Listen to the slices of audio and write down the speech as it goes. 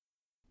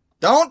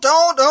Don't,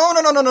 no, don't,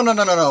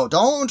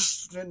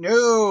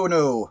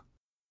 no.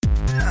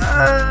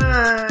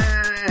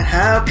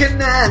 How can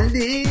I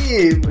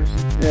live?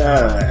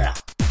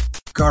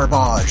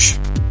 Garbage.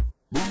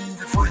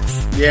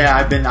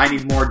 Yeah, I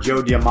need more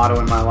Joe D'Amato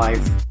in my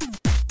life.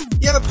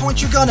 You ever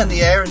point your gun in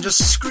the air and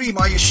just scream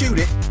while you shoot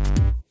it?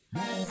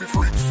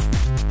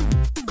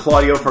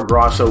 Claudio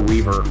Fragrasso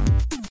Weaver.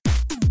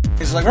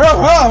 He's like,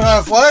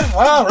 what?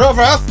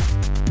 Rough.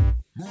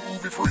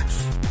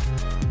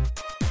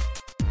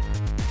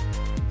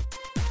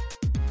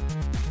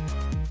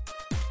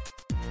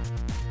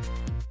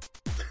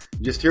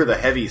 Just hear the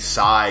heavy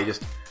sigh,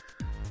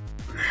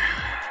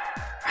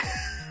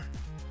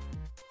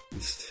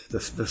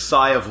 the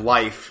sigh of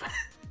life.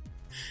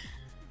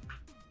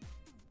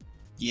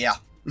 Yeah.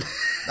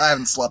 I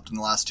haven't slept in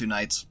the last 2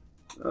 nights.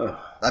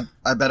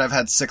 I bet I've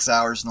had 6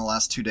 hours in the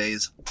last 2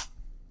 days.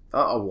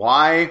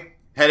 Why?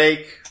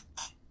 Headache?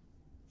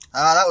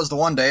 That was the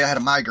one day I had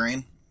a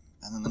migraine.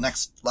 And then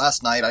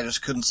last night I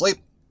just couldn't sleep.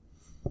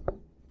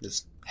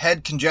 Just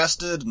head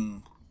congested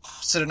and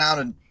sitting out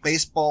in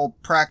baseball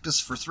practice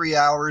for 3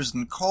 hours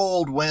in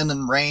cold wind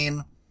and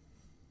rain.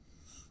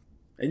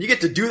 And you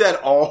get to do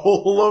that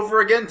all over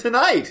again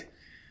tonight.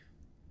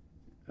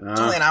 It's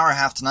only an hour and a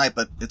half tonight,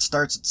 but it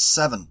starts at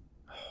 7.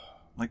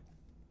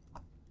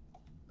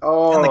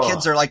 Oh. And the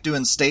kids are like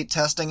doing state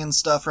testing and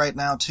stuff right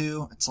now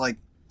too. It's like,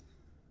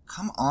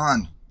 come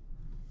on.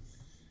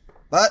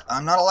 But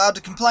I'm not allowed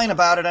to complain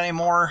about it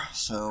anymore,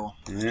 so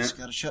I just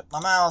gotta shut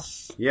my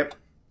mouth. Yep.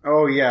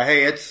 Oh yeah,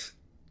 hey, it's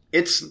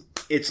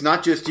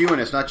not just you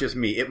and it's not just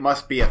me. It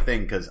must be a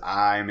thing, because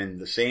I'm in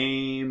the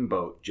same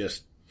boat.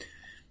 Just...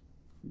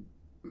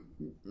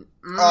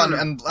 Oh,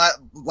 and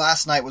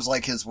last night was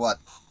like his,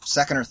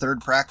 second or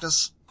third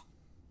practice?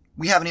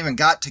 We haven't even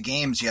got to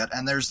games yet,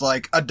 and there's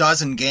like a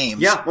dozen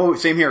games. Yeah, oh,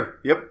 same here.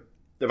 Yep.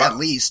 At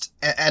least.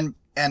 And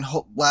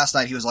last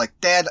night he was like,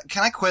 Dad,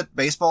 can I quit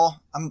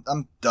baseball? I'm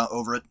done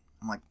over it.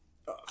 I'm like,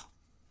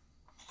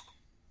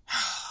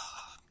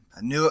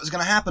 I knew it was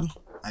going to happen.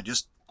 I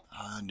just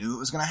knew it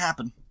was going to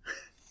happen.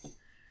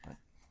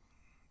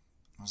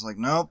 I was like,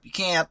 nope, you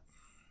can't.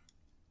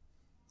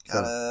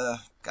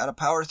 Gotta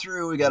power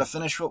through. We gotta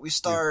finish what we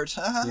start.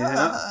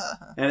 Yeah.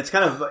 And it's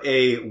kind of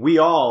we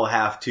all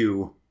have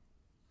to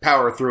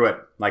power through it.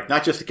 Like,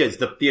 not just the kids,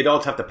 the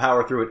adults have to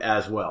power through it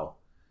as well.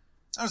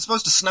 It's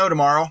supposed to snow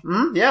tomorrow.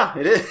 Yeah,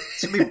 it is.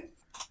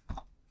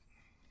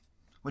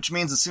 Which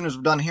means as soon as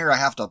we're done here, I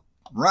have to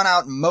run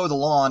out and mow the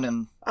lawn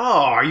and...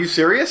 Oh, are you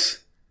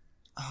serious?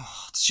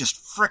 Oh, it's just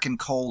frickin'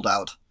 cold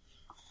out.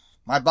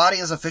 My body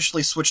has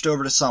officially switched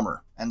over to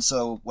summer, and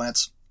so when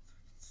it's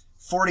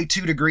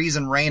 42 degrees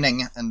and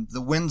raining and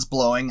the wind's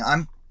blowing,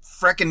 I'm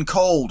frickin'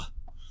 cold.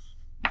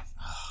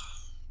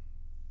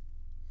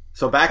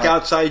 So back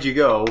outside you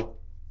go.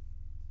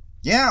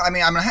 Yeah, I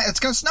mean, it's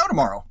gonna snow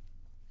tomorrow.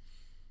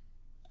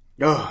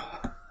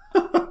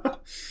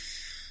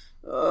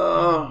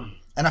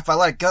 And if I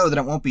let it go, then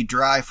it won't be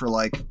dry for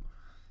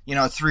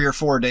 3 or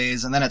 4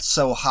 days, and then it's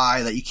so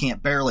high that you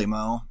can't barely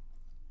mow.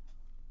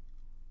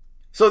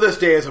 So this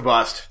day is a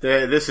bust.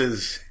 This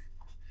is...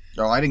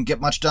 Oh, I didn't get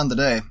much done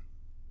today.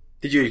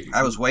 Did you...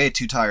 I was way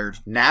too tired.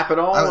 Nap at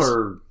all,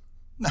 or...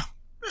 No,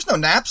 there's no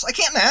naps. I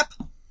can't nap.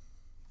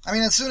 I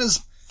mean, as soon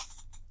as...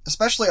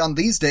 Especially on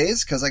these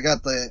days, because I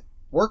got the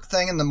work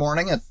thing in the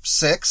morning at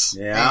 6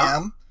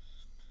 a.m.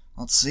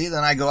 Let's see,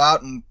 then I go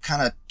out and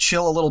kind of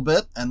chill a little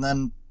bit, and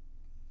then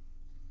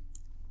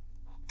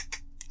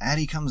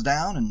Addie comes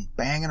down and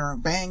banging her,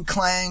 bang,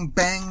 clang,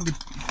 bang,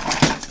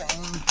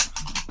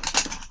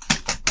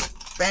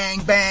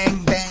 bang, bang,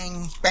 bang,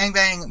 bang, bang,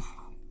 bang.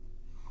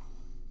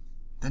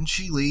 Then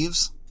she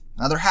leaves.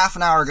 Another half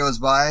an hour goes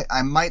by.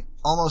 I might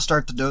almost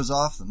start to doze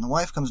off. Then the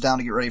wife comes down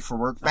to get ready for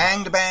work.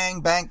 Bang to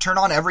bang, bang. Turn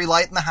on every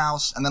light in the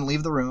house and then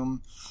leave the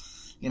room.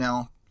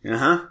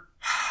 Uh-huh.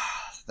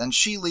 Then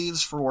she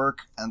leaves for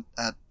work at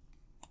a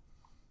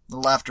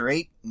little after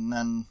 8. And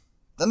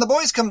then the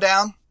boys come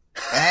down.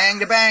 Bang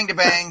to bang to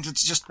bang.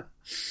 It's just...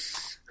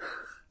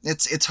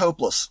 It's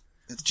hopeless.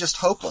 It's just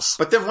hopeless.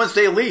 But then once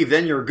they leave,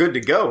 then you're good to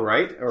go,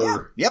 right? Or... Yeah.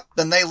 Yep.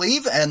 Then they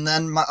leave, and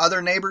then my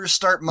other neighbors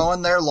start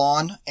mowing their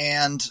lawn,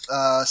 and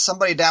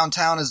somebody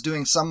downtown is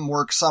doing some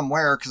work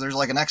somewhere, because there's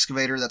like an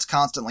excavator that's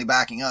constantly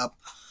backing up.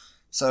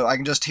 So I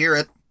can just hear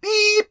it.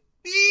 Beep,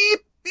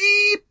 beep,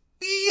 beep,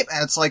 beep.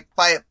 And it's like,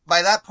 by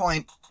that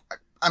point,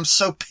 I'm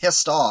so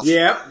pissed off.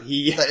 Yeah.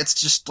 That it's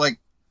just like,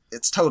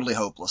 it's totally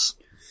hopeless.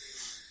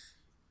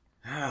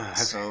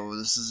 So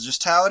this is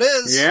just how it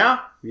is. Yeah.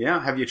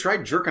 Have you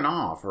tried jerking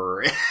off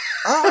or?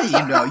 Oh, you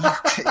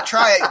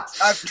try it.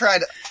 I've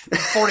tried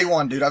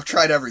 41, dude. I've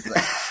tried everything.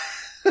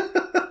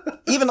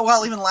 Even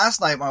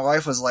last night, my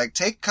wife was like,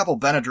 "Take a couple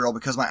Benadryl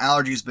because my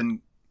allergies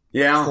been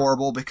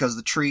horrible because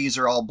the trees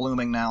are all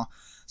blooming now."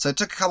 So I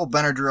took a couple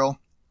Benadryl.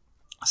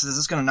 I said, "Is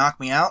this going to knock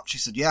me out?" She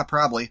said, "Yeah,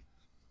 probably."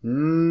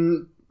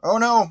 Oh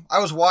no, I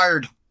was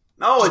wired.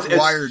 Oh, it's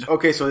wired.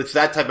 Okay, so it's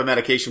that type of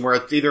medication where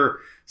it's either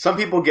some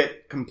people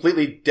get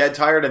completely dead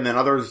tired and then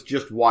others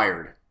just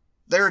wired.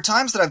 There are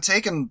times that I've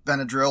taken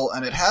Benadryl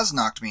and it has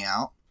knocked me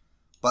out,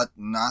 But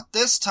not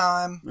this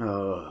time.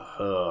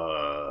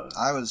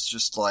 I was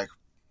just like,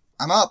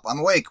 I'm up, I'm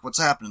awake, what's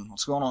happening?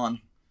 What's going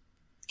on?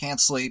 Can't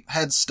sleep,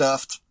 head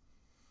stuffed.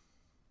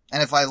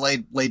 And if I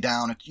lay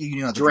down,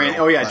 you know the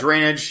drill,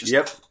 drainage,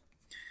 yep.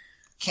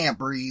 Can't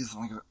breathe.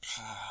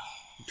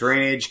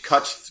 Drainage,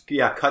 cuts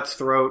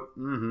throat.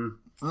 Mm-hmm.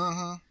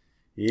 Mm-hmm.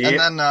 Yep. And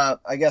then,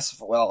 I guess,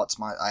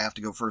 I have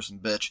to go first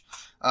and bitch.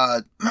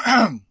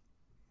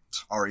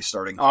 It's already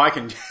starting. Oh, I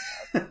can.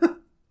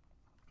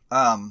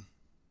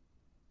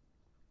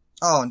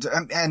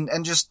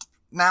 And just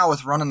now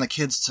with running the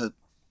kids to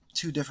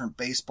 2 different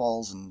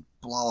baseballs and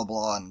blah, blah,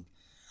 blah, and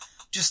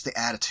just the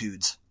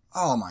attitudes.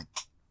 Oh my.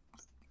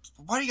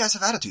 Why do you guys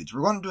have attitudes?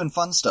 We're going doing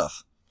fun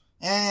stuff.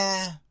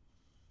 And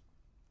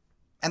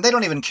they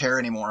don't even care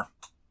anymore.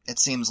 It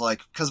seems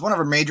like, because one of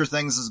our major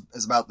things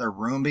is about their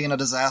room being a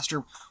disaster,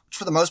 which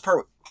for the most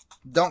part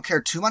don't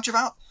care too much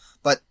about,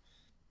 but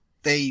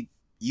they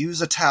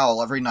use a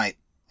towel every night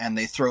and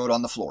they throw it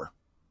on the floor.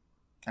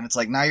 And it's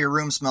like, now your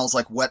room smells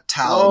like wet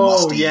towel,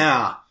 musty. Oh,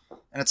 yeah.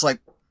 And it's like,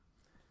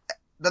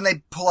 then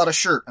they pull out a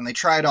shirt and they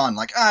try it on,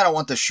 like, I don't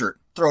want this shirt.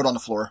 Throw it on the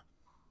floor.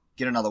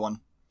 Get another one.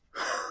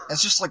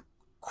 It's just like,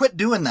 quit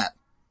doing that.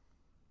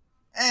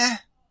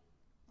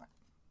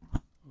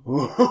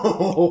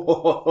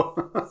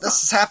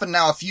 This has happened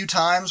now a few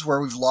times where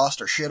we've lost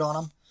our shit on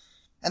them,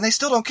 and they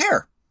still don't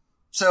care.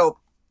 So,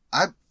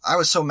 I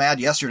was so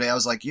mad yesterday, I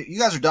was like, you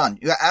guys are done.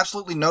 You got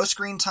absolutely no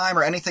screen time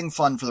or anything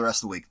fun for the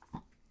rest of the week.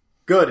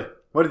 Good.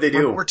 What did they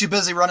do? We're too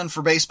busy running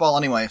for baseball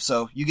anyway,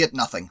 so you get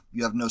nothing.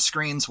 You have no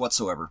screens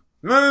whatsoever.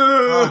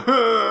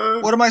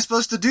 What am I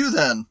supposed to do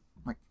then?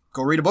 Like,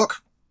 go read a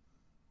book.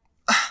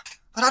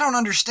 But I don't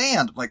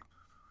understand. Like,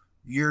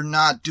 you're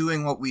not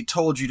doing what we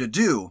told you to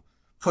do.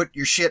 Put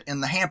your shit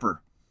in the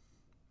hamper.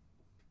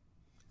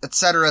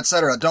 Etc.,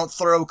 etc. Don't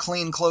throw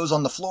clean clothes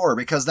on the floor,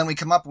 because then we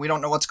come up and we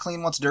don't know what's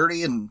clean, what's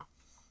dirty, and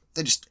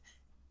they just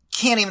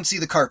can't even see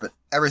the carpet.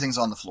 Everything's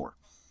on the floor.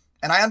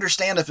 And I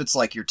understand if it's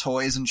like your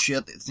toys and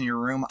shit that's in your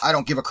room. I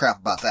don't give a crap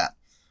about that.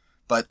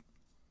 But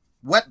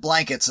wet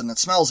blankets and it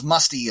smells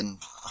musty and...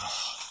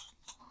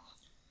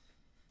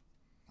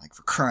 like,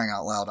 for crying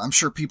out loud. I'm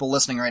sure people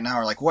listening right now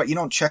are like, what, you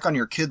don't check on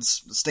your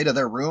kids' the state of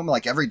their room,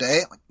 like, every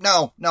day? Like,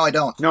 no, I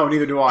don't. No,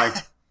 neither do I.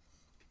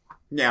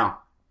 Yeah.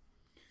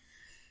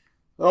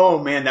 Oh,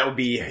 man, that would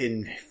be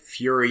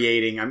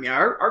infuriating. I mean,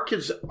 our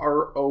kids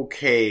are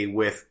okay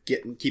with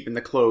keeping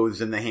the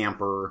clothes in the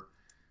hamper.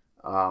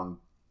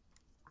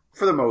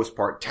 For the most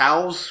part.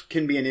 Towels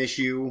can be an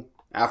issue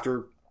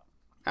after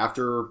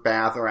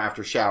bath or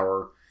after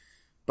shower,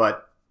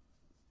 but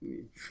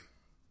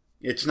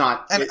it's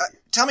not... And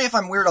tell me if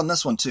I'm weird on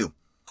this one, too.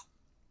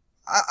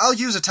 I'll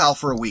use a towel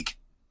for a week.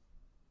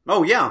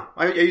 Oh, yeah.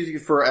 I use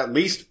it for at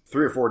least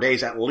 3 or 4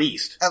 days, at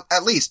least.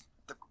 At least.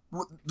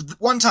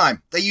 One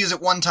time. They use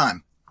it one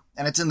time.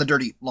 And it's in the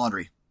dirty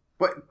laundry.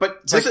 But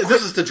this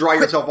is to dry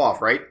yourself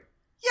off, right?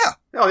 Yeah.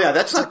 Oh, yeah,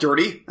 that's not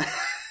dirty.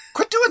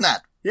 Quit doing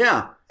that.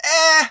 Yeah.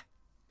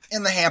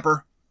 In the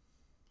hamper.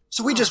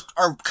 So we just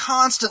are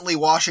constantly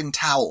washing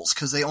towels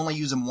because they only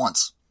use them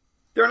once.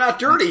 They're not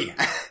dirty.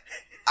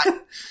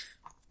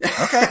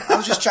 Okay, I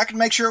was just checking to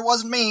make sure it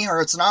wasn't me or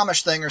it's an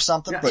Amish thing or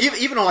something. Yeah, but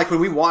even like when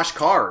we wash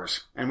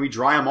cars and we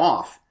dry them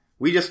off,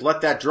 we just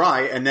let that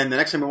dry, and then the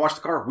next time we wash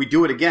the car, we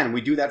do it again.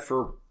 We do that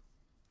for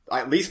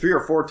at least 3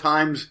 or 4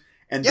 times,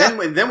 and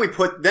then we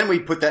put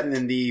that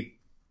in the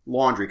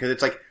laundry, because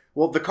it's like,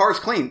 well, the car's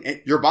clean.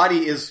 Your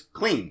body is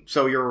clean,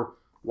 so you're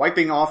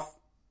wiping off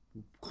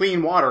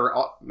clean water.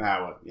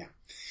 Yeah.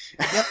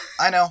 Yep,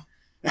 I know.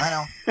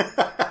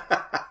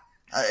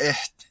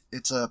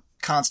 It's a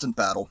constant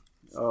battle.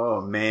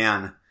 Oh,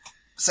 man.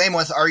 Same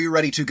with, are you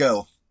ready to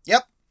go?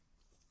 Yep.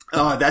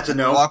 Oh, that's a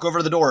no. Walk over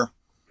to the door.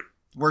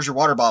 Where's your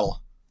water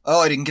bottle?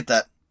 Oh, I didn't get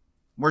that.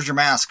 Where's your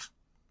mask?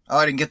 Oh,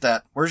 I didn't get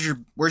that. Where's your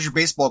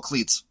baseball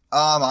cleats?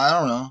 I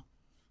don't know.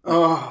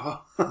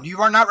 Oh. You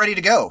are not ready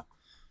to go.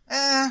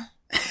 I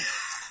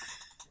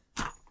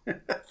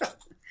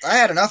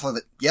had enough of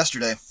it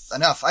yesterday.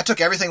 Enough. I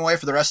took everything away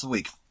for the rest of the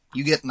week.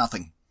 You get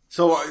nothing.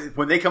 So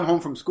when they come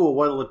home from school,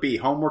 what'll it be?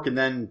 Homework and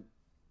then...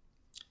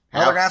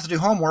 Well, they're going to have to do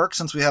homework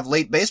since we have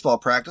late baseball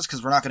practice,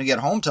 because we're not going to get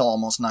home till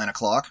almost 9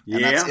 o'clock.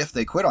 And that's if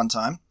they quit on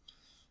time.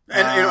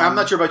 And I'm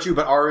not sure about you,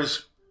 but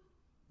ours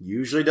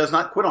usually does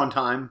not quit on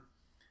time.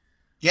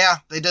 Yeah,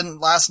 they didn't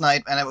last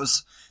night, and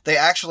they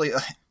actually,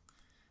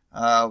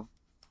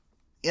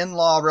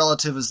 in-law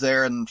relative is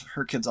there, and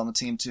her kid's on the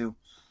team too.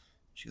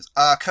 She goes,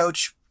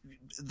 Coach,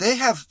 they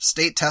have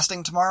state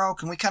testing tomorrow.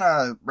 Can we kind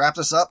of wrap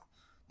this up?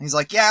 And he's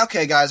like, yeah,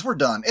 okay, guys, we're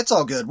done. It's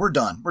all good. We're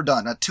done. We're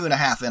done at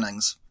 2.5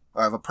 innings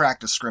of a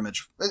practice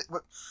scrimmage.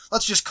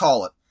 Let's just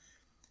call it.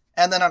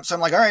 And then I'm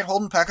like, all right,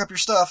 Holden, pack up your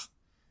stuff.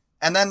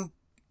 And then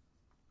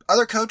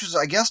other coaches,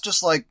 I guess,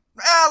 just like,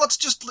 let's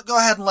just go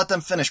ahead and let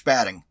them finish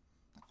batting.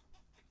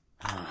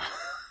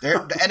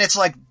 And it's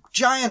like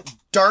giant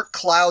dark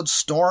cloud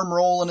storm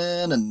rolling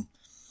in and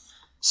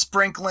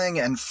sprinkling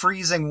and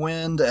freezing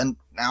wind. And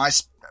now I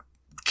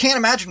can't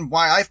imagine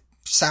why I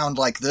sound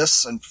like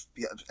this, and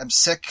I'm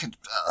sick.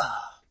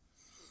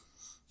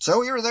 So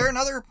we were there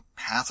another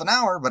half an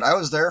hour, but I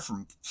was there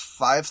from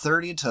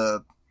 5:30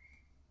 to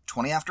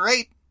 20 after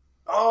 8.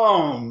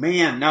 Oh,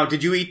 man. Now,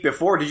 did you eat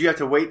before? Or did you have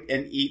to wait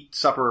and eat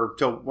supper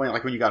till when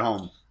you got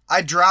home?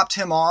 I dropped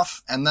him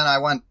off, and then I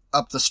went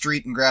up the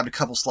street and grabbed a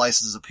couple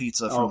slices of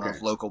pizza from a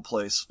local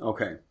place.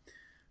 Okay.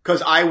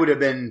 Because I would have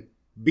been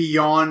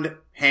beyond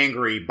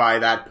hangry by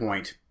that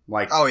point.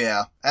 Oh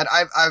yeah, and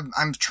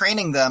I'm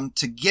training them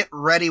to get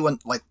ready when,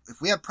 if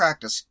we have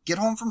practice, get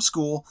home from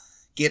school,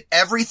 get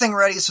everything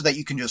ready so that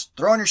you can just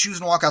throw on your shoes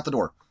and walk out the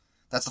door.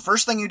 That's the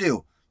first thing you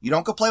do. You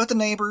don't go play with the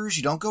neighbors.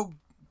 You don't go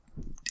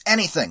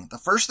anything. The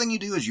first thing you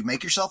do is you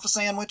make yourself a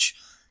sandwich,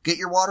 get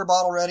your water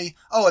bottle ready.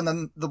 Oh, and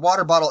then the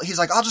water bottle, he's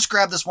like, I'll just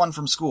grab this one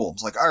from school. I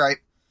was like, all right.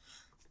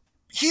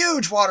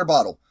 Huge water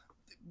bottle.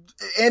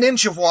 An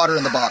inch of water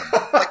in the bottom.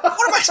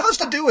 What am I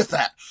supposed to do with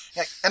that?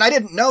 And I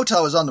didn't know till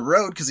I was on the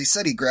road because he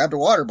said he grabbed a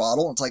water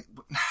bottle. It's like,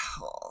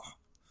 oh.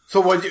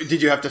 So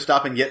did you have to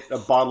stop and get a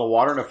bottle of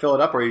water to fill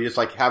it up, or you just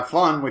have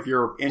fun with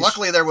your inch?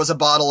 Luckily, there was a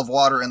bottle of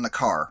water in the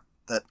car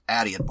that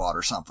Addie had bought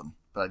or something.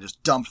 But I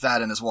just dumped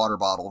that in his water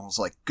bottle and was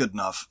like, good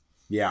enough.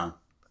 Yeah.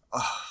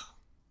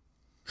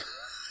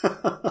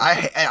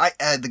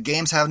 The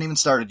games haven't even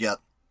started yet.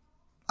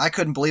 I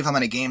couldn't believe how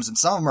many games, and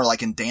some of them are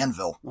in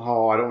Danville.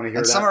 Oh, I don't want to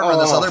hear that. And some of them are in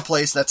this other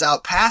place that's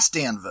out past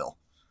Danville.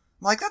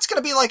 I'm like, that's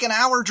going to be an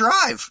hour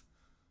drive.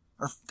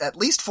 Or at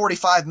least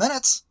 45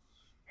 minutes.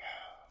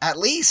 At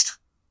least.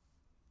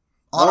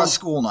 On a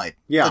school night.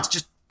 Yeah. It's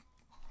just...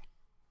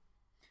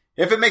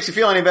 If it makes you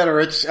feel any better,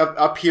 it's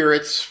up here,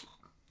 it's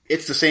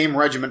the same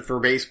regiment for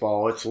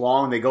baseball. It's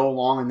long, they go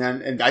long,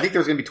 and I think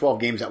there's going to be 12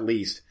 games at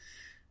least.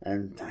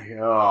 And,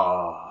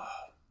 Well,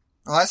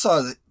 I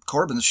saw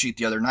Corbin's sheet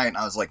the other night, and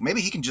I was like,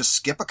 maybe he can just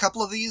skip a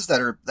couple of these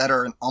that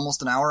are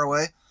almost an hour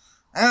away.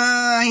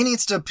 He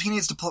needs to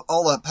put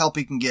all the help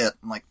he can get.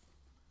 I'm like,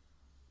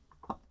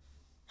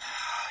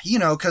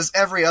 because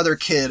every other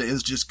kid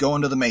is just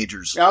going to the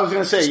majors. I was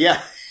going to say,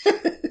 yeah.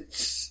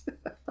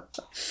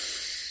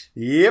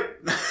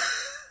 Yep.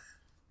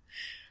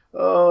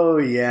 Oh,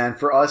 yeah. And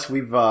for us,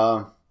 we've,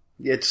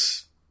 it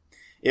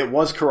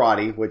was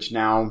karate, which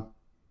now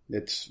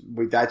that's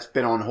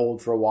been on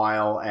hold for a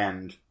while,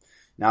 and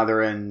now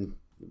they're in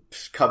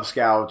Cub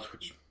Scouts,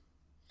 which,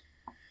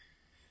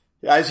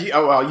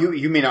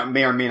 you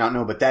may or may not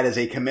know, but that is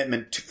a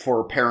commitment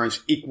for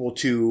parents equal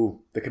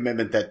to the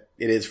commitment that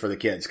it is for the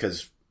kids.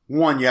 Because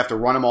one, you have to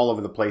run them all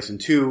over the place,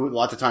 and two,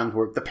 lots of times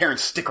where the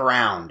parents stick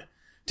around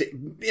to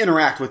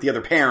interact with the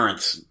other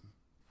parents.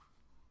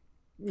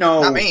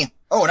 No, not me.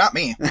 Oh, not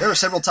me. There were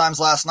several times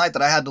last night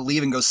that I had to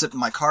leave and go sit in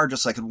my car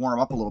just so I could warm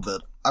up a little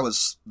bit. I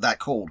was that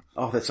cold.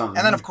 Oh, that sounds.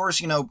 And then, of course,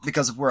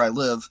 because of where I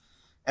live,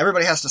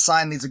 everybody has to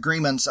sign these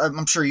agreements.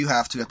 I'm sure you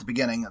have to at the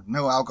beginning.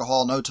 No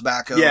alcohol, no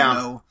tobacco,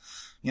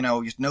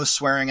 no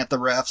swearing at the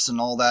refs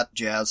and all that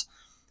jazz.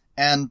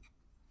 And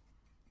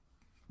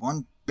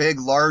one big,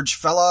 large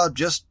fella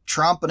just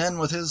tromping in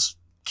with his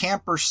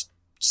camper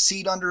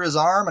seat under his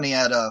arm, and he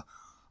had a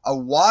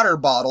water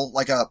bottle,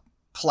 like a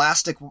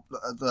plastic,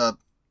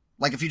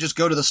 like if you just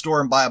go to the store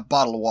and buy a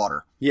bottle of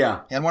water.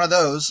 Yeah. He had one of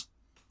those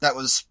that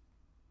was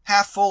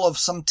half full of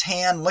some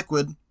tan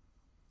liquid.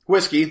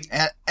 Whiskey.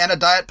 And a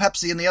Diet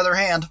Pepsi in the other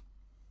hand.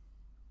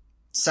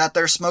 Sat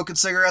there smoking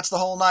cigarettes the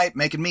whole night,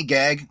 making me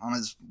gag on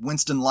his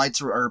Winston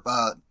Lights or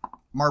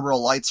Marlboro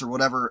Lights or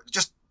whatever.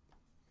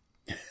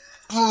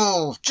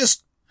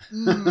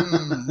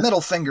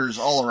 Middle fingers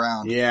all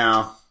around.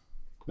 Yeah.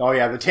 Oh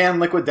yeah, the tan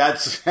liquid,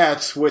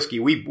 that's whiskey.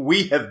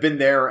 We have been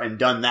there and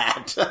done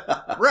that.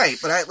 Right,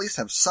 but I at least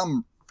have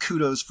some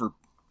kudos for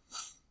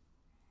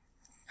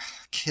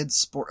kids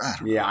sport.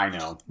 I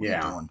know.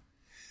 Yeah.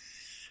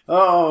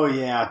 Oh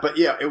yeah, but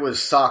yeah, it was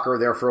soccer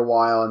there for a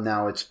while, and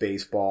now it's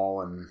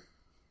baseball, and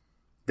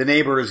the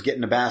neighbor is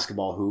getting a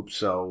basketball hoop,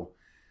 so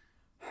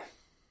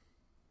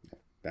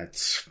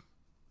that's.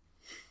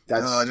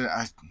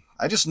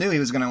 I just knew he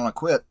was going to want to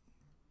quit.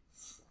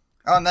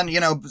 Oh, and then,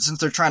 since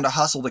they're trying to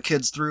hustle the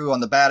kids through on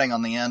the batting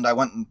on the end, I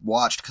went and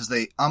watched because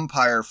they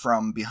umpire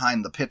from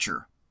behind the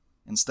pitcher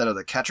instead of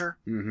the catcher.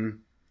 Mm-hmm.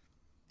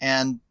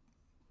 And,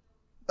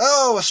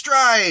 a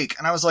strike!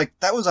 And I was like,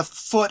 that was a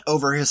foot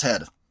over his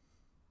head.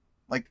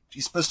 Like,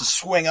 he's supposed to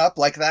swing up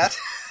like that?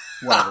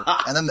 Whatever.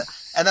 And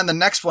then the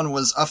next one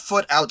was a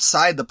foot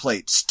outside the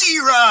plate.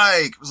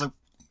 Strike! It was like,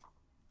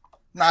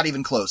 not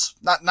even close.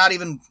 Not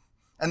even...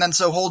 And then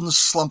so Holden's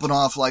slumping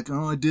off like,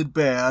 I did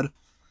bad.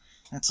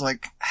 It's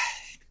like,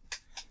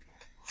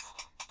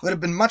 would have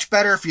been much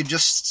better if you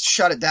just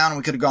shut it down and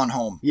we could have gone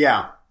home.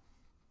 Yeah.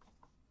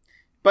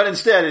 But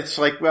instead, it's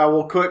like, well,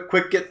 we'll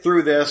quick get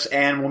through this,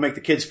 and we'll make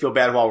the kids feel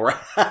bad while we're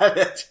at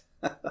it.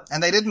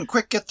 And they didn't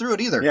quick get through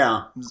it either.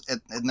 Yeah.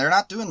 And they're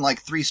not doing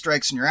 3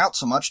 strikes and you're out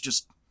so much,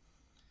 just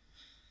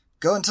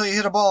go until you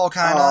hit a ball,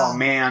 kind of. Oh,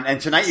 man. And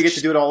tonight you get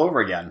to do it all over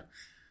again.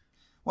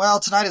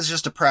 Well, tonight is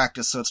just a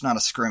practice, so it's not a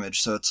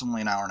scrimmage, so it's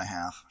only an hour and a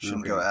half.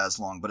 Shouldn't go as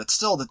long, but it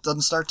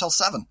doesn't start till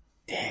 7.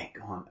 Dang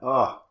on.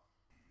 Oh.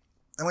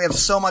 And we have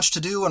so much to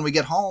do when we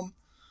get home,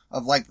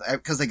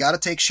 because they got to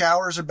take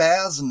showers or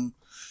baths and.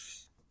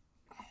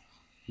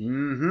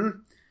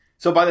 Mm-hmm.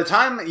 So by the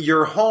time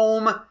you're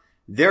home,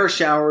 they're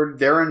showered,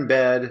 they're in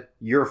bed,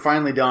 you're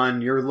finally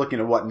done, you're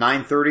looking at what,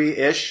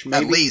 9:30-ish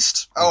maybe? At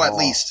least. Oh, at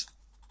least.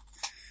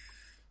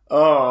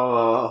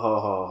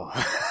 Oh.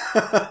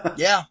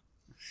 Yeah.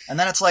 And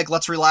then it's like,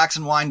 let's relax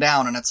and wind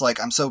down. And it's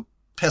like, I'm so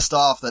pissed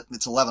off that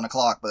it's 11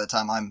 o'clock by the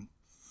time I'm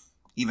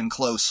even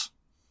close.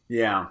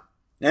 Yeah.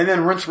 And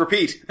then rinse,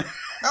 repeat.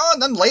 Oh,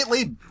 and then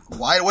lately,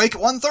 wide awake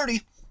at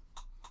 1:30.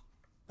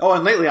 Oh,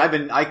 and lately I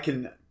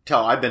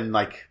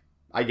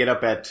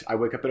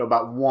wake up at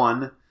about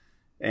 1,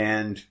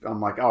 and I'm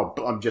like,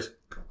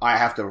 I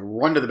have to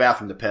run to the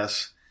bathroom to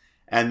piss.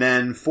 And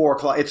then 4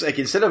 o'clock, it's like,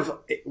 instead of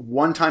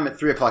one time at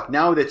 3 o'clock,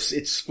 now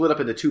it's split up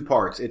into 2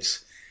 parts.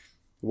 It's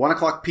 1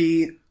 o'clock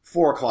pee,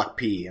 4 o'clock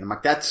pee. And I'm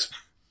like, that's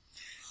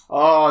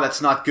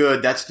not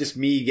good. That's just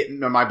me getting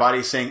my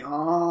body saying,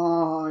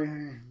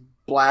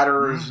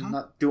 bladder's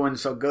not doing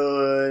so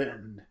good.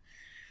 And,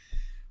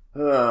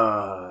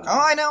 Oh,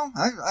 I know.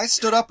 I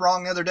stood up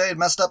wrong the other day and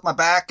messed up my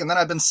back, and then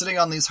I've been sitting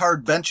on these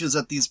hard benches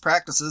at these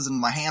practices, and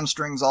my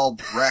hamstrings all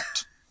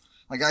wrecked.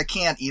 Like, I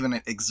can't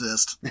even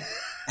exist.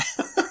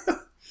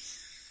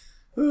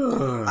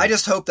 I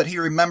just hope that he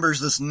remembers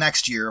this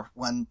next year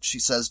when she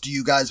says, do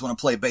you guys want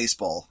to play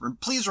baseball?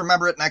 Please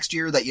remember it next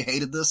year that you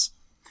hated this.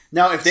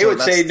 Now, if they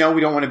would say, no,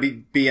 we don't want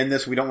to be in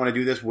this, we don't want to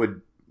do this,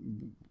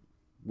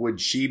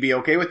 would she be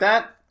okay with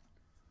that?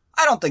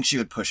 I don't think she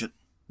would push it.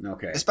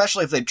 Okay.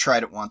 Especially if they'd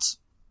tried it once.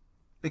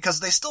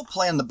 Because they still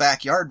play in the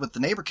backyard with the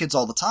neighbor kids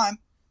all the time.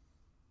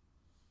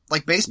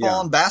 Like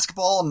baseball and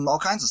basketball and all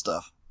kinds of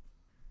stuff.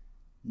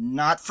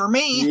 Not for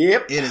me.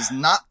 Yep. It is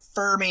not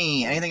for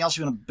me. Anything else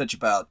you want to bitch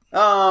about?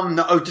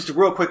 No, just a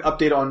real quick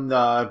update on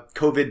the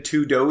COVID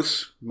 2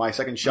 dose, my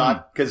second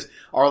shot. Because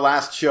our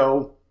last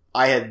show,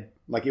 I had,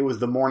 it was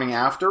the morning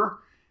after,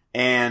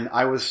 and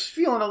I was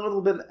feeling a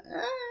little bit,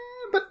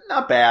 but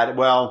not bad.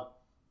 Well,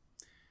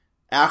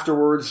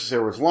 afterwards,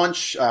 there was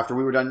lunch, after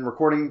we were done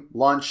recording,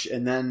 lunch,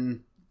 and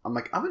then I'm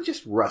like, I'm going to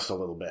just rest a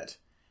little bit.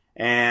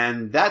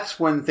 And that's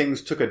when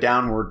things took a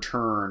downward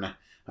turn.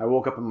 I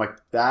woke up and I'm like,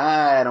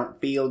 I don't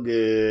feel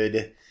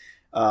good.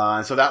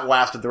 And so that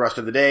lasted the rest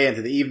of the day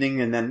into the evening,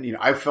 and then,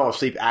 I fell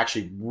asleep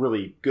actually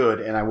really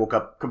good, and I woke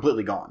up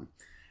completely gone.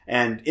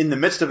 And in the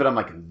midst of it, I'm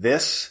like,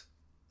 this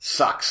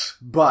sucks.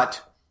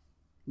 But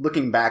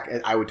looking back,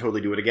 I would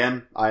totally do it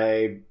again.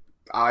 I'll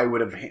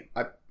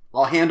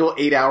handle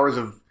 8 hours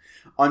of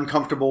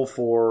uncomfortable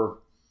for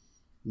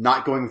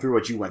not going through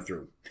what you went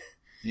through.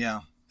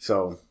 Yeah.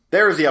 So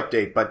there's the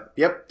update. But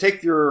yep,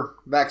 take your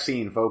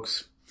vaccine,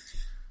 folks.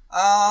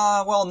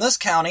 Well, in this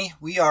county,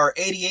 we are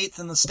 88th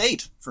in the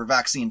state for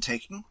vaccine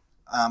taking.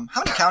 How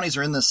many counties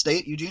are in this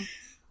state, Eugene?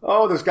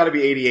 Oh, there's got to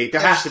be 88.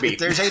 There has to be.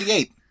 There's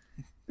 88.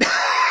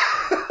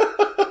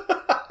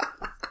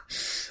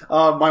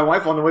 My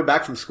wife, on the way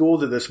back from school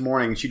to this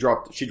morning, she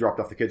dropped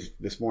off the kids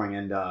this morning,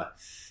 and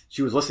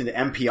she was listening to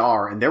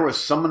NPR, and there was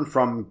someone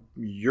from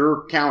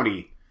your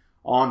county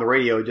on the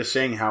radio just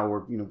saying how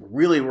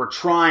we're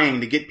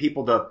trying to get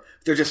people to,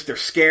 they're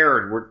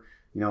scared.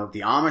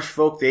 The Amish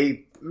folk,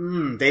 they're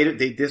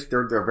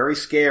very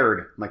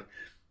scared. I'm like,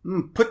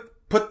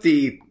 put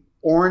the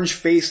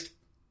orange-faced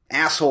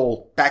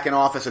asshole back in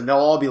office, and they'll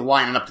all be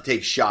lining up to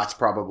take shots,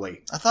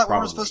 probably. I thought we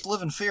were supposed to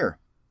live in fear.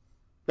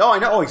 No, I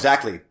know. Oh,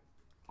 exactly.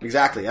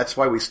 That's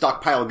why we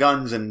stockpile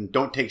guns and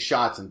don't take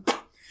shots and...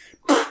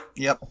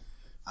 Yep.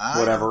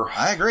 Whatever.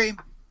 I agree.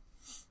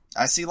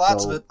 I see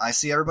lots of it. I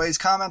see everybody's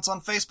comments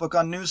on Facebook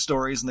on news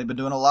stories, and they've been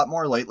doing a lot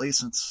more lately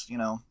since,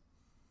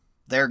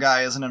 their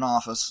guy isn't in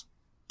office.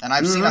 And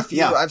I've seen a few.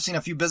 Yeah. I've seen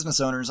a few business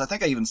owners. I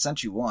think I even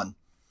sent you one.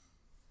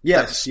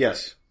 Yes.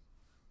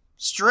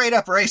 Straight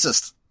up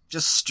racist.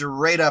 Just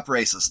straight up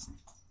racist.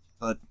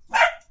 But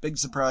big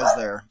surprise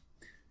there.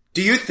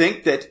 Do you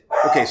think that?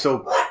 Okay,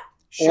 so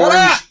Shut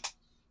up!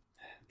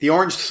 The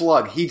orange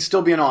slug, he'd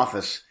still be in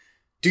office.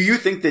 Do you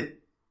think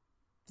that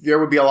there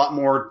would be a lot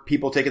more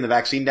people taking the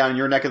vaccine down in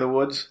your neck of the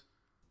woods?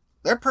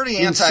 They're pretty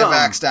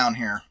anti-vax down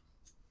here.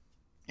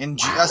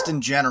 Just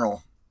in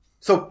general.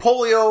 So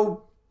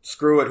polio,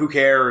 screw it, who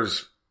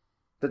cares?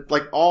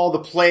 All the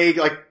plague,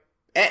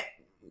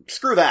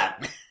 screw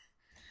that.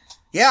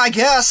 Yeah, I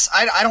guess.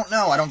 I don't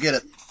know. I don't get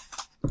it.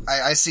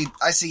 I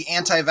see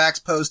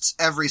anti-vax posts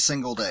every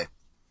single day.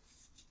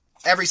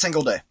 Every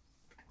single day.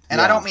 And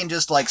I don't mean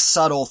just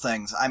subtle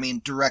things. I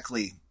mean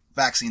directly,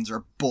 vaccines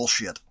are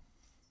bullshit.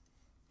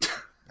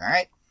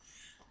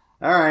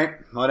 All right,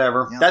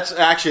 whatever. Yep.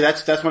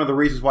 That's one of the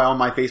reasons why on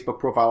my Facebook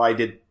profile I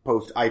did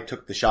post I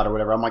took the shot or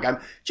whatever. I'm like,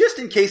 just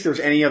in case there's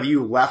any of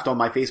you left on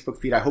my Facebook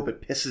feed, I hope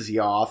it pisses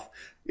you off.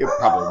 It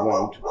probably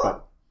won't,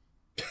 but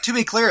to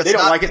be clear,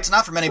 it's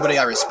not from anybody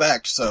I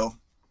respect, so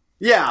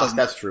yeah,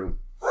 that's true.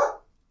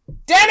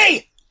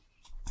 Demi!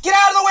 Get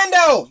out of the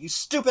window, you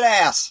stupid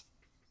ass!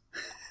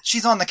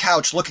 She's on the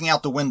couch looking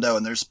out the window,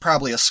 and there's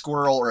probably a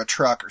squirrel or a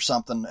truck or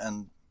something,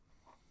 and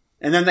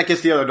then that gets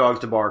the other dogs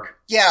to bark.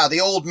 Yeah,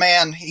 the old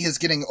man, he is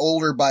getting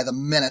older by the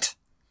minute.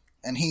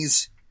 And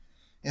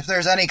if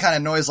there's any kind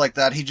of noise like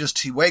that,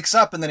 he wakes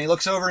up and then he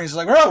looks over and he's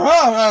like, ruff,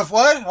 ruff,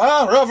 what?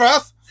 Oh, ruff,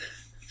 ruff.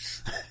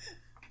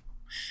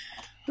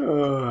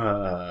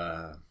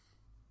 Or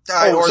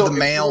so the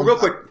mail. Real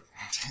quick,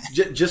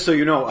 just so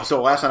you know,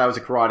 so last night I was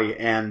at karate,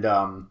 and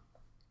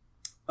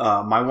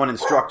my one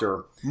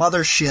instructor...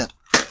 Mother shit.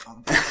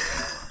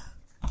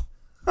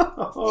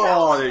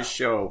 Oh, this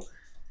show.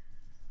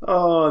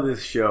 Oh,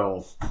 this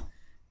show.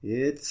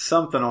 It's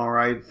something, all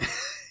right.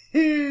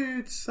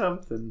 It's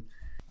something.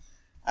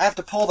 I have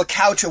to pull the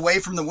couch away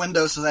from the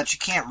window so that she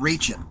can't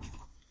reach it.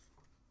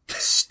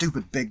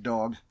 Stupid big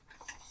dog.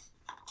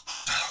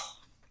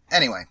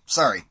 Anyway,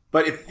 sorry.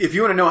 But if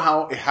you want to know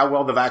how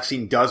well the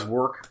vaccine does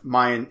work,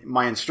 my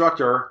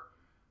instructor,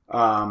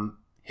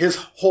 his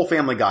whole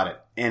family got it,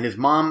 and his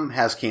mom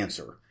has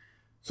cancer.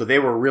 So they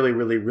were really,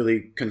 really,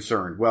 really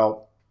concerned.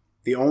 Well,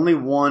 the only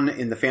one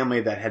in the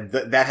family that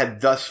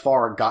had thus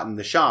far gotten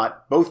the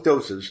shot, both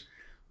doses,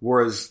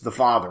 was the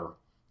father.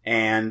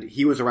 And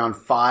he was around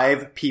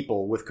 5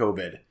 people with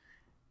COVID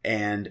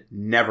and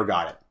never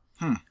got it.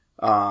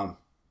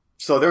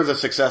 So there's a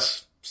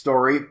success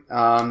story.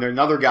 There's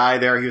another guy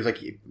there. He was like,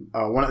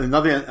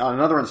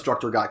 another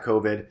instructor got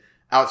COVID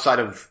outside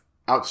of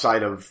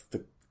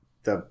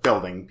the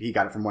building. He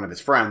got it from one of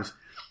his friends.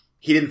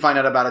 He didn't find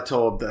out about it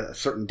till a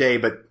certain day,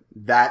 but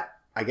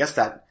I guess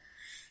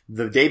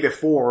the day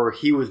before,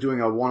 he was doing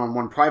a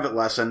one-on-one private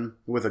lesson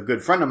with a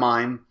good friend of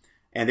mine,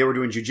 and they were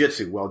doing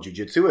jujitsu. Well,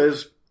 jujitsu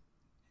is,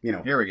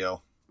 Here we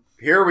go.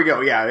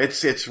 Yeah,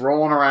 it's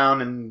rolling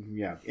around and,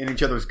 in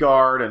each other's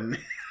guard and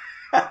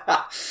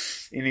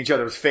in each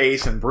other's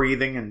face and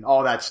breathing and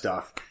all that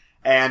stuff.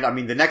 And, I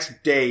mean, the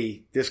next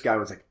day, this guy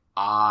was like,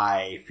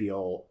 I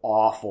feel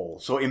awful.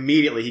 So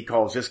immediately he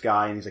calls this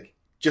guy and he's like,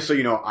 just so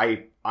you know,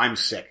 I'm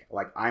sick.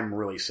 Like, I'm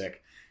really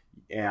sick.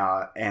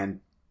 And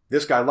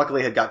this guy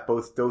luckily had got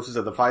both doses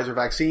of the Pfizer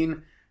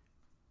vaccine.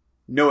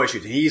 No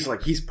issues.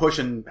 He's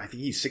pushing, I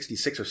think he's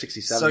 66 or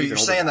 67. So you're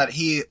saying that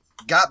he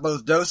got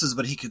both doses,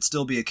 but he could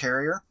still be a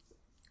carrier?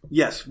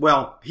 Yes.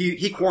 Well,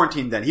 he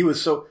quarantined then. He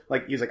was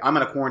like, I'm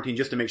going to quarantine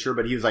just to make sure,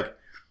 but he was like,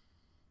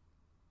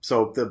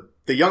 so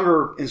the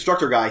younger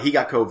instructor guy, he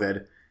got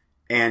COVID,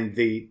 and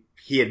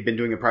he had been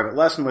doing a private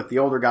lesson with the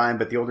older guy,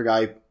 but the older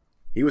guy,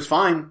 he was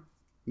fine.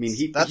 I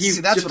mean,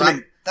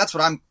 that's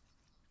what I'm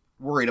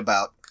worried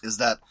about, is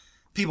that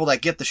people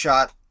that get the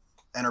shot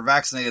and are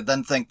vaccinated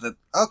then think that,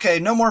 okay,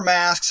 no more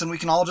masks and we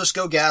can all just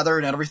go gather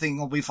and everything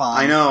will be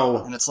fine. I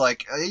know. And it's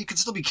like, you could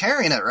still be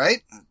carrying it,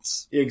 right?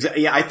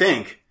 Exactly. Yeah, I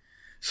think.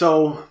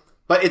 So,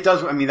 but it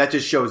does, I mean, that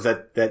just shows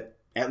that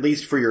at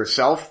least for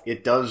yourself,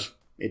 it does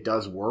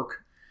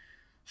work.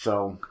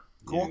 So,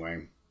 cool.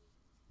 Anyway.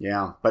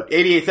 Yeah. But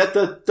 88th,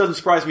 that doesn't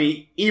surprise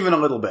me even a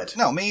little bit.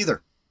 No, me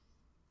either.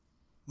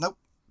 Nope.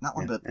 Not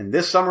one bit. And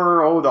this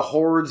summer, the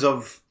hordes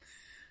of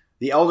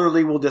the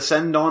elderly will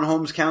descend on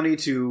Holmes County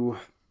to...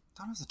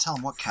 Don't have to tell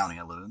them what county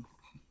I live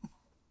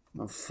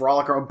in.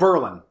 Frolic around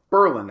Berlin,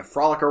 to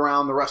frolic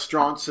around the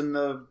restaurants and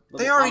the...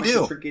 They already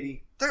do.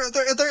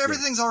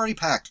 Everything's already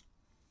packed.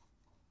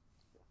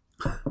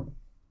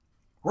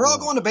 We're all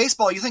going to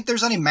baseball. You think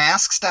there's any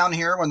masks down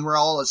here when we're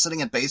all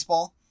sitting at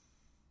baseball?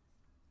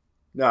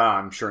 No,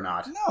 I'm sure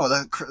not. No,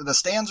 the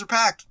stands are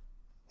packed.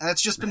 And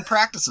it's just been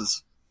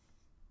practices.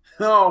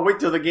 Oh,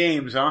 wait till the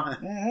games, huh?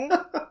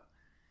 Mm-hmm.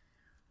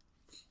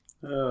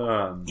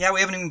 Yeah, we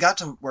haven't even got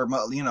to where,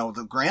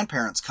 the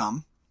grandparents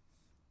come.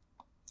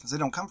 Because they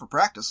don't come for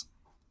practice.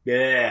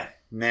 Yeah,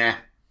 nah.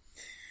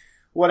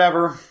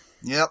 Whatever.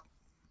 Yep.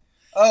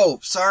 Oh,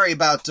 sorry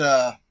about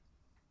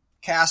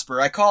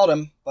Casper. I called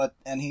him,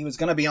 and he was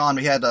going to be on,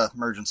 but he had an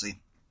emergency.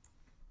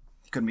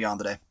 He couldn't be on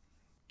today.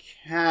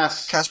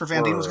 Casper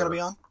Van Dien was going to be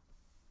on?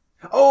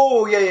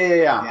 Oh,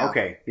 yeah.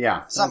 Okay,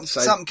 yeah.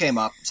 Something came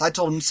up, so I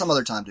told him some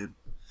other time, dude.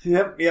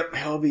 Yep,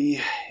 he'll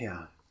be,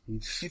 yeah.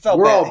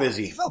 We're all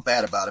busy. He felt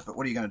bad about it, but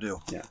what are you going to do?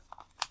 Yeah.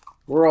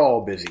 We're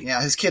all busy. Yeah,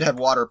 his kid had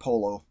water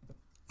polo.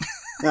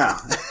 Yeah.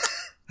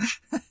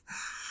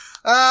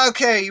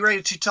 Okay, you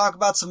ready to talk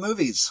about some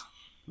movies?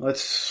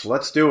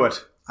 Let's do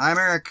it. I'm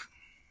Eric.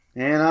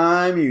 And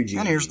I'm Eugene.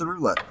 And here's the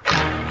roulette.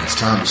 It's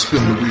time to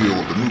spin the wheel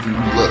of the movie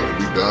roulette where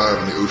we dive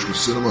in the ocean of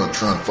cinema and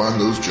try and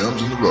find those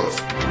gems in the rough.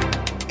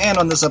 And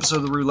on this episode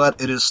of the roulette,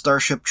 it is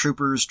Starship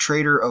Troopers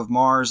Traitor of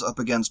Mars up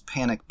against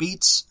Panic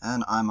Beats,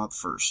 and I'm up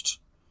first.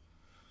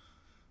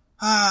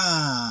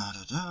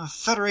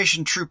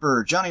 Federation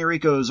trooper Johnny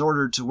Rico is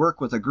ordered to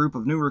work with a group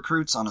of new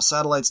recruits on a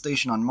satellite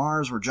station on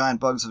Mars where giant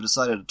bugs have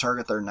decided to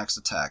target their next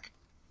attack.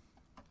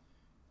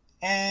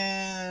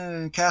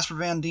 And Casper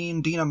Van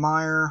Dien, Dina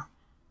Meyer.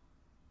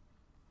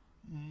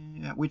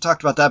 Yeah, we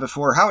talked about that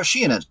before. How is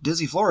she in it?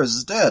 Dizzy Flores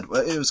is dead.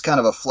 It was kind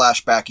of a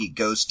flashbacky,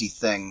 ghosty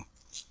thing.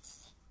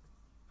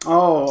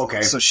 Oh,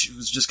 okay. So she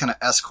was just kind of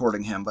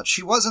escorting him, but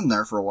she was in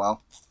there for a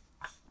while.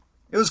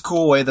 It was a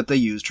cool way that they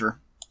used her.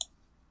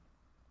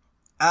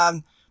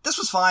 This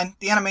was fine.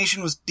 The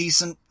animation was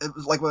decent. It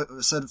was like what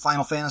I said,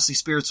 Final Fantasy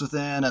Spirits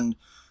Within, and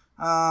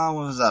what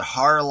was that,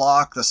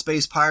 Harlock, the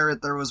Space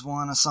Pirate, there was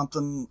one or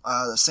something,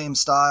 the same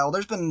style.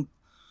 There's been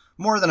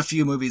more than a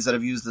few movies that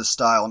have used this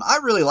style, and I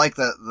really like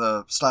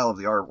the style of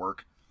the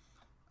artwork.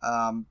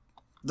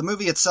 The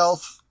movie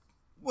itself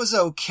was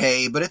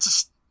okay, but it's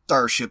a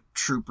Starship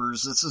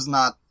Troopers. This is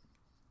not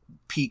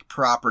peak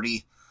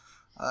property.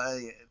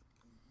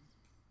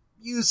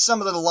 Use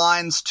some of the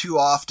lines too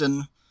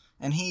often,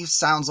 and he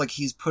sounds like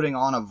he's putting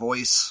on a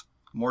voice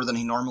more than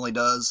he normally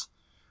does.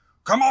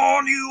 Come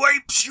on, you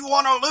apes, you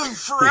want to live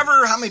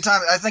forever? How many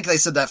times? I think they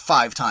said that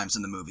 5 times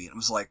in the movie. It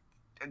was like,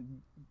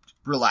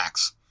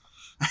 relax.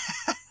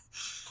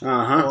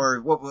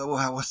 Or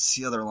what's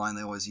the other line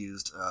they always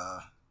used?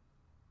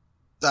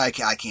 I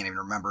can't even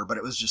remember, but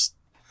it was just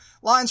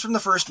lines from the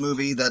first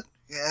movie that,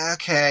 yeah,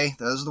 okay,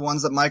 those are the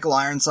ones that Michael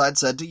Ironside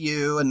said to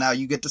you, and now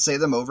you get to say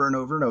them over and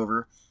over and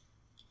over.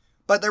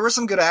 But there were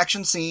some good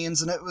action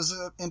scenes, and it was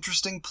an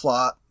interesting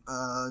plot.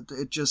 I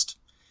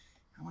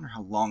wonder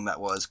how long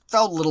that was.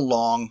 Felt a little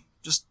long.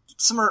 Just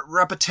some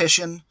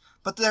repetition.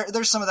 But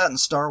there's some of that in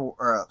Star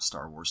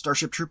Wars,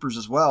 Starship Troopers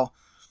as well.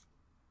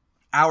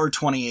 Hour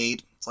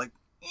 28. It's like,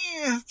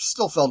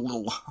 still felt a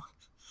little long.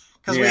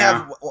 Because we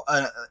have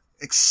an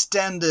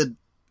extended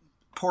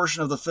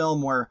portion of the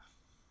film where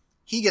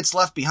he gets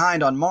left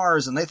behind on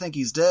Mars and they think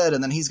he's dead,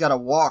 and then he's got to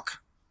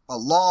walk a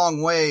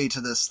long way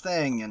to this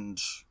thing and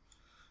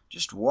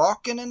just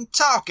walking and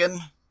talking.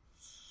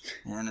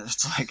 And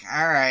it's like,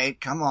 alright,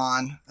 come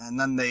on. And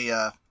then they,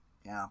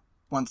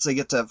 once they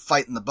get to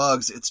fighting the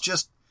bugs, it's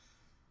just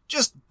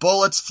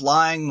bullets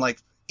flying,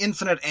 like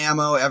infinite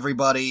ammo,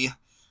 everybody.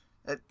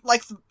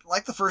 Like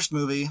the first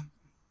movie,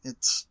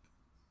 it's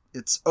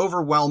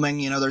overwhelming.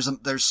 You know,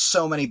 there's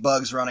so many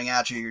bugs running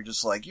at you. You're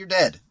just like, you're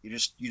dead. You're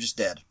just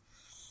dead.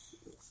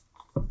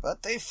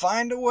 But they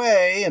find a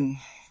way, and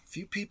a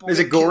few people. Is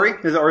it gory?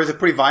 Or is it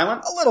pretty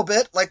violent? A little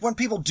bit. Like when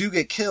people do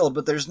get killed,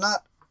 but there's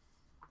not.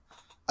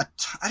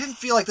 I didn't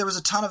feel like there was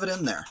a ton of it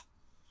in there.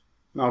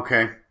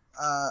 Okay.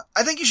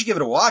 I think you should give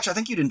it a watch. I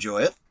think you'd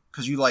enjoy it,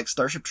 because you like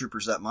Starship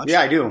Troopers that much.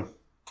 Yeah, I do.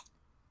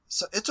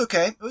 So it's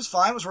okay. It was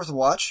fine. It was worth a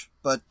watch,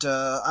 but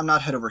I'm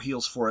not head over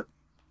heels for it.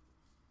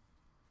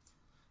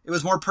 It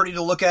was more pretty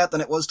to look at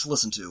than it was to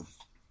listen to.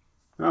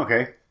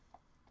 Okay.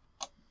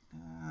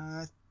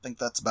 I think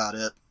that's about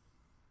it.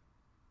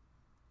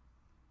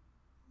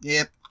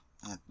 Yep.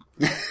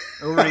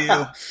 Over to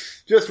you.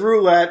 Just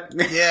roulette.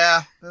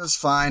 Yeah, it was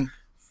fine.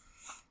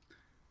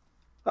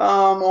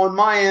 On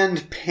my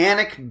end,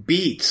 Panic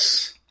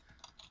Beats.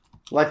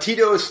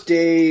 Latidos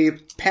de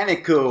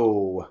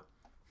Panico,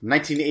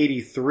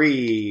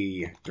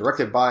 1983,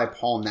 directed by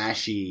Paul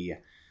Naschy,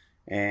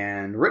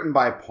 and written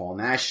by Paul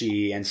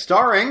Naschy, and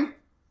starring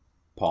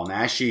Paul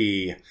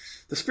Naschy.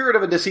 The spirit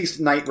of a deceased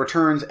knight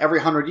returns every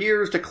 100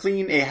 years to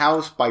clean a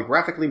house by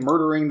graphically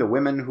murdering the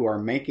women who are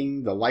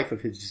making the life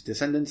of his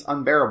descendants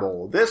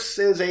unbearable. This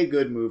is a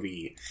good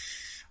movie.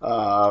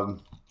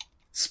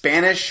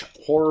 Spanish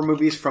horror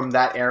movies from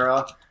that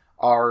era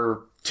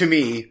are, to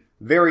me,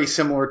 very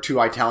similar to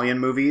Italian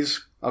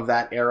movies of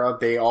that era.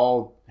 They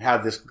all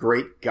have this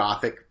great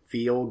gothic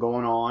feel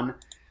going on.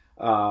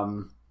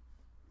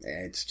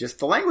 It's just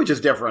the language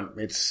is different.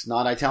 It's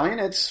not Italian,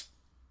 it's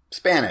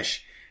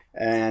Spanish.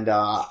 And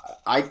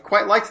I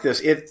quite liked this.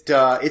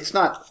 It's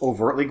not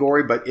overtly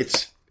gory, but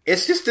it's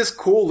just this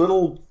cool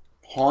little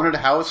haunted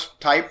house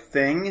type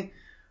thing.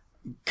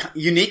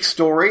 Unique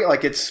story.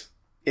 Like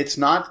it's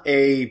not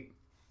a,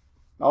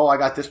 oh, I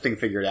got this thing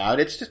figured out.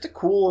 It's just a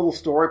cool little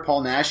story.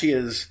 Paul Naschy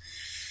is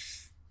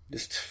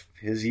just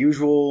his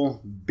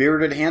usual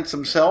bearded,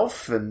 handsome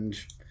self, and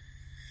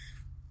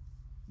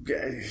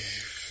a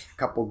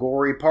couple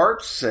gory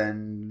parts,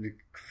 and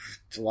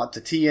lots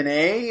of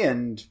TNA,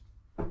 and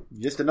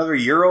just another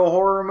Euro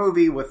horror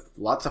movie with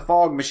lots of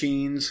fog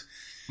machines.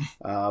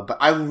 But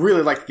I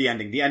really liked the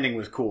ending. The ending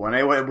was cool, and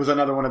it was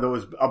another one of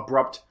those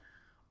abrupt,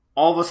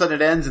 all of a sudden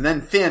it ends, and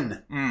then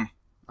Finn.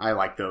 I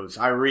like those.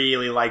 I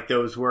really like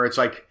those where it's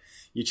like,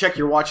 you check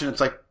your watch and it's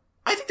like,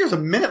 I think there's a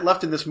minute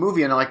left in this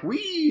movie, and I'm like,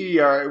 we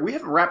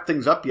haven't wrapped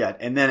things up yet.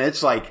 And then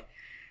it's like,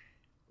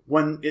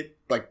 when it,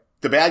 like,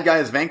 the bad guy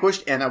is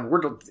vanquished, and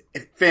we're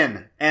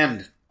Finn,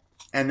 end.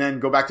 And then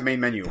go back to main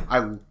menu.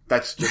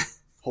 That's just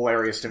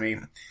hilarious to me.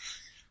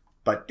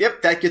 But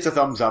yep, that gets a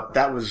thumbs up.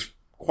 That was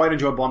quite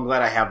enjoyable. I'm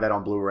glad I have that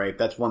on Blu-ray.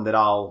 That's one that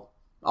I'll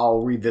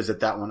revisit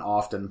that one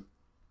often.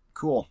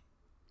 Cool.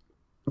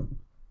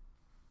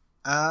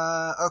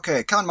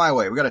 Okay, coming my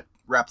way. We gotta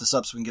wrap this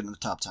up so we can get into the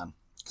top 10.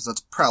 Because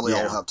that's probably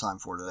all we'll have time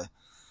for today.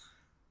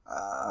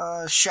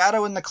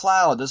 Shadow in the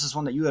Cloud. This is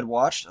one that you had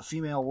watched. A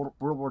female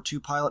World War II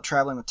pilot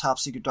traveling with top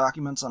secret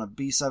documents on a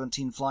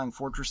B-17 Flying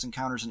Fortress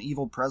encounters an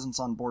evil presence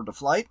on board the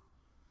flight.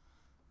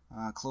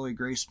 Chloe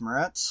Grace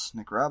Moretz,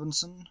 Nick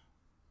Robinson,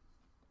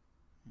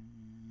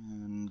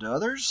 and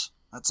others.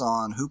 That's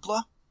on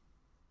Hoopla.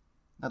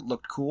 That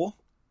looked cool.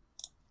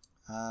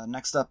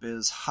 Next up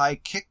is High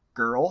Kick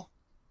Girl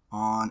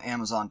on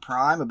Amazon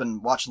Prime. I've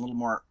been watching a little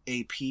more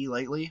AP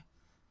lately.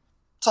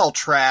 It's all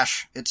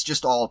trash. It's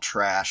just all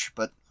trash.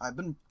 But I've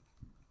been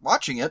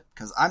watching it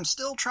because I'm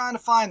still trying to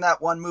find that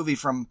one movie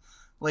from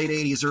late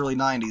 80s, early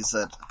 90s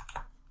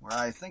where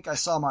I think I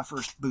saw my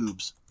first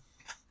boobs.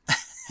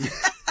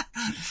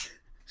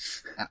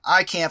 And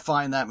I can't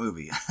find that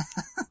movie.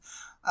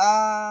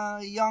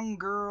 Young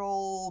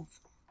girl,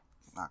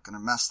 not going to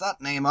mess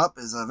that name up,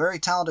 is a very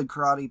talented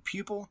karate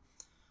pupil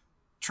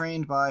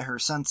trained by her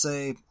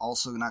sensei,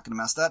 also not going to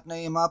mess that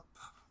name up.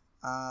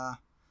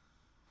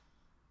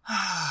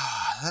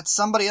 That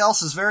somebody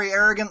else is very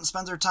arrogant and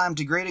spends her time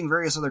degrading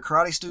various other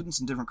karate students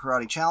in different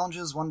karate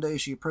challenges. One day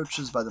she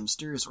approaches by the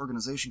mysterious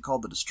organization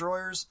called the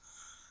Destroyers.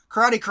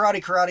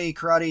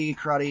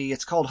 Karate.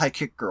 It's called High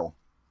Kick Girl.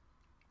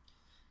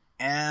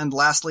 And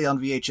lastly, on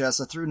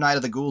VHS, I threw Night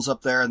of the Ghouls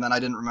up there, and then I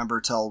didn't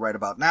remember till right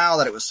about now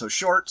that it was so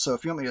short, so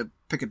if you want me to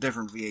pick a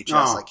different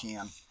VHS, I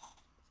can.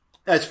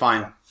 That's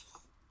fine.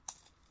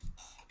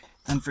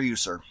 And for you,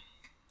 sir?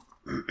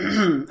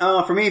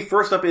 For me,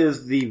 first up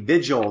is The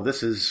Vigil.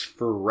 This is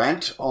for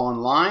rent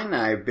online.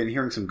 I've been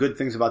hearing some good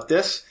things about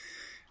this.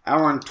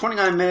 Hour and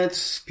 29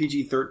 minutes,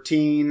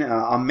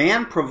 PG-13. A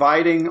man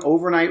providing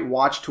overnight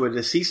watch to a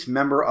deceased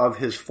member of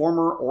his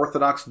former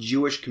Orthodox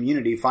Jewish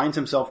community finds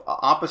himself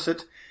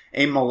opposite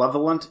a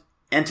malevolent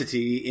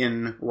entity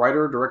in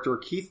writer-director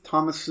Keith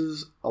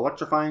Thomas's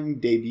electrifying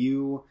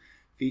debut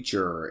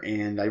feature.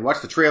 And I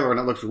watched the trailer and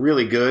it looks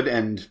really good,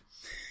 and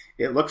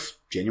it looks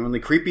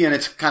genuinely creepy, and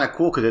it's kind of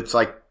cool because it's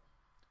like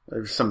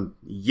there's some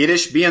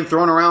Yiddish being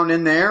thrown around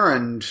in there,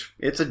 and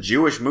it's a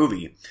Jewish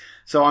movie.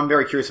 So I'm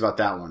very curious about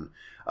that one.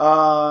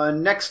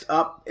 Next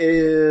up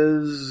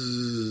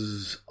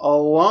is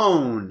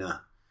Alone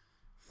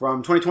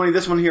from 2020.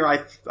 This one here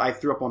I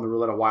threw up on the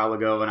roulette a while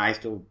ago, and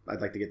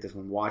I'd like to get this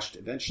one watched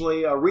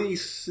eventually. A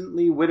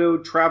recently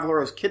widowed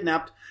traveler is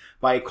kidnapped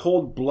by a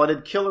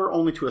cold-blooded killer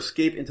only to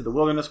escape into the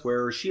wilderness,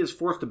 where she is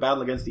forced to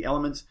battle against the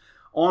elements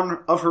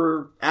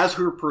as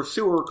her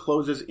pursuer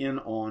closes in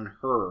on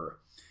her.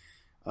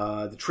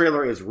 The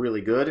trailer is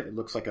really good. It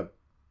looks like a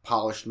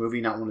polished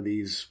movie, not one of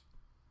these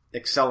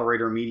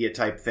accelerator media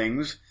type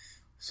things.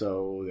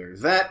 So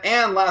there's that.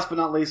 And last but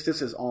not least,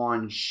 this is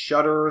on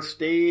Shudder.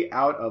 Stay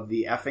out of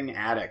the effing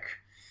attic.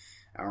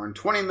 Hour and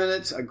 20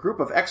 minutes. A group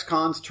of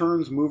ex-cons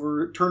turned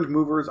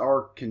movers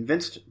are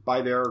convinced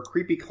by their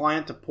creepy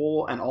client to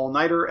pull an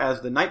all-nighter.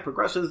 As the night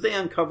progresses, they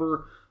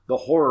uncover the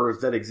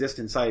horrors that exist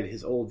inside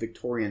his old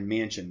Victorian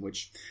mansion,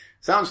 which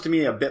sounds to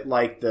me a bit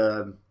like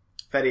the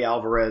Fede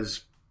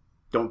Alvarez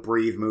Don't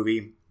Breathe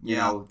movie. You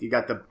know, you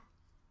got the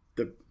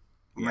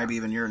maybe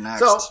even you're next.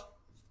 So,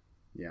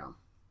 yeah.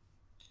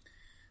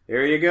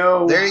 There you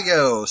go. There you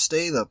go.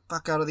 Stay the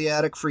fuck out of the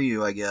attic for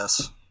you, I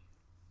guess.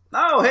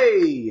 Oh,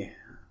 hey!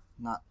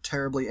 Not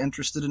terribly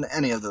interested in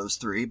any of those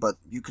three, but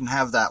you can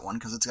have that one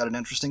because it's got an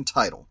interesting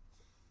title.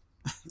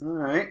 All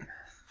right.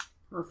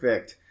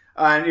 Perfect.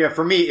 And yeah,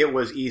 for me, it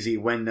was easy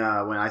when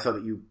I saw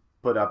that you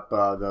put up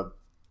the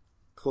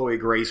Chloe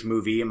Grace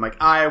movie. I'm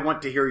like, I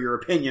want to hear your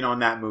opinion on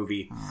that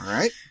movie. All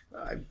right.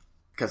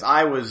 Because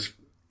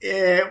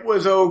it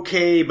was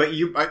okay, but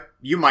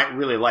you might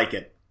really like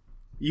it.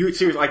 You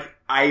seriously,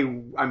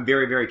 I'm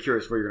very, very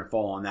curious where you're going to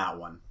fall on that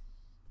one.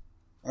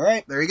 All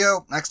right, there you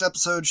go. Next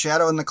episode,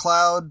 Shadow in the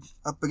Cloud,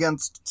 up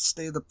against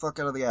Stay the Fuck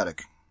Out of the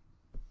Attic.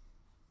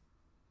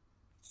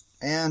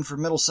 And for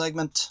middle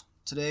segment,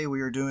 today we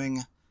are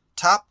doing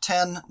Top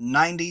 10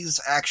 90s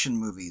Action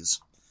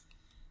Movies.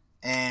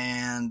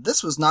 And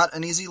this was not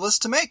an easy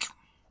list to make.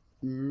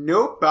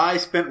 Nope, I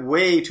spent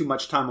way too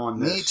much time on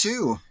this. Me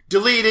too.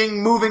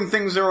 Deleting, moving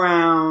things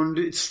around.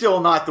 It's still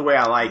not the way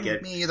I like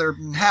it. Me either.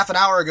 Half an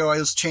hour ago I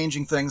was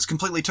changing things,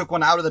 completely took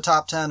one out of the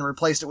top 10 and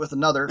replaced it with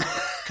another,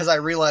 because I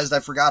realized I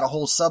forgot a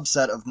whole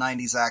subset of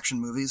 90s action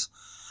movies.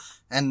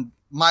 And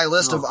my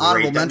list of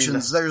honorable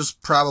mentions, there's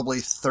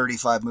probably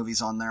 35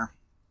 movies on there.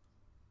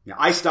 Yeah,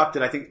 I stopped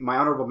at, I think, my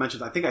honorable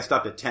mentions, I think I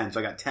stopped at 10, so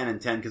I got 10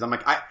 and 10, because I'm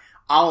like,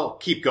 I'll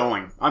keep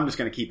going. I'm just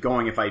going to keep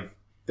going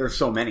there's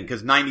so many,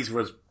 because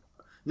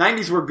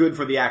 90s were good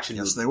for the action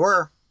Yes, movie. They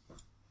were.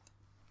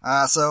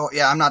 So,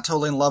 yeah, I'm not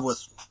totally in love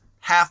with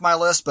half my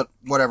list, but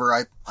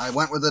whatever. I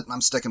went with it, and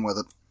I'm sticking with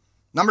it.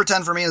 Number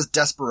 10 for me is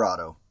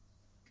Desperado.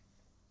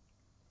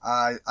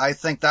 I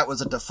think that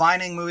was a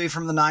defining movie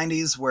from the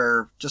 90s,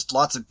 where just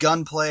lots of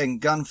gunplay and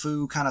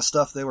gun-fu kind of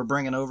stuff they were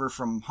bringing over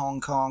from Hong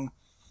Kong.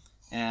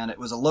 And it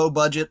was a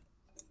low-budget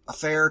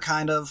affair,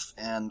 kind of,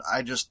 and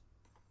I just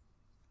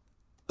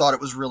thought it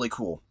was really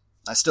cool.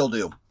 I still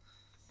do.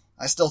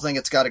 I still think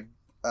it's got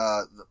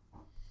the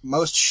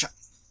most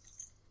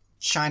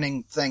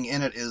shining thing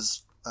in it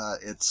is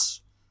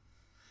its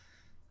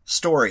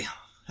story.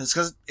 It's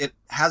because it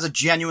has a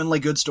genuinely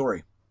good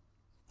story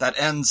that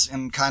ends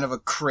in kind of a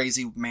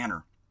crazy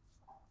manner.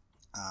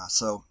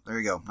 So there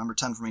you go. Number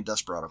 10 for me,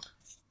 Desperado.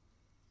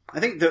 I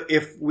think that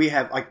if we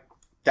have,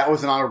 that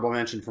was an honorable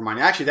mention for mine.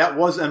 Actually, that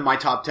was in my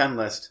top 10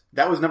 list.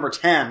 That was number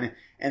 10,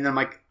 and then I'm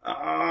like,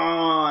 I'm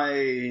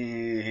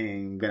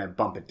gonna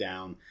bump it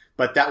down.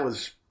 But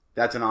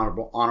that's an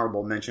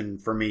honorable mention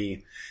for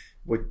me.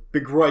 With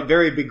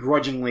very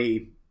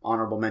begrudgingly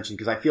honorable mention,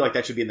 because I feel like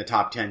that should be in the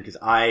top 10, because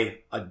I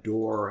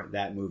adore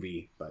that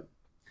movie, but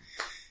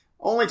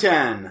only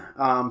 10.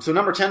 So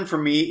number 10 for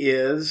me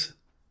is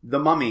The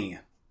Mummy.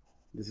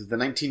 This is the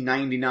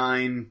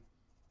 1999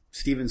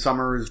 Stephen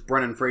Sommers,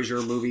 Brendan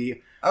Fraser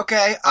movie.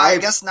 Okay, I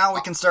guess now we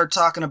can start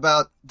talking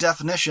about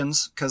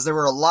definitions, because there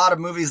were a lot of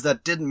movies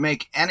that didn't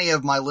make any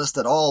of my list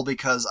at all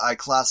because I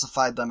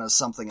classified them as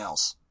something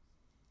else.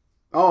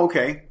 Oh,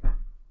 okay.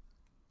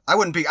 I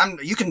wouldn't be,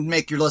 you can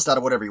make your list out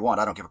of whatever you want.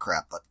 I don't give a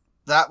crap, but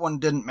that one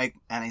didn't make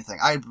anything.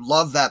 I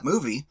love that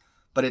movie,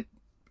 but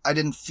I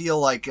didn't feel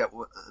like it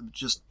was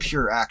just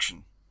pure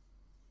action.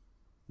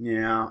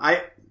 Yeah,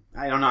 I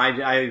don't know.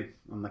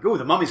 I'm like, oh,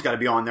 The Mummy's got to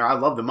be on there. I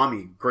love The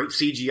Mummy. Great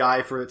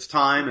CGI for its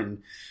time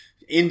and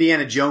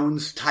Indiana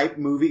Jones type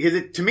movie.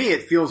 Because to me,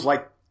 it feels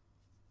like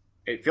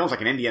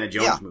an Indiana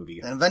Jones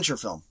movie, an adventure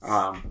film.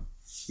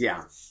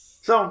 Yeah.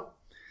 So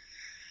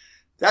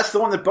that's the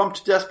one that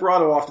bumped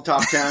Desperado off the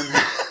top 10.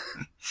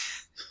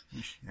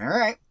 All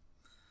right.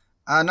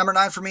 Number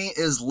 9 for me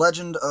is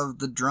Legend of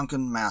the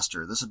Drunken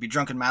Master. This would be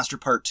Drunken Master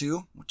Part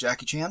 2 with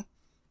Jackie Chan.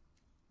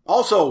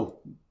 Also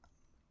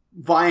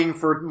vying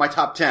for my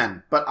top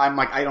 10, but I'm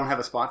like, I don't have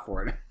a spot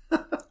for it.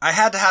 I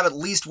had to have at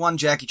least one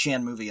Jackie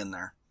Chan movie in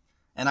there.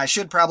 And I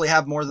should probably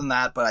have more than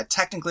that, but I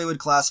technically would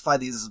classify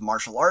these as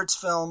martial arts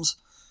films.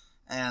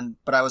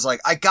 But I was like,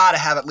 I gotta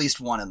have at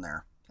least one in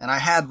there. And I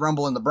had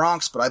Rumble in the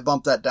Bronx, but I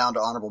bumped that down to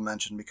honorable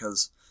mention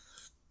because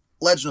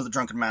Legend of the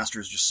Drunken Master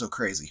is just so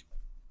crazy.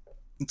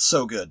 It's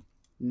so good.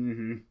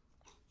 Mm-hmm.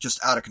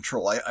 Just out of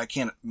control. I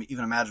can't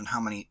even imagine how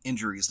many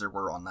injuries there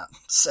were on that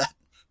set.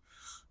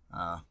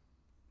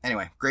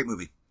 Anyway, great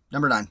movie.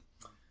 Number 9.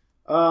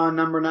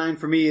 Number 9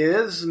 for me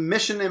is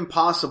Mission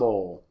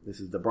Impossible. This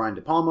is the Brian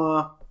De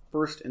Palma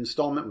first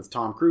installment with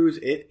Tom Cruise.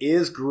 It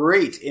is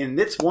great, and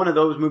it's one of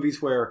those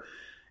movies where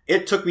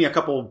it took me a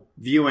couple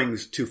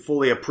viewings to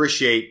fully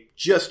appreciate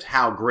just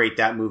how great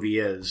that movie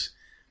is.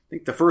 I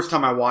think the first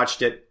time I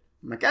watched it,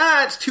 I'm like,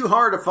 it's too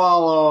hard to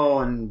follow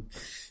and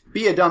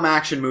be a dumb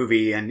action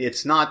movie, and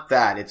it's not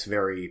that. It's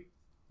very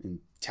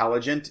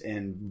intelligent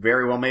and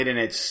very well made, and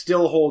it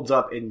still holds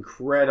up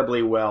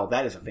incredibly well.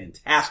 That is a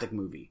fantastic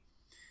movie.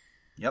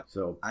 Yep,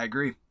 so I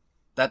agree.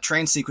 That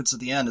train sequence at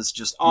the end is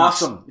just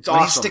awesome. Nuts. It's when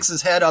awesome. He sticks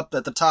his head up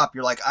at the top,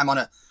 you're like, I'm on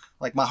it.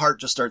 Like my heart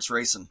just starts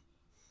racing.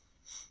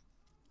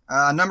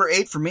 Number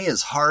 8 for me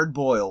is Hard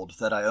Boiled,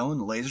 that I own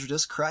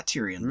Laserdisc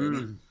Criterion,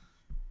 baby.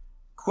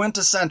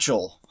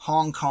 Quintessential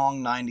Hong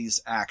Kong 90s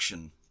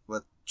action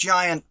with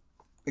giant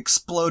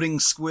exploding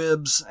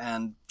squibs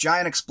and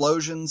giant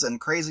explosions and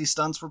crazy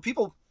stunts where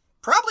people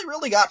probably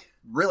really got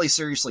really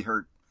seriously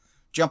hurt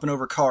jumping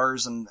over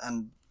cars and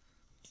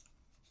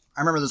I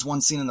remember there's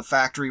one scene in the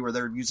factory where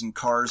they're using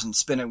cars and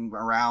spinning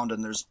around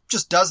and there's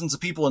just dozens of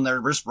people in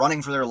there just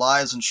running for their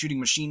lives and shooting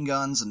machine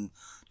guns and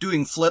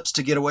doing flips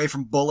to get away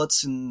from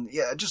bullets and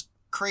yeah, just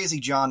crazy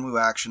John Woo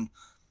action.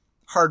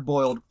 Hard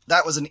Boiled,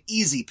 that was an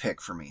easy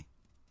pick for me.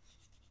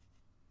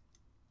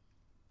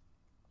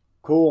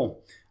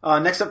 Cool.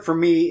 Next up for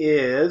me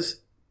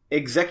is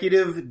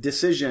Executive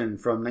Decision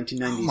from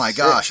 1996. Oh my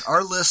gosh,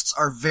 our lists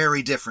are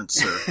very different,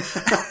 sir.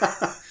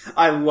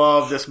 I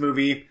love this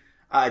movie.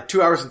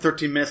 2 hours and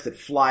 13 minutes that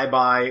fly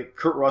by.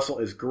 Kurt Russell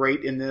is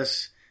great in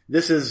this.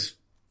 This is,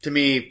 to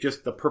me,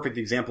 just the perfect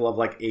example of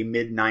like a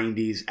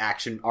mid-90s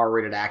action,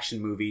 R-rated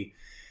action movie.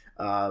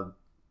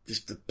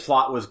 Just the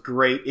plot was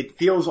great. It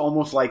feels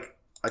almost like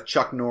a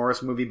Chuck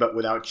Norris movie, but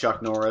without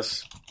Chuck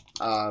Norris.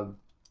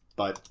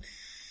 But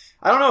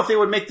I don't know if they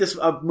would make this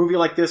a movie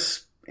like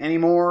this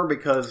anymore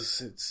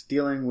because it's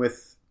dealing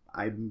with,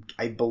 I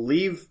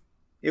believe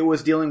it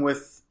was dealing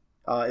with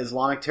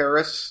Islamic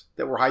terrorists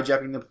that were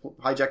hijacking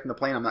the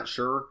plane. I'm not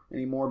sure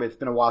anymore, but it's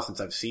been a while since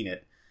I've seen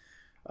it.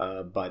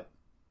 But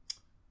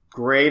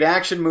great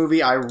action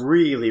movie. I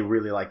really,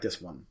 really like this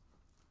one.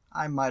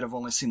 I might have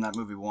only seen that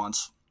movie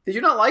once. Did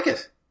you not like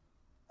it?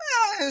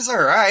 It was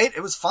alright.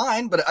 It was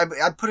fine, but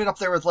I'd put it up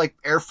there with like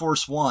Air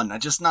Force One.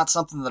 Just not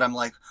something that I'm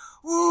like,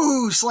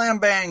 ooh, slam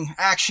bang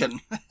action.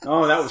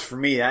 Oh, that was for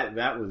me.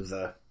 That was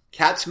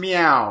cat's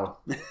meow.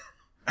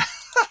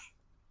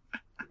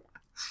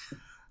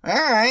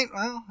 Alright,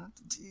 well,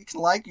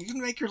 you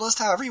can make your list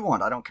however you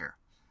want. I don't care.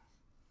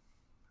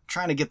 I'm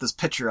trying to get this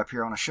picture up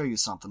here. I want to show you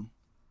something.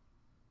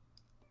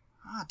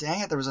 Ah, dang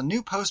it. There was a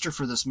new poster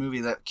for this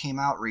movie that came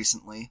out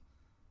recently,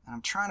 and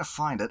I'm trying to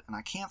find it, and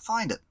I can't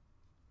find it.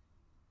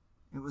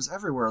 It was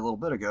everywhere a little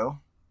bit ago.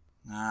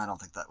 Nah, I don't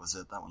think that was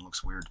it. That one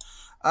looks weird.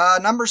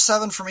 Number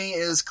 7 for me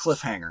is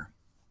Cliffhanger.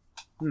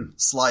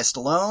 Sly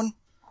Stallone.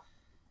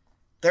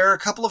 There are a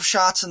couple of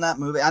shots in that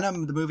movie. I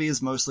know the movie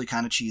is mostly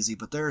kind of cheesy,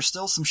 but there are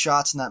still some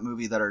shots in that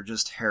movie that are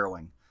just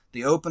harrowing.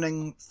 The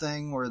opening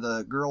thing where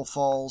the girl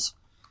falls,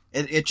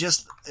 it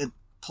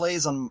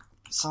plays on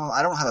some.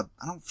 I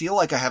don't feel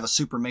like I have a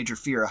super major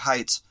fear of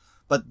heights,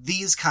 but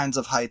these kinds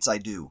of heights I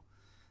do.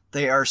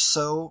 They are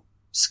so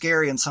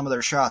scary in some of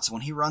their shots.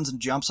 When he runs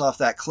and jumps off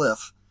that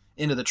cliff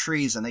into the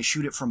trees and they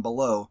shoot it from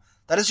below,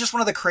 that is just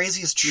one of the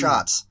craziest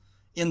shots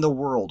in the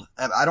world.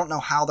 I don't know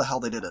how the hell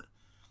they did it.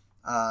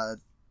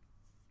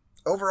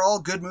 Overall,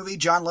 good movie.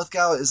 John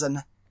Lithgow is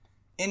an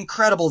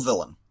incredible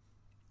villain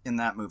in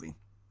that movie.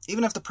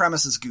 Even if the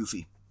premise is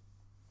goofy.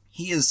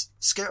 He is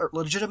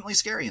legitimately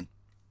scary.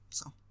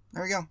 So,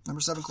 there we go.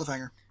 Number 7,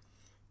 Cliffhanger.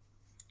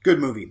 Good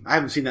movie. I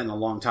haven't seen that in a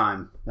long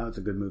time. That was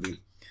a good movie.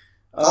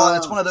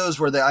 It's one of those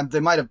where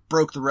they might have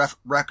broke the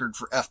record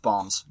for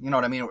F-bombs. You know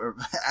what I mean?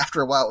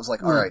 After a while, it was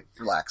like, all right,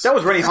 relax. That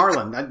was Rennie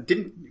Harlan.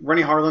 Didn't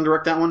Rennie Harlan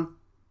direct that one?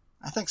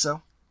 I think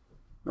so.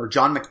 Or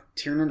John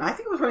McTiernan. I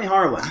think it was Rennie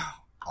Harlan.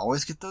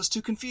 Always get those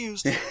two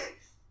confused.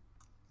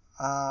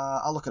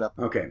 I'll look it up.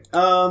 Okay.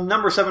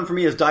 Number 7 for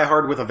me is Die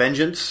Hard with a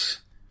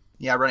Vengeance.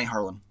 Yeah, Rennie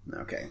Harlan.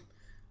 Okay.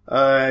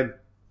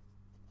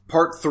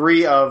 Part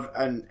 3 of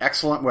an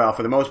excellent, well,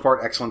 for the most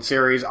part, excellent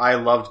series. I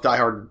loved Die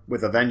Hard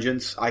with a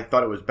Vengeance. I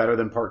thought it was better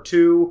than Part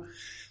 2.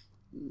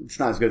 It's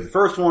not as good as the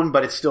first one,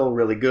 but it's still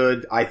really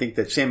good. I think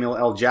that Samuel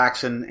L.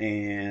 Jackson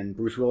and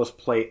Bruce Willis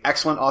play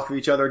excellent off of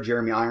each other.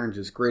 Jeremy Irons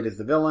is great as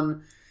the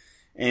villain.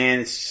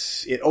 And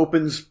it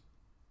opens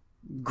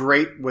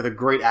great with a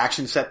great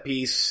action set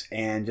piece,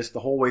 and just the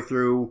whole way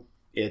through,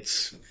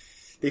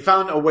 they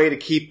found a way to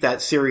keep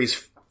that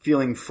series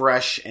feeling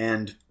fresh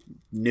and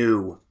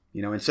new.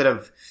 You know, instead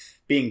of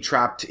being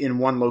trapped in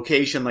one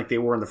location like they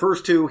were in the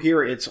first two,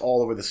 here it's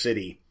all over the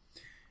city.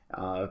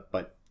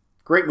 But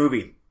great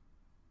movie.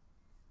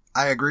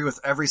 I agree with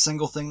every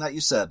single thing that you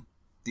said.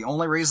 The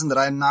only reason that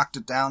I knocked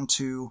it down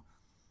to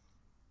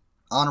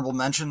honorable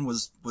mention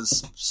was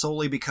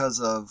solely because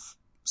of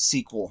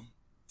sequel.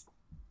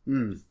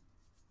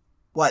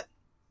 What?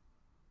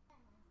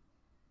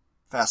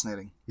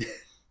 Fascinating.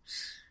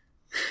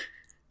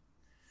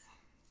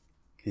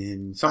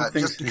 And some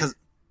things... Just because...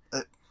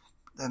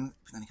 then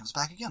he comes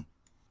back again.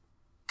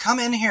 Come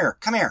in here.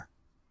 Come here.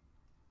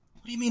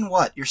 What do you mean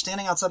what? You're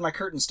standing outside my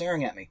curtain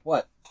staring at me.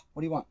 What?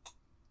 What do you want?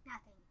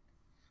 Nothing.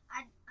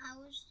 I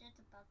was just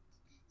about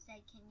to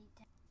say, can you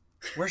tell...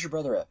 Where's your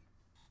brother at?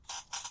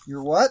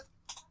 You're what?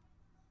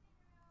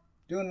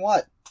 Doing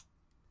what?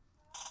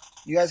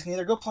 You guys can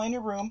either go play in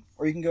your room,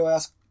 or you can go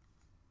ask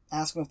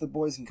them if the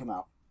boys can come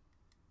out.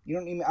 You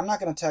don't need me. I'm not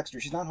going to text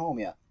her. She's not home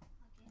yet.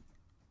 Okay.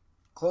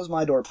 Close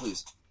my door,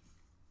 please.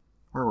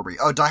 Where were we?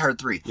 Oh, Die Hard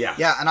 3. Yeah.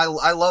 Yeah, and I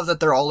love that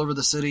they're all over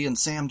the city, and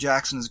Sam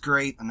Jackson is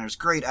great, and there's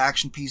great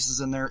action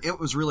pieces in there. It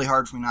was really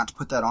hard for me not to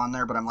put that on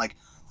there, but I'm like,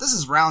 this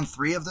is round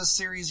 3 of this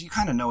series. You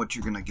kind of know what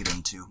you're going to get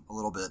into a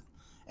little bit.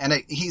 And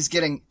he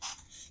started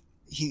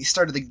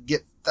to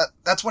get,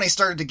 that's when he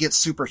started to get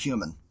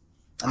superhuman.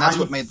 And that's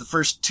what made the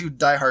first 2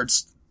 Die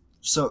Hards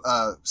so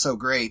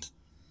great.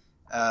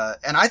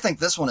 And I think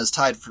this one is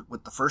tied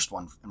with the first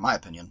one, in my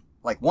opinion.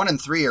 Like 1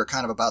 and 3 are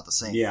kind of about the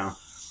same. Yeah.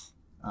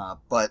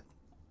 But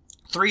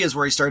 3 is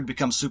where he started to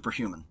become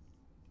superhuman.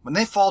 When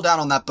they fall down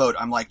on that boat,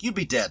 I'm like, you'd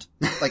be dead.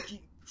 Like,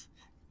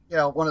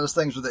 one of those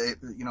things where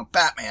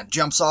Batman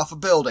jumps off a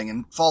building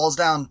and falls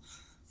down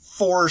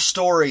 4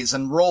 stories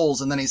and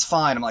rolls and then he's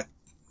fine. I'm like,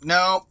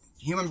 no,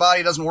 human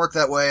body doesn't work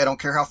that way. I don't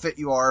care how fit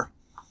you are.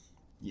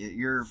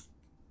 You're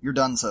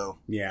done so.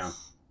 Yeah.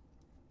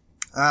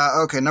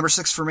 Okay, number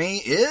 6 for me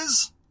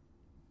is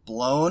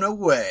Blown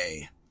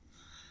Away.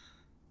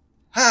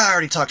 I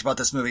already talked about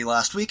this movie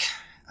last week,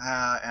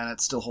 and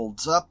it still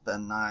holds up,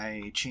 and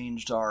I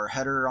changed our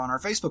header on our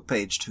Facebook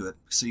page to it,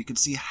 so you can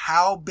see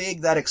how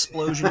big that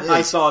explosion is.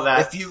 I saw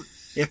that.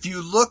 If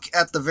you look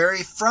at the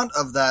very front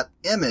of that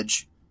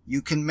image,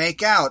 you can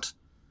make out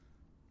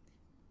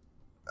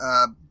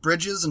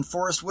Bridges and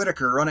Forrest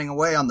Whitaker running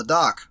away on the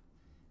dock,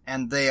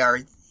 and they are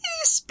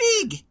this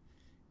big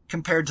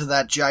compared to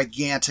that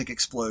gigantic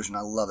explosion.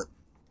 I love it.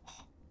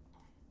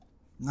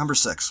 Number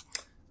 6.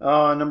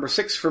 Number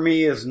 6 for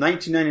me is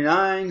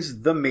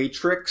 1999's The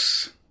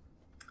Matrix,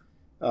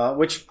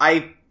 which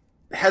I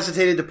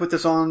hesitated to put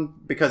this on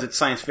because it's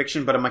science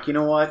fiction, but I'm like, you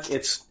know what?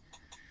 It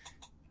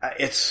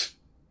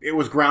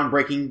was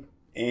groundbreaking,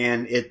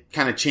 and it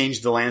kind of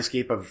changed the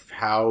landscape of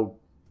how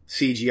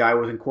CGI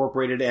was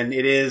incorporated, and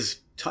there's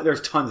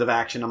tons of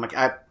action. I'm like,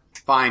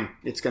 fine,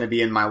 it's going to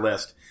be in my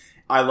list.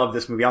 I love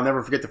this movie. I'll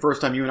never forget the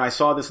first time you and I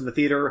saw this in the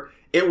theater.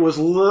 It was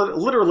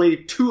literally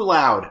too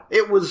loud.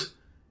 It was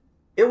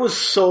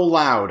so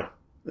loud.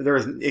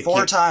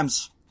 Four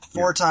times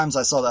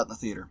I saw that in the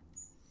theater.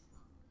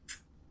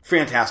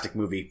 Fantastic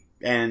movie.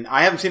 And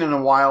I haven't seen it in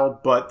a while,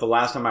 but the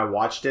last time I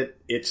watched it,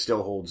 it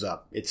still holds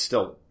up. It's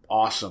still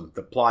awesome.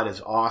 The plot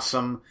is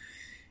awesome.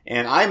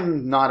 And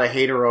I'm not a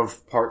hater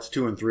of parts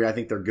 2 and 3. I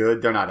think they're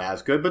good. They're not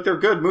as good, but they're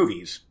good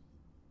movies.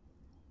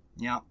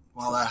 Yeah.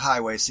 Well, that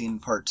highway scene in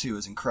part 2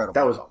 is incredible.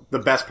 That was the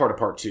best part of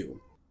part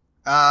 2.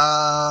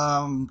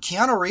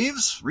 Keanu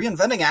Reeves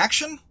reinventing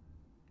action?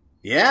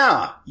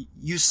 Yeah.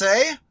 You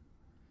say?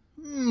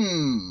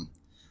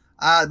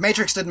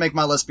 Matrix didn't make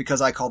my list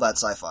because I call that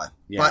sci-fi.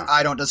 Yeah. But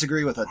I don't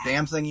disagree with a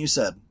damn thing you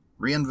said.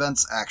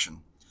 Reinvents action.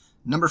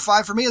 Number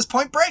 5 for me is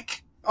Point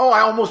Break. Oh,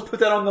 I almost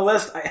put that on the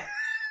list.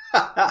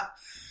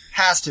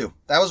 Has to.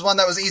 That was one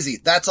that was easy.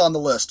 That's on the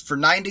list. For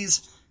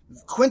 90s,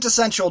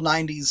 quintessential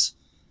 90s,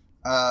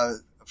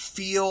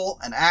 feel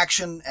and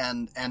action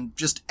and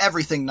just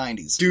everything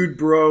 90s. Dude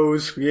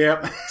Bros,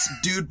 yep.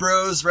 Dude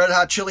Bros, Red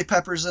Hot Chili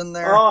Peppers in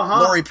there.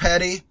 Uh-huh. Lori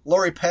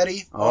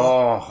Petty.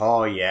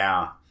 Oh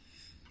yeah.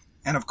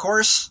 And of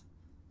course,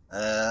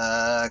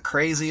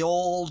 crazy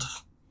old,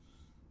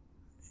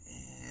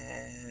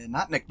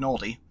 not Nick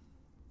Nolte.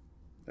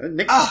 Gary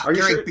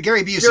Busey.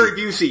 Gary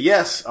Busey,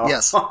 yes. Oh.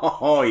 Yes.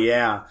 Oh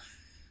yeah.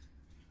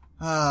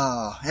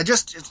 And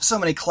just so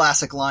many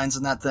classic lines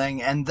in that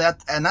thing, and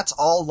that's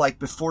all like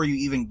before you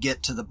even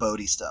get to the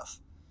Bodhi stuff,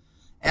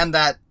 and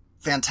that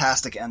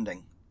fantastic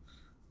ending.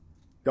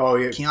 Oh,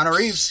 yeah. Keanu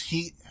Reeves,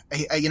 he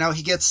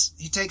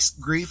takes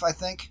grief, I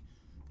think,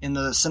 in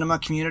the cinema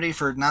community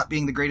for not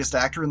being the greatest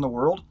actor in the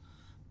world,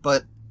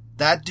 but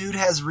that dude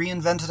has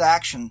reinvented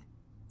action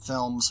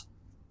films,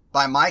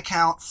 by my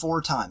count,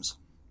 4 times.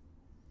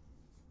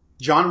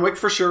 John Wick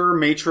for sure,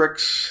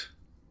 Matrix.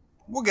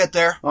 We'll get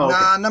there. Oh,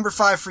 okay. Number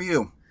 5 for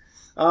you.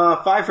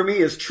 5 for me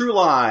is True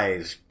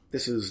Lies.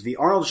 This is the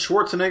Arnold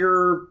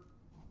Schwarzenegger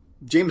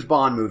James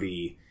Bond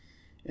movie.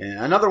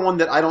 Another one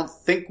that I don't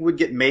think would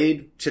get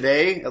made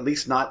today, at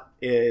least not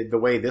the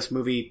way this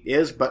movie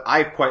is, but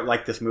I quite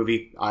like this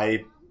movie.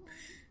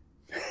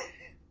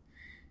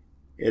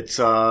 It's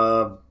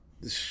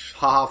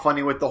haha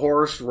funny with the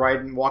horse,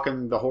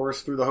 walking the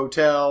horse through the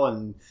hotel,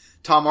 and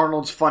Tom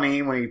Arnold's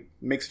funny when he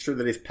makes sure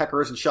that his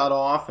pecker isn't shot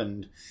off,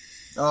 and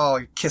oh,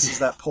 he kisses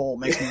that pole,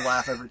 makes me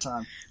laugh every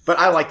time. But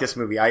I like this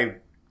movie.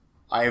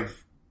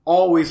 I've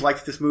always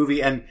liked this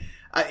movie, and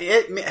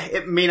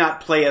it may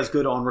not play as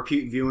good on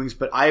repeat viewings,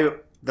 but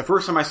the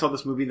first time I saw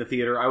this movie in the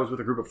theater, I was with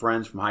a group of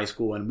friends from high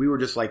school, and we were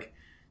just like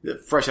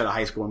fresh out of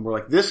high school, and we're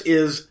like, this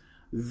is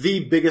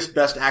the biggest,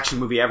 best action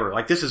movie ever.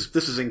 Like, this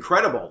is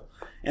incredible.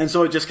 And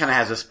so it just kind of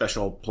has a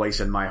special place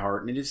in my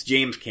heart, and it's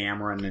James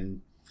Cameron,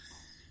 and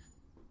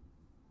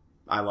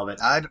I love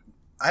it. I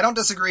don't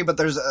disagree, but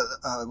there's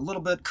a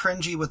little bit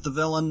cringy with the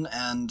villain,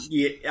 and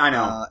yeah, I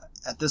know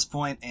at this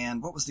point.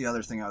 And what was the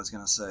other thing I was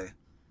going to say?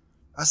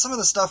 Some of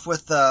the stuff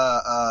with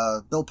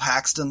Bill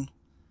Paxton.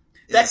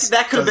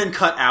 That could have been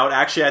cut out,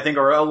 actually, I think,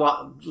 or a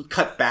lot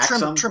cut back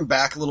some. Trim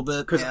back a little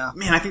bit. Because, yeah.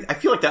 Man, I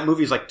feel like that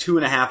movie is like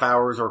 2.5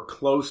 hours or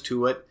close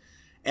to it.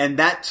 And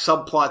that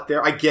subplot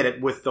there, I get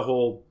it with the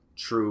whole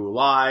True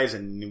Lies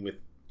and with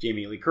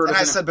Jamie Lee Curtis. And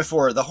I said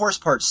before, the horse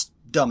part's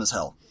dumb as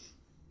hell.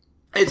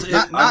 I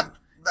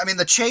mean,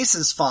 the chase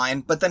is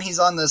fine, but then he's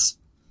on this,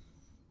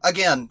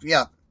 again,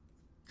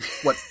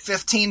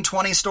 15,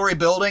 20-story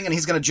building, and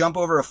he's going to jump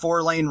over a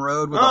 4-lane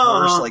road with a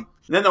horse. Like,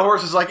 then the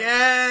horse is like,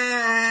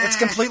 eh. It's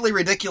completely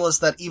ridiculous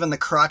that even the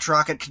crotch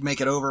rocket could make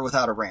it over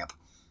without a ramp.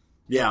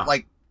 Yeah.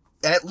 And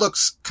it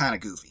looks kind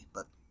of goofy,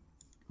 but.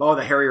 Oh,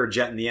 the Harrier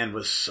jet in the end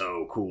was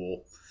so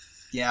cool.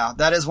 Yeah,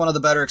 that is one of the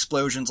better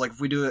explosions. Like,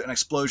 if we do an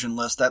explosion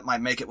list, that might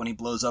make it when he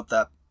blows up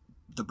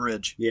the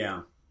bridge.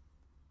 Yeah.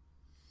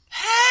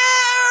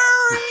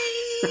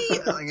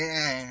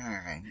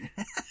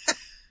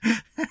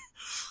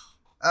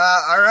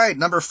 All right.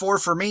 Number 4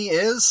 for me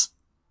is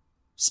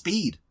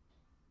Speed.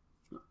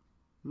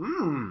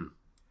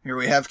 Here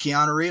we have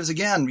Keanu Reeves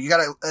again. You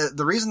gotta,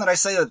 the reason that I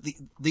say that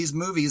these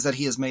movies that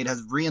he has made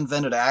has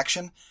reinvented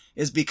action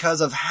is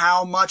because of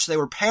how much they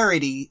were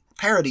parodied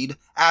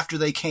after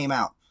they came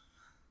out.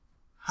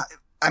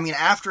 I mean,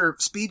 after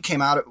Speed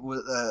came out, it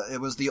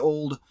was the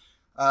old,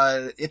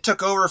 it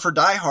took over for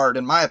Die Hard,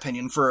 in my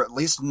opinion, for at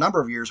least a number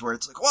of years, where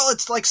it's like, well,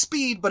 it's like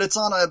Speed, but it's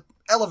on a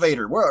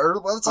elevator.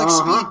 Well, it's like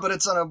Speed, but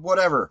it's on a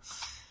whatever.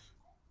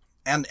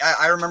 And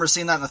I remember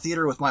seeing that in the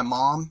theater with my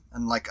mom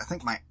and, like, I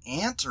think my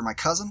aunt or my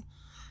cousin,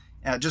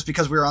 just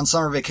because we were on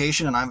summer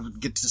vacation and I would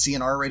get to see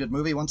an R-rated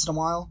movie once in a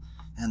while.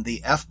 And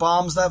the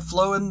F-bombs that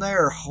flow in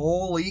there,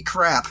 holy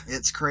crap,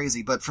 it's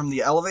crazy. But from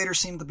the elevator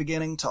scene at the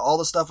beginning to all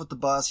the stuff with the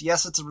bus,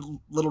 yes, it's a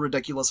little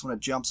ridiculous when it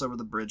jumps over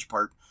the bridge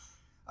part.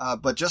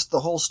 But just the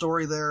whole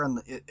story there, and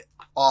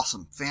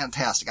awesome,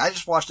 fantastic. I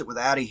just watched it with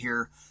Addie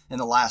here in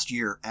the last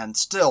year, and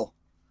still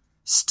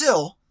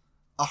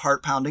a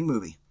heart-pounding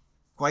movie.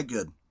 Quite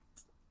good.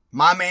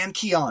 My man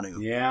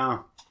Keanu. Yeah.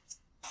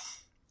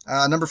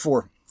 Number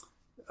 4.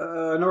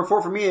 Number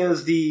 4 for me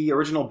is the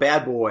original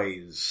Bad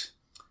Boys.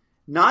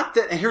 Not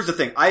that, and here's the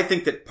thing, I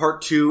think that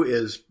part 2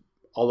 is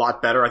a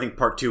lot better. I think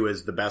part 2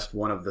 is the best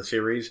one of the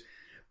series.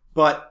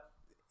 But,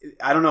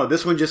 I don't know,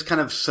 this one just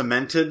kind of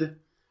cemented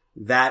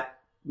that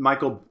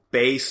Michael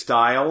Bay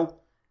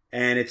style.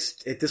 And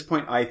it's, at this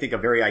point, I think a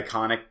very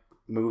iconic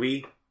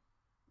movie.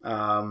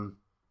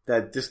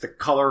 That just the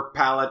color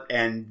palette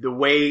and the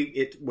way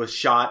it was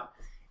shot,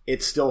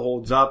 it still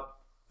holds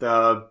up.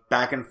 The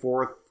back and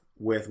forth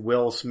with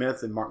Will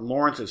Smith and Martin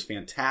Lawrence is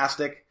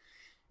fantastic.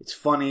 It's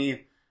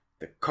funny.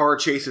 The car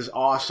chase is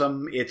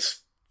awesome.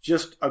 It's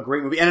just a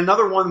great movie. And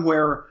another one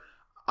where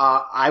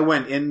I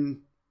went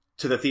in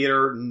to the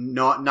theater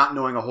not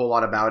knowing a whole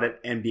lot about it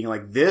and being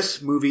like,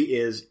 this movie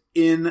is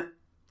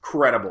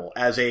incredible.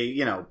 As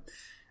a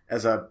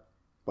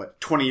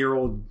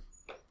 20-year-old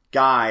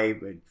guy,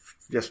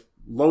 just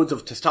loads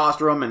of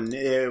testosterone, and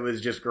it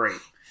was just great.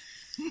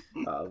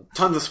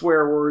 Tons of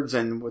swear words,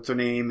 and what's her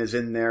name is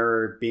in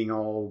there being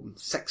all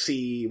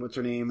sexy. What's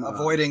her name?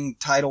 Avoiding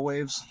tidal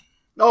waves.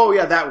 Oh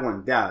yeah, that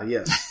one. Yeah,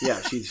 yes,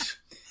 yeah. She's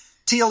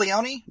Tia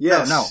Leone.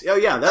 Yes. No. Oh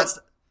yeah, that's.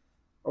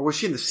 Or was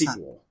she in the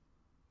sequel?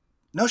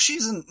 No,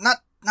 she's in not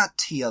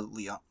Tia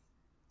Leone.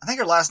 I think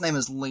her last name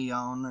is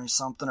Leone or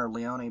something, or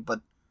Leone, but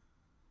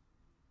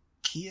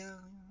Kia.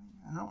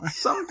 I don't know.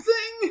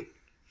 Something.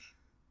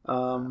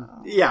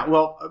 Yeah.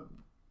 Well.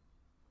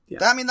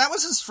 Yeah. I mean, that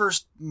was his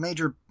first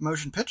major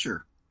motion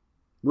picture.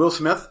 Will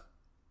Smith?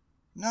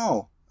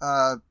 No.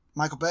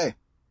 Michael Bay.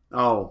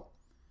 Oh.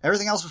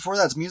 Everything else before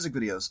that's music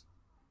videos.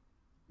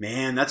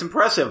 Man, that's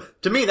impressive.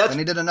 To me, that's... Then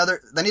he did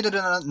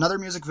another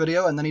music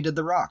video, and then he did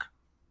The Rock.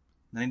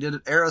 Then he did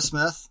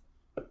Aerosmith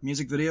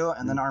music video,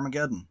 and then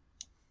Armageddon.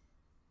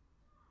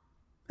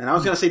 And I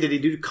was going to say, did he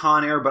do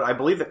Con Air? But I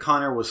believe that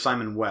Con Air was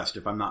Simon West,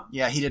 if I'm not...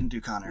 Yeah, he didn't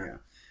do Con Air. Yeah.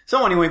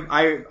 So anyway,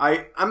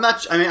 I'm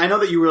not... I mean, I know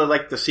that you really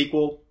like the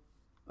sequel.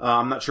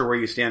 I'm not sure where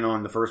you stand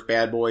on the first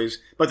Bad Boys,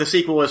 but the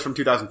sequel is from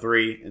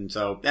 2003, and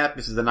so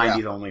this is the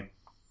 90s only.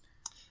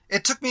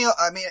 It took me,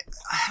 I mean,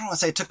 I don't want to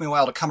say it took me a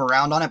while to come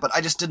around on it, but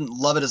I just didn't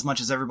love it as much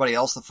as everybody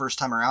else the first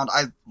time around.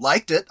 I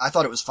liked it. I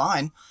thought it was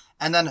fine.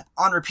 And then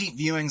on repeat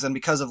viewings, and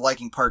because of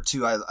liking part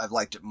 2, I've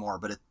liked it more,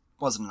 but it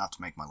wasn't enough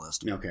to make my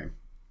list. Okay.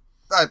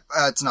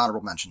 It's an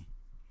honorable mention.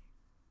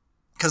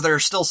 Because there are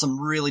still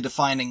some really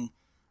defining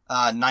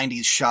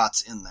 90s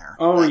shots in there.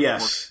 Oh,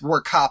 yes.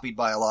 Were copied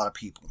by a lot of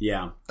people.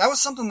 Yeah. That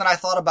was something that I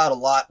thought about a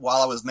lot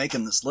while I was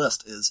making this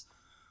list, is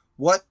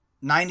what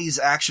 90s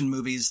action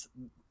movies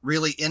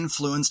really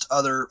influenced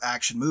other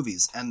action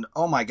movies. And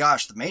oh my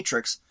gosh, The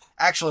Matrix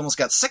actually almost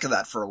got sick of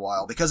that for a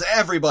while, because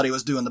everybody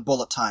was doing the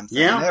bullet time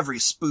thing in every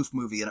spoof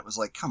movie, and it was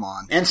like, come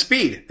on. And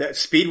Speed. That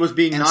Speed was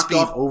being knocked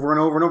off over and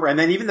over and over. And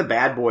then even the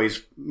Bad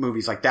Boys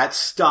movies, like that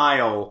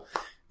style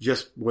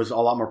just was a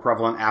lot more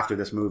prevalent after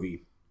this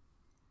movie.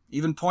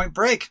 Even Point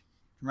Break.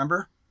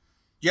 Remember?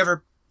 You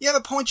ever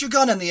point your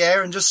gun in the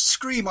air and just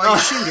scream while you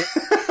shoot it?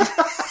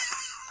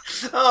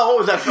 Oh, what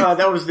was that?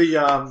 That was the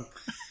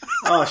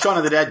Shaun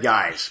of the Dead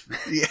guys.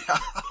 Yeah.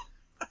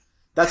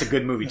 That's a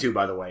good movie too,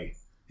 by the way.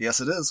 Yes,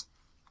 it is.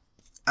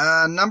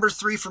 Number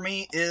 3 for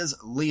me is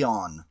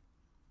Leon,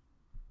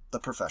 the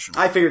Professional.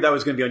 I figured that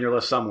was going to be on your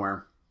list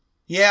somewhere.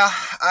 Yeah,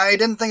 I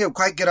didn't think it would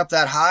quite get up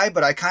that high,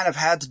 but I kind of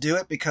had to do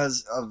it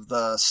because of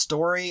the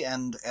story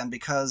and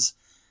because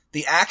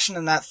the action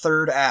in that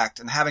third act,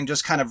 and having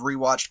just kind of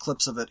rewatched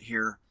clips of it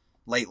here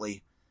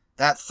lately,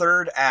 that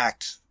third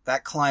act,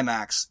 that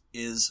climax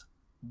is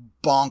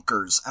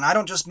bonkers. And I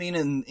don't just mean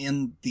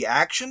in the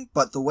action,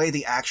 but the way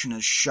the action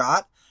is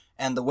shot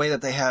and the way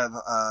that they have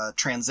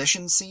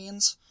transition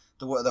scenes,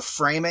 the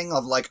framing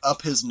of like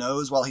up his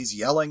nose while he's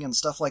yelling and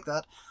stuff like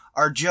that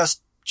are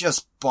just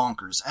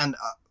bonkers. And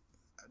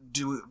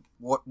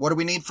what do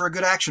we need for a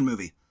good action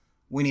movie?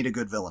 We need a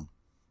good villain.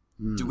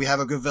 Do we have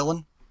a good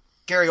villain?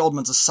 Gary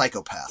Oldman's a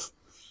psychopath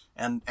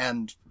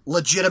and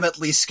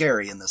legitimately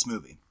scary in this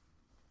movie.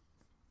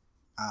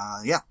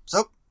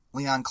 So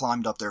Leon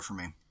climbed up there for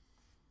me.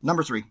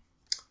 Number 3.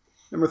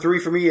 Number 3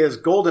 for me is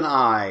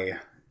GoldenEye,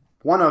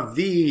 one of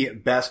the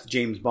best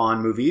James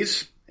Bond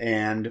movies.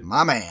 And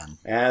my man,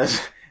 as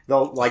the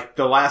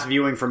last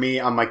viewing for me,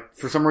 I'm like,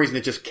 for some reason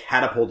it just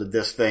catapulted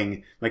this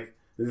thing. Like,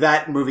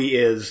 that movie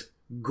is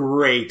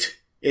great.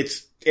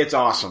 It's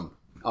awesome.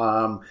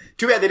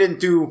 Too bad they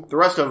didn't do the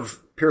rest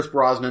of Pierce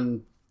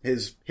Brosnan,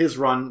 his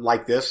run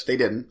like this. They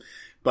didn't.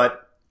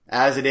 But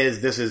as it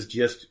is, this is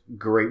just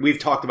great. We've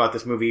talked about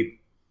this movie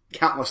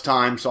countless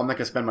times, so I'm not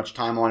going to spend much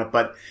time on it.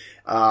 But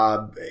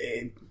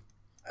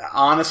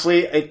honestly,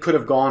 it could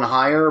have gone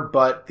higher,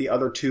 but the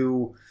other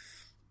two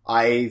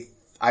I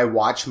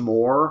watch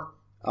more,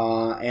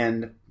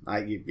 and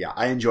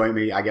I enjoy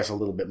me, I guess, a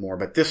little bit more.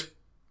 But this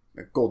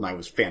GoldenEye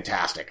was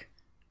fantastic.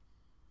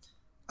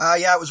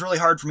 It was really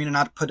hard for me to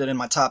not put it in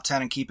my top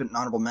 10 and keep it in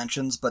honorable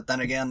mentions, but then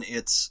again,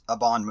 it's a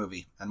Bond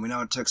movie, and we know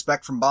what to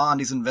expect from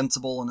Bond. He's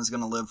invincible and is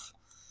going to live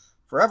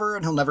forever,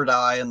 and he'll never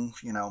die, and,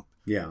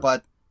 Yeah.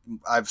 But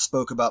I've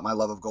spoke about my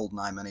love of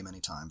GoldenEye many, many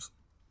times.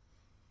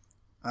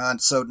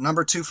 So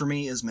number 2 for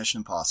me is Mission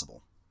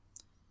Impossible.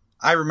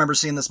 I remember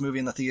seeing this movie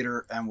in the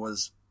theater and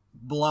was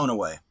blown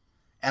away.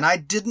 And I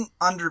didn't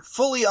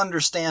fully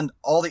understand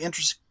all the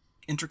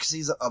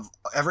intricacies of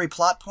every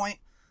plot point,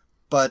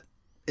 but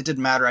it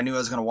didn't matter. I knew I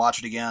was going to watch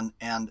it again.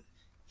 And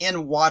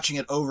in watching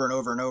it over and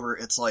over and over,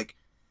 it's like,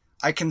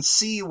 I can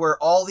see where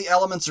all the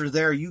elements are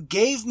there. You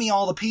gave me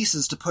all the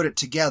pieces to put it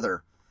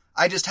together.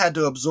 I just had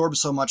to absorb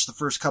so much the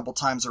first couple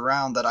times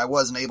around that I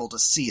wasn't able to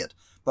see it.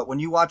 But when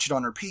you watch it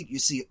on repeat, you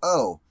see,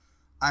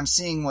 I'm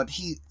seeing what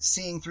he's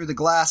seeing through the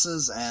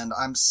glasses, and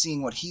I'm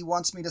seeing what he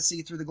wants me to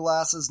see through the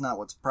glasses, not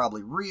what's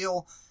probably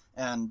real,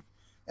 and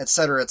et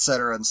cetera,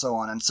 and so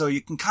on. And so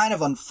you can kind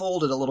of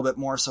unfold it a little bit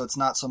more, so it's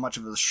not so much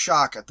of a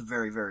shock at the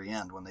very, very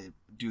end when they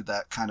do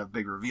that kind of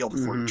big reveal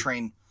before the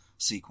train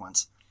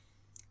sequence.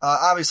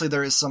 Obviously,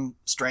 there is some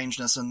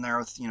strangeness in there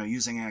with,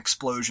 using an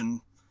explosion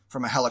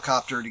from a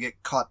helicopter to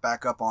get caught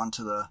back up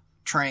onto the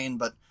train,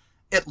 but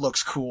it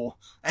looks cool.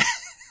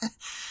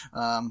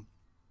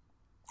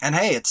 And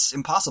hey, it's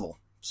impossible,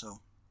 so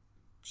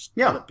just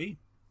let it be.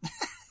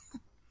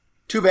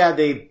 Too bad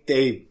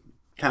they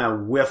kind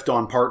of whiffed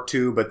on part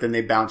 2, but then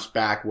they bounced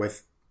back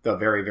with the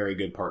very, very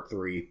good part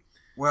 3.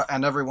 Well,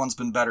 and everyone's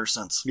been better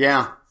since.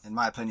 Yeah. In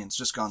my opinion, it's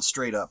just gone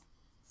straight up.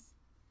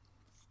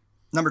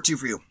 Number 2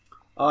 for you.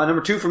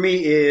 Number 2 for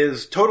me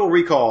is Total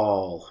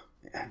Recall.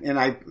 And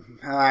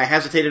I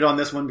hesitated on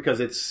this one because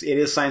it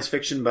is science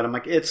fiction, but I'm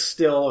like, it's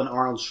still an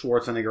Arnold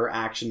Schwarzenegger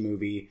action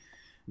movie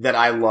that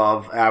I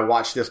love. I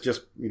watched this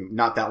just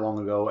not that long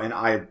ago, and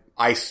I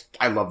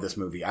love this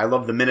movie. I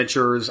love the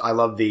miniatures. I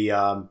love the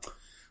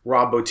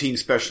Rob Bottin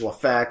special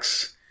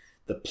effects.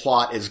 The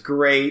plot is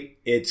great.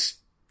 It's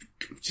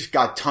just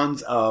got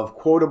tons of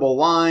quotable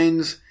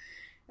lines.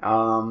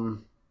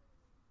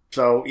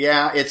 So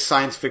yeah, it's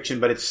science fiction,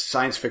 but it's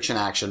science fiction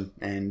action,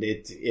 and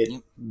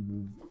it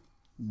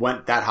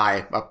went that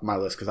high up my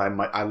list because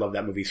I love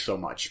that movie so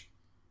much.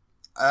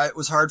 It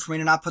was hard for me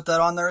to not put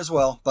that on there as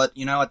well, but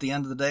at the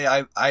end of the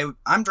day,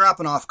 I'm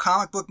dropping off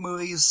comic book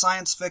movies,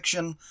 science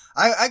fiction.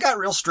 I got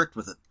real strict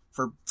with it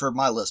for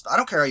my list. I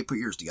don't care how you put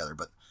yours together,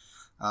 but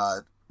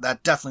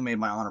that definitely made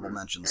my honorable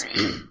mentions.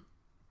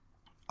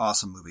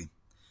 Awesome movie.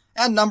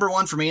 And number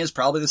one for me is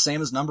probably the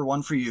same as number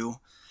one for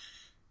you.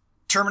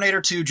 Terminator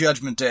 2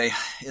 Judgment Day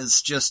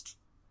is just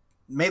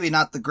maybe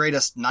not the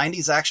greatest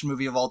 90s action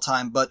movie of all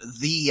time, but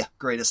the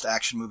greatest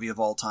action movie of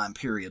all time,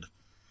 period.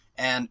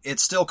 And it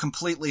still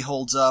completely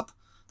holds up.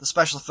 The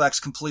special effects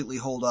completely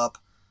hold up.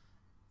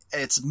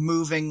 It's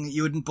moving.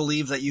 You wouldn't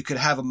believe that you could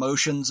have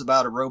emotions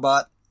about a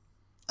robot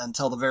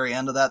until the very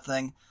end of that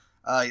thing.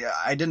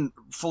 I didn't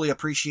fully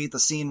appreciate the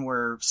scene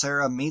where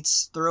Sarah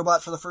meets the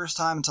robot for the first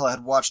time until I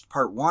had watched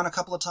part 1 a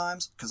couple of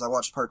times, because I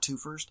watched part 2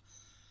 first.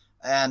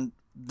 And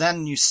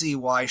then you see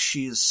why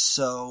she is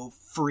so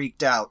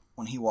freaked out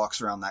when he walks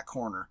around that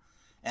corner.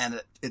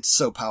 And it's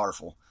so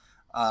powerful.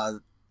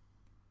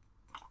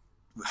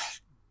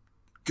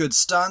 Good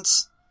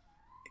stunts.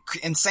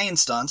 Insane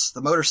stunts.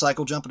 The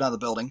motorcycle jumping out of the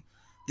building.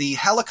 The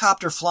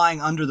helicopter flying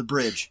under the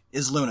bridge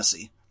is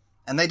lunacy.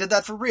 And they did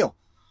that for real.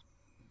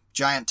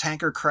 Giant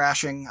tanker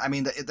crashing. I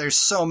mean, there's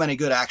so many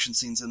good action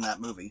scenes in that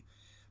movie.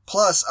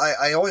 Plus,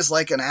 I always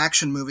like an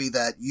action movie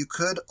that you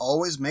could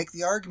always make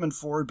the argument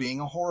for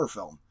being a horror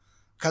film.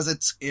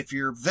 Because if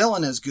your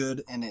villain is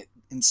good and it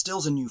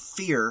instills in you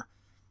fear,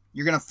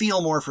 you're going to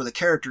feel more for the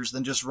characters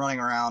than just running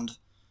around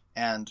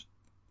and...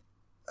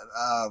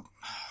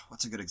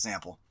 what's a good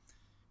example?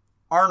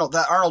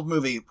 That Arnold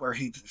movie where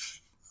he...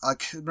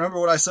 remember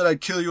what I said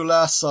I'd kill you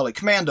last, Sully?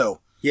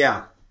 Commando.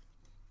 Yeah.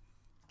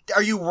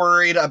 Are you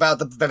worried about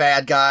the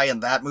bad guy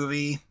in that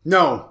movie?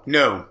 No.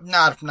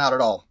 Not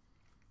at all.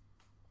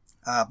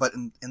 But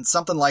in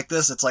something like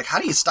this, it's like, how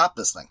do you stop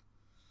this thing?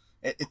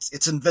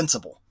 It's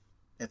invincible.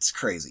 It's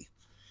crazy.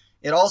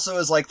 It also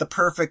is like the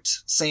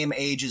perfect same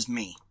age as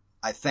me,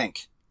 I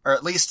think. Or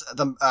at least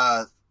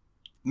the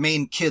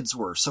main kids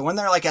were. So when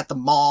they're like at the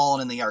mall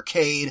and in the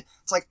arcade,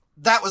 it's like,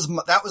 that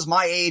was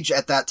my age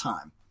at that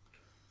time.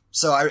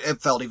 So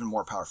it felt even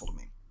more powerful to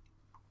me.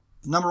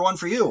 Number one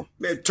for you.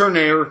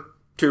 Terminator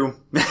 2.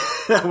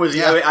 That was,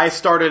 I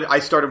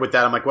started with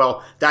that. I'm like,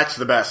 well, that's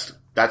the best.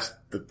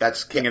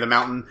 That's King of the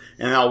Mountain,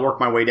 and I'll work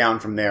my way down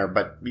from there.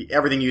 But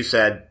everything you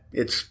said,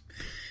 it's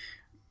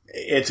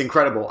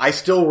incredible. I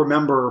still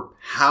remember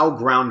how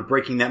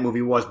groundbreaking that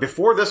movie was.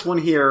 Before this one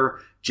here,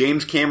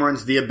 James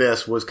Cameron's The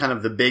Abyss was kind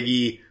of the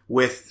biggie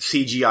with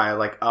CGI.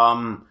 Like,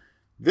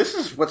 this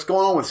is what's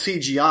going on with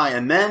CGI.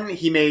 And then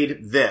he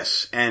made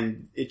this,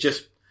 and it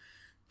just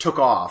took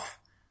off.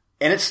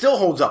 And it still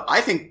holds up.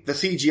 I think the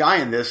CGI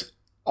in this,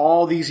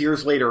 all these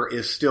years later,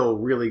 is still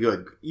really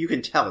good. You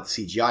can tell it's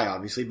CGI,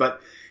 obviously,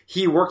 but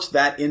he worked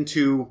that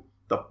into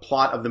the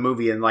plot of the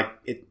movie, and like,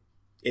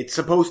 it's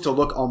supposed to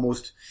look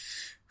almost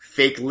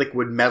fake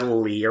liquid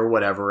metal-y or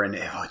whatever, and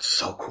it's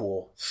so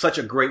cool. Such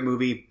a great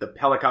movie. The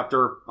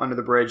helicopter under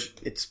the bridge,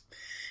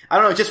 I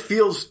don't know, it just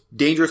feels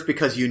dangerous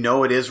because you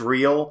know it is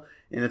real,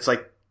 and it's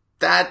like,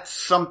 that's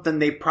something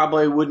they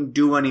probably wouldn't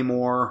do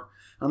anymore.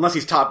 Unless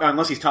he's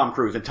Tom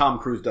Cruise, and Tom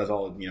Cruise does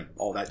all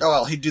that. Oh,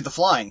 well, he'd do the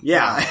flying.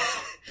 Yeah.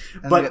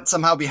 And but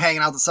somehow be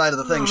hanging out the side of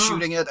the thing,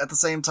 shooting it at the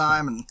same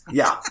time. And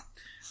yeah.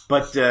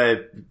 But,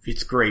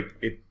 it's great.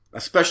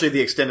 Especially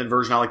the extended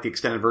version. I like the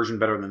extended version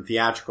better than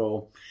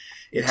theatrical.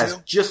 It has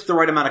just the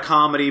right amount of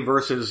comedy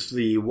versus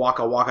the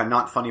Waka Waka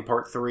Not Funny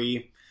Part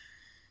 3.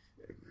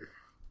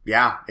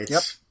 Yeah, it's...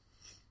 Yep.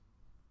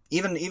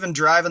 Even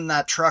driving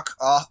that truck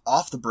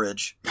off the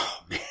bridge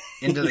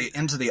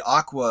into the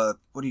aqua,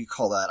 what do you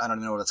call that? I don't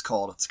even know what it's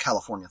called. It's a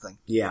California thing.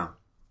 Yeah.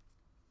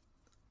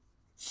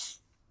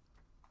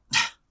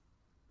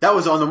 That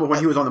was when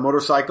he was on the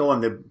motorcycle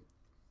and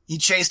he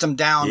chased him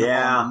down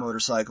on the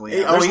motorcycle.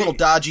 Yeah. There's a little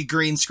dodgy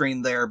green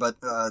screen there, but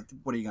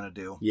what are you going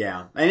to do?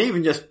 Yeah. And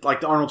even just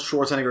like the Arnold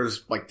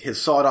Schwarzenegger's, like his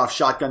sawed-off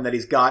shotgun that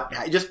he's got,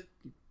 just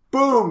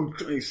boom,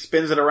 he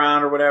spins it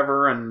around or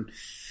whatever, and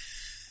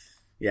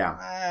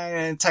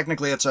yeah.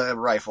 Technically it's a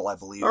rifle, I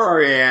believe. Oh,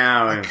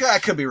 yeah. I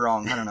could be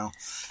wrong. I don't know.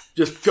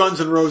 Just Guns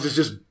N' Roses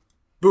just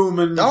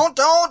booming. No.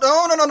 Don't.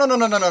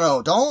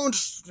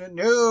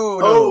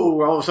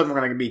 Oh, all of a sudden we're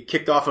going to be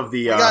kicked off of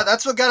the...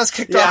 that's what got us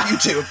kicked off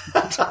YouTube.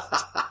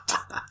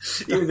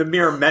 Even the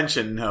mere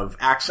mention of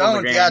Axel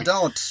in the game. Yeah,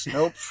 don't.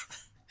 Nope.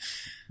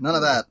 None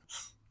of that.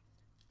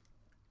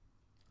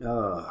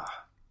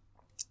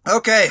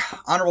 Okay,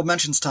 honorable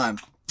mentions time.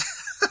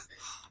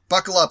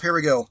 Buckle up, here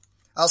we go.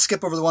 I'll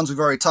skip over the ones we've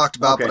already talked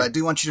about, but I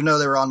do want you to know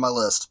they were on my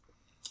list.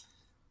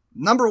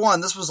 Number one,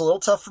 this was a little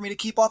tough for me to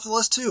keep off the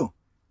list too.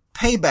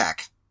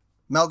 Payback.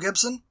 Mel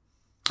Gibson.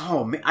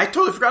 Oh, man, I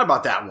totally forgot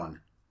about that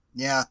one.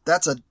 Yeah,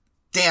 that's a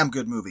damn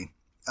good movie.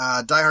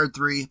 Die Hard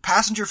 3.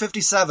 Passenger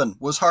 57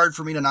 was hard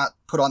for me to not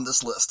put on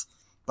this list,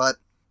 but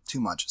too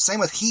much. Same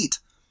with Heat.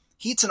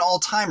 Heat's an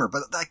all-timer,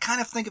 but I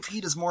kind of think of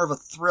Heat as more of a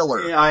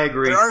thriller. Yeah, I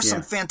agree. There are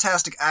some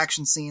fantastic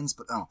action scenes,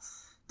 but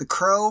The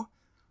Crow,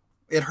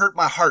 it hurt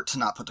my heart to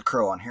not put The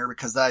Crow on here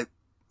because I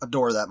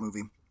adore that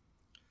movie.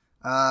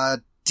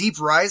 Deep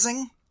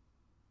Rising,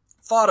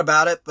 thought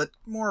about it, but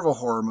more of a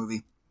horror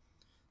movie.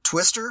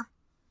 Twister.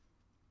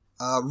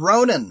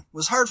 Ronin.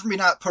 Was hard for me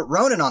not to put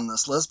Ronin on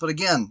this list, but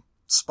again,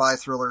 spy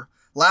thriller.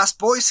 Last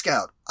Boy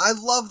Scout. I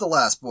love The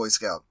Last Boy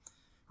Scout.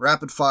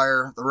 Rapid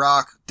Fire, The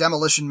Rock,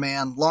 Demolition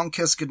Man, Long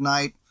Kiss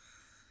Goodnight,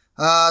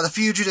 The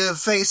Fugitive,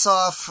 Face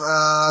Off,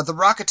 The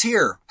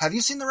Rocketeer. Have you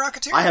seen The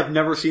Rocketeer? I have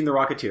never seen The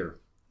Rocketeer.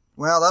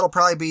 Well, that'll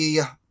probably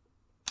be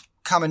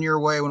coming your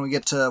way when we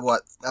get to,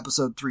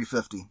 episode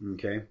 350.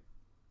 Okay.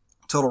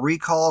 Total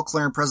Recall,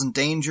 Clear and Present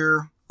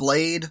Danger,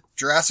 Blade,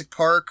 Jurassic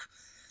Park,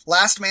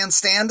 Last Man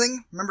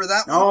Standing. Remember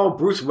that one? Oh,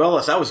 Bruce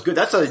Willis. That was good.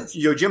 That's a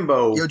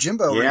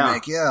Yojimbo.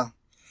 Remake, yeah.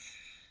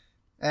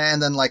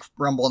 And then,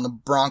 Rumble in the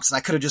Bronx, and I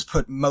could have just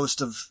put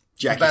most of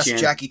the best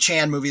Jackie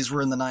Chan movies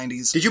were in the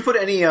 90s. Did you put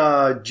any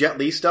Jet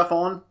Li stuff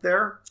on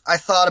there? I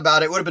thought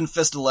about it. It would have been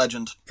Fist of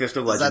Legend. Fist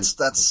of Legend.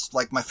 That's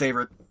my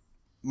favorite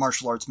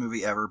martial arts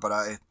movie ever, but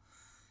I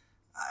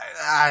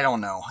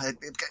don't know.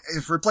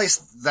 It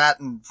replaced that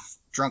and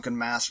Drunken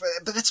Master,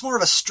 but it's more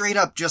of a straight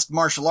up just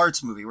martial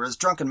arts movie, whereas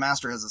Drunken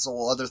Master has this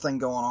whole other thing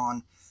going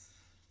on.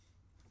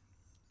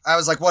 I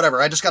was like,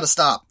 whatever, I just gotta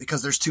stop,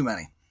 because there's too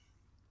many.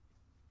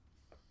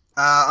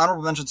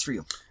 Honorable mentions for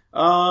you.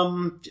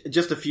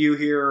 Just a few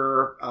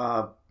here.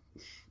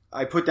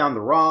 I put down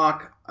The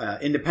Rock,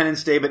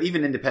 Independence Day, but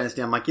even Independence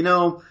Day, I'm like,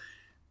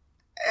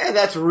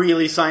 that's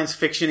really science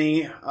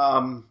fiction-y.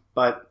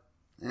 But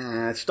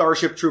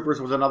Starship Troopers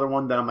was another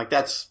one that I'm like,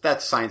 that's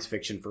science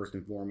fiction first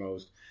and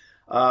foremost.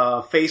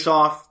 Face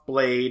Off,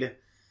 Blade,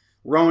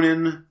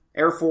 Ronin,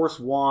 Air Force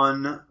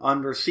One,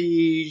 Under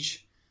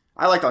Siege.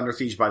 I like Under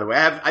Siege, by the way.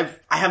 I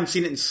haven't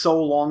seen it in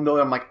so long,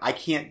 though. I'm like, I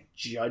can't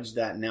judge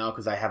that now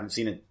because I haven't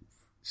seen it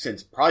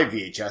since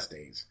probably VHS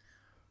days.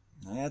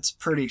 That's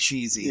pretty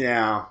cheesy.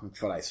 Yeah,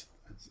 that's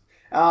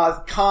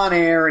what Con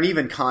Air, and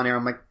even Con Air,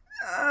 I'm like,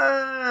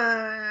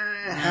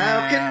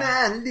 how can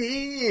I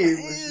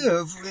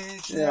live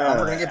with we're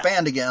gonna get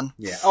banned again.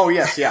 Yeah. Oh,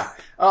 yes, yeah.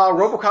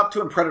 RoboCop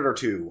 2 and Predator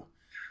 2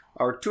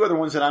 are two other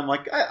ones that I'm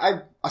like,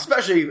 I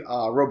especially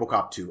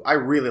RoboCop 2. I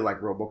really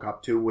like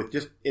RoboCop 2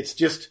 it's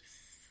just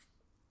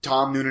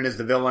Tom Noonan is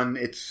the villain.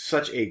 It's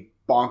such a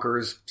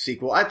bonkers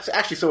sequel.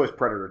 Actually, so is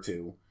Predator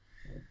 2.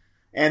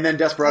 And then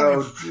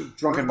Desperado,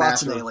 Drunken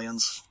Robots Master. and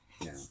Aliens.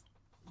 Yeah.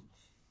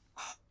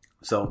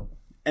 So,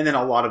 and then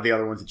a lot of the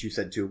other ones that you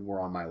said too were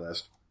on my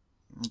list.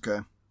 Okay.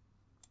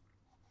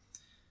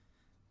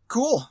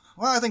 Cool.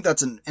 Well, I think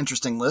that's an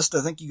interesting list.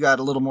 I think you got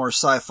a little more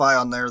sci-fi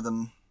on there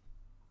than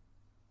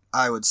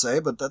I would say,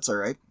 but that's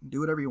alright.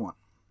 Do whatever you want.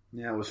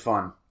 Yeah, it was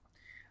fun.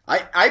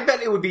 I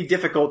bet it would be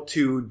difficult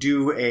to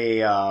do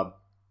a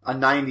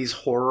 90s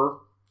horror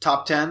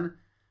top 10,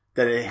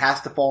 that it has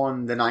to fall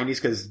in the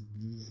 90s, because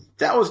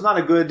that was not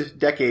a good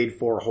decade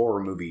for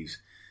horror movies.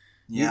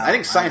 Yeah, I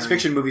think science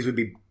fiction movies would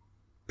be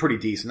pretty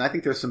decent. I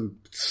think there's some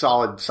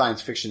solid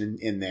science fiction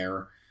in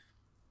there.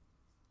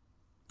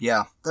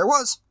 Yeah, there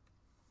was.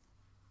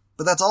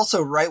 But that's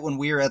also right when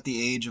we were at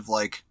the age of,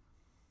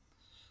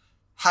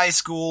 high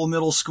school,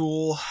 middle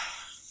school.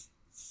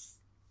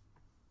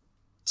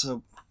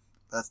 So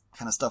that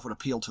kind of stuff would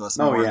appeal to us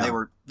more.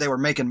 Yeah. They were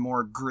making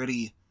more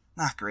gritty,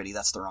 not gritty,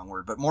 that's the wrong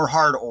word, but more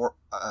hard or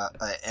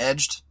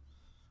edged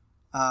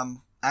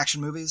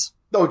action movies.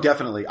 Oh,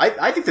 definitely.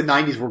 I think the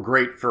 90s were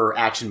great for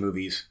action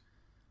movies.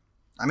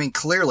 I mean,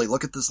 clearly,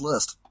 look at this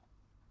list.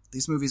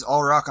 These movies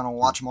all rock, and I'll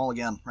watch them all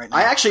again right now.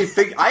 I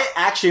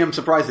actually am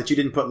surprised that you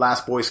didn't put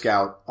Last Boy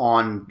Scout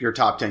on your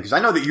top 10, because I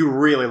know that you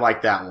really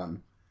like that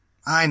one.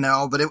 I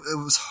know, but it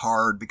was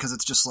hard, because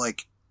it's just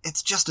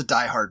it's just a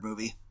Die Hard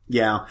movie.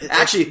 Yeah.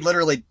 Actually,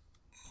 literally,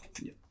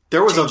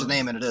 there was change the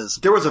name and it is.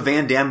 There was a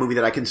Van Damme movie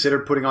that I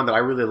considered putting on that I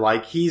really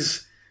like.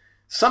 He's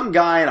some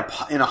guy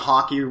in a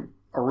hockey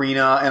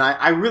arena, and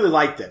I really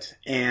liked it.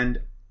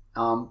 And,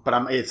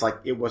 but it's like,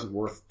 it wasn't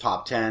worth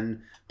top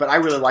 10, but I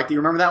really liked it.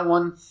 You remember that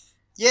one?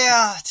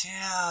 Yeah.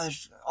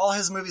 All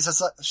his movies have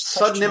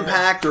Sudden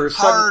Impact or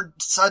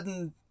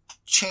sudden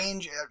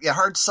change. Yeah,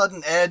 hard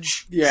sudden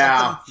edge.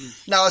 Yeah. Something.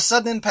 No, a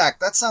Sudden Impact.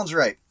 That sounds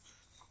right.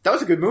 That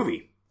was a good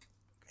movie.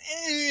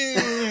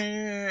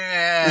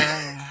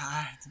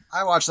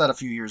 I watched that a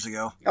few years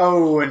ago.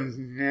 Oh,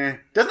 and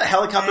doesn't the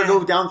helicopter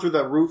go down through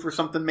the roof or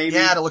something, maybe?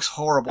 Yeah, it looks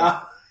horrible.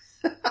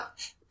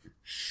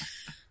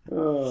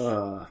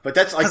 But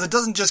that's because it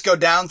doesn't just go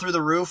down through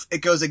the roof; it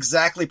goes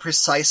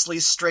precisely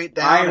straight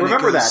down. I remember and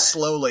it goes that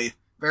slowly,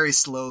 very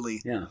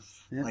slowly. Yeah.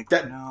 Like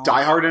that. No.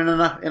 Die Hard in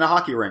a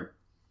hockey rink.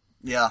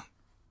 Yeah.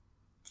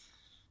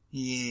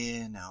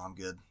 Yeah. No, I'm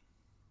good.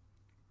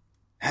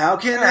 How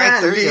can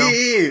I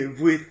live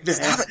with that?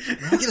 Stop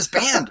it! Let me get his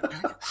band.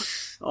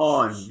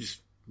 Oh, and just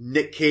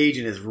Nick Cage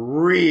and his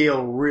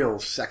real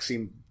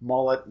sexy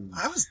mullet.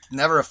 I was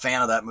never a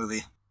fan of that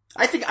movie.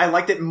 I think I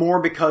liked it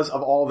more because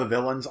of all the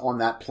villains on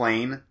that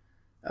plane.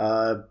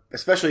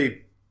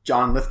 Especially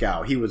John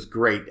Lithgow. He was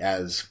great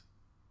as...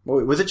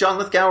 Was it John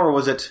Lithgow or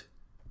was it...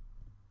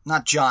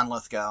 Not John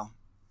Lithgow.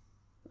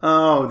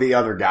 Oh, the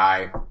other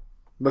guy.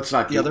 Let's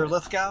not The other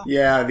Lithgow?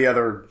 Yeah, the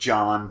other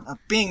John.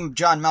 Being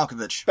John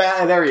Malkovich.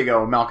 There you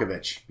go,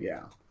 Malkovich.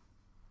 Yeah.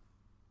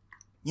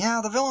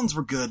 Yeah, the villains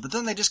were good, but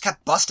then they just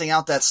kept busting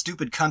out that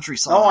stupid country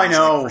song. Oh, I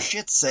know. Like, for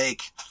shit's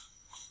sake.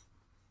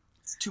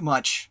 It's too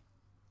much.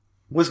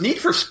 Was Need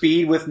for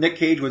Speed with Nick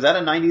Cage, was that a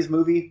 90s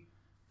movie?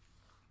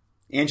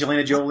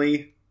 Angelina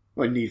Jolie?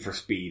 What Need for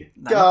Speed?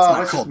 No, it's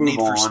not called Need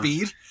for on.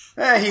 Speed.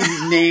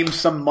 He names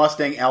some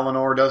Mustang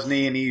Eleanor, doesn't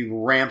he? And he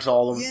ramps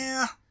all of them.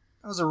 Yeah.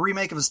 That was a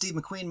remake of a Steve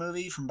McQueen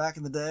movie from back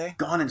in the day.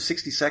 Gone in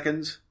 60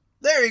 Seconds.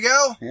 There you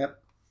go. Yep.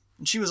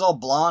 And she was all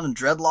blonde and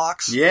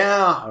dreadlocks.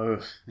 Yeah.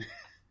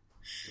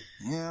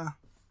 Yeah.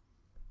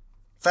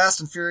 Fast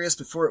and Furious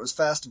before it was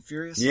Fast and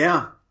Furious.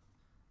 Yeah.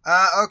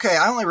 Okay,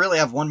 I only really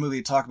have one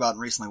movie to talk about and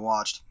recently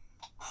watched.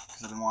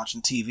 Because I've been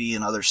watching TV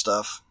and other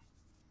stuff.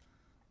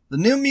 The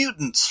New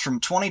Mutants from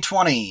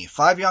 2020.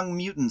 5 young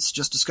mutants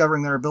just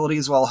discovering their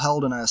abilities while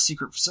held in a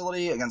secret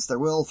facility against their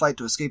will fight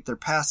to escape their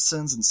past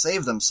sins and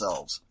save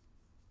themselves.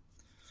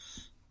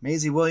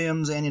 Maisie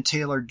Williams, Anya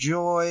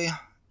Taylor-Joy,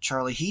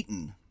 Charlie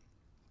Heaton.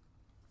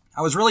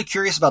 I was really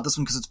curious about this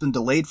one because it's been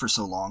delayed for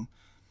so long.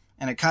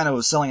 And it kind of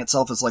was selling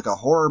itself as like a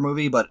horror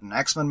movie, but an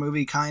X-Men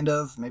movie, kind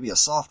of. Maybe a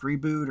soft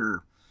reboot,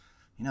 or,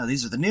 you know,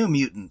 these are the New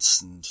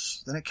Mutants. And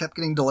then it kept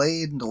getting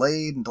delayed and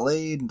delayed and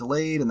delayed and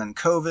delayed, and then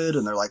COVID,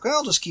 and they're like,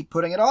 well, just keep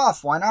putting it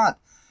off. Why not?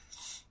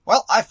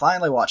 Well, I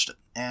finally watched it,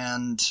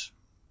 and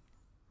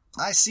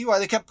I see why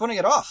they kept putting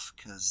it off,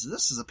 because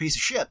this is a piece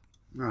of shit.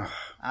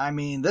 I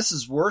mean, this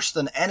is worse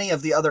than any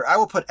of the other... I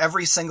will put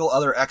every single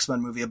other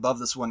X-Men movie above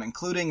this one,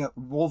 including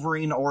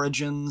Wolverine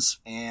Origins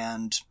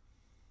and...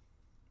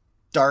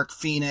 Dark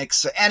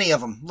Phoenix, any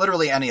of them,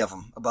 literally any of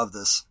them above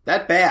this.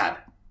 That bad?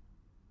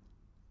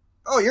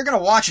 Oh, you're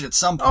gonna watch it at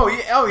some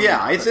point. Oh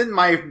yeah, it's in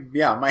my.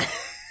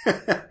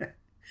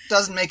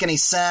 Doesn't make any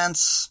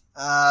sense.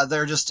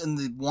 They're just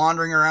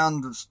wandering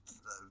around the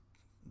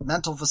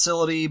mental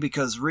facility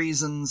because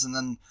reasons, and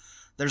then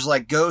there's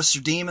like ghosts or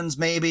demons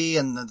maybe,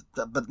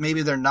 but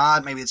maybe they're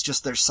not. Maybe it's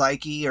just their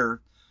psyche, or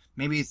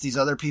maybe it's these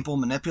other people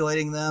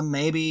manipulating them.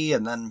 Maybe,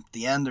 and then at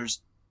the end there's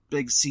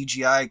big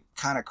CGI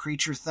kind of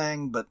creature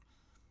thing, but.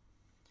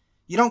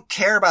 You don't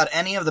care about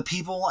any of the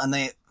people,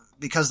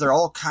 because they're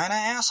all kind of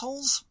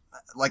assholes,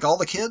 like all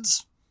the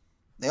kids.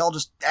 They all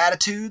just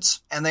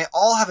attitudes, and they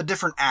all have a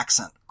different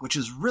accent, which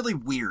is really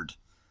weird.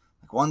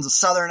 Like one's a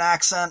southern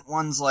accent,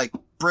 one's like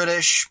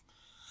British,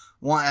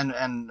 one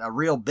and a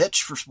real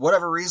bitch for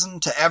whatever reason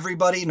to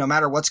everybody, no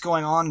matter what's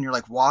going on. And you're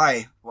like,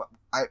 why?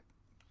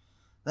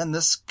 Then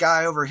this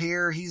guy over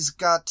here, he's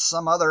got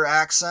some other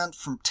accent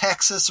from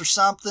Texas or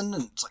something,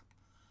 and it's like,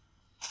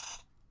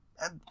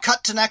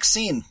 cut to next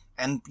scene.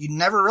 And you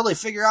never really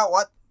figure out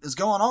what is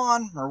going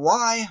on or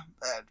why.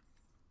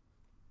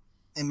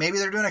 And maybe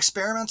they're doing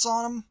experiments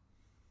on them.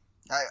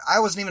 I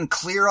wasn't even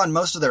clear on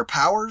most of their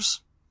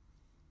powers.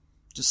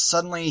 Just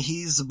suddenly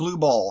he's a blue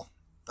ball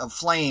of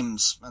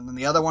flames. And then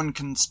the other one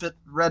can spit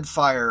red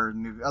fire.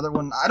 And the other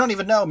one, I don't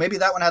even know. Maybe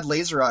that one had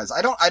laser eyes.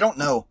 I don't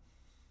know.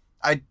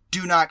 I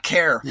do not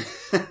care.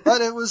 But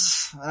it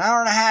was an hour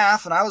and a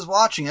half and I was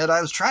watching it.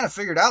 I was trying to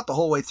figure it out the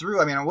whole way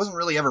through. I mean, I wasn't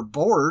really ever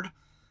bored.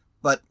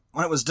 But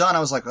when it was done, I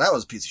was like, well, that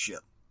was a piece of shit.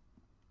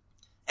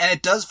 And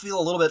it does feel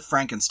a little bit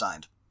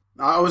Frankenstein.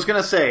 I was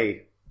going to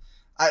say.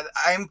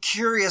 I'm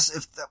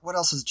curious what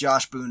else has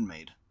Josh Boone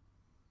made?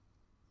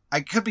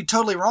 I could be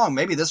totally wrong.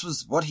 Maybe this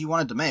was what he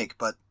wanted to make,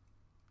 but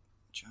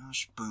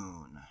Josh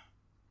Boone.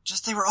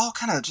 They were all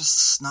kind of just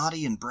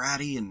snotty and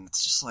bratty, and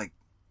it's just like,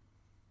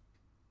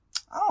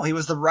 oh, he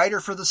was the writer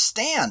for The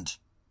Stand.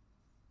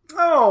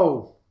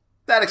 Oh,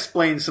 that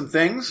explains some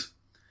things.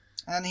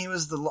 And he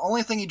was the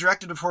only thing he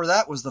directed before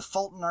that was The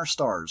Fault in Our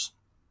Stars.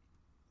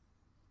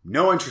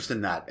 No interest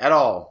in that at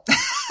all.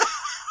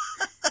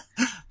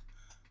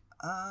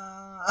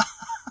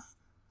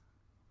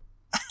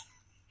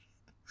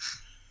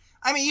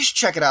 I mean, you should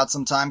check it out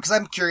sometime, because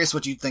I'm curious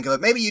what you'd think of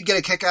it. Maybe you'd get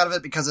a kick out of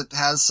it because it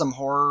has some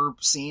horror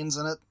scenes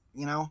in it,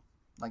 you know?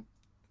 Like,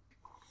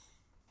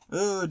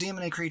 ooh,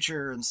 demon-y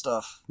creature and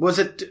stuff.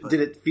 Did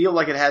it feel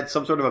like it had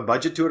some sort of a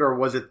budget to it, or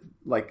was it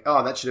like,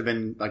 oh, that should have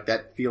been, like,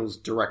 that feels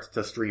direct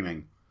to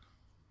streaming?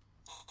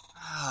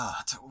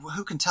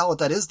 Who can tell what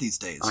that is these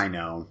days? I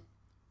know.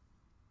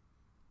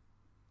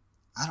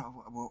 I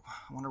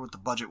wonder what the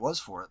budget was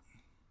for it.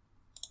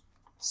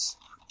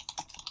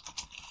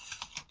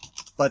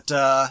 But,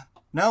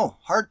 no,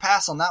 hard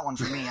pass on that one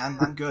for me.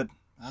 I'm good.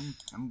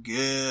 I'm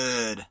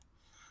good.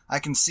 I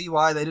can see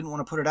why they didn't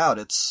want to put it out.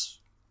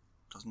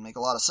 Doesn't make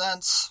a lot of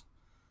sense.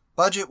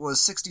 Budget was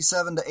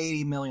 $67 to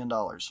 $80 million.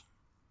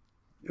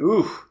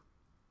 Ooh,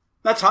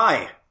 that's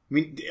high. I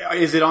mean,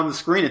 is it on the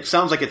screen? It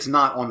sounds like it's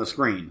not on the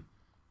screen.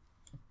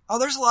 Oh,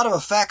 there's a lot of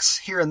effects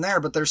here and there,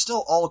 but they're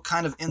still all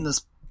kind of in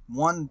this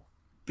one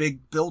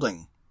big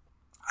building.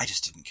 I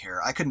just didn't care.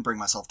 I couldn't bring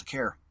myself to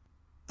care.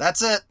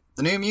 That's it.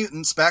 The New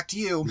Mutants, back to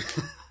you.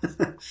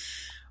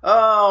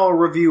 I'll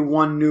review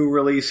one new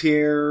release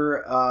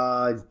here.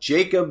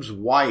 Jacob's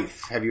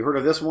Wife. Have you heard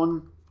of this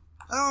one?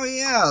 Oh,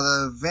 yeah,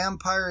 the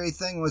vampire-y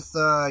thing with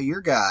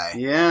your guy.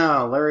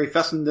 Yeah, Larry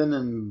Fessenden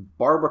and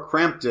Barbara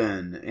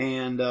Crampton.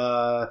 And,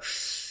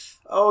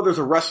 there's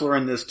a wrestler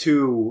in this,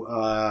 too.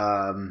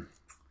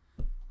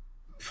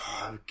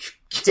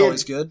 It's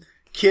always good.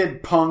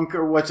 Kid Punk,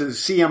 or what's his,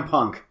 CM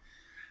Punk.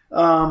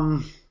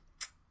 And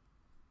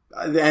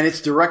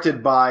it's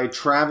directed by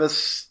Travis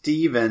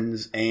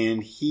Stevens,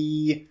 and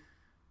he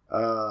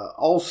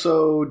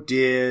also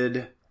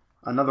did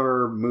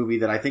another movie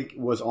that I think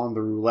was on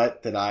the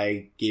roulette that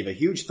I gave a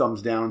huge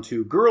thumbs down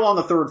to. Girl on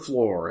the Third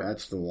Floor.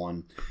 That's the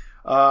one.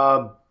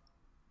 Barbara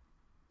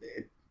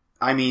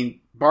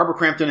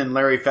Crampton and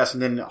Larry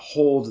Fessenden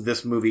hold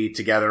this movie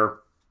together.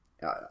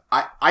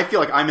 I feel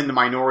like I'm in the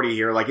minority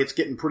here. Like, it's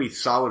getting pretty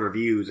solid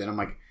reviews, and I'm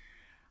like,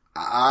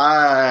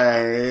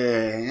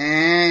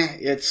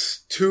 it's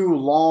too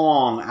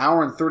long.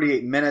 Hour and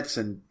 38 minutes,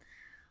 and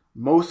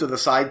most of the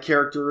side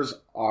characters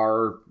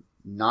are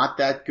not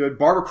that good.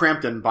 Barbara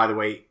Crampton, by the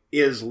way,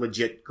 is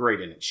legit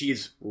great in it.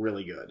 She's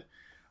really good.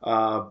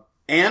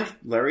 And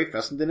Larry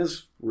Fessenden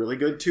is really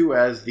good, too,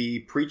 as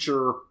the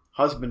preacher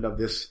husband of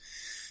this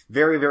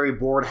very, very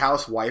bored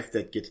housewife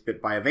that gets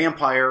bit by a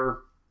vampire,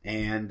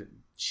 and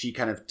she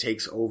kind of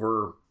takes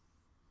over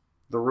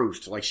the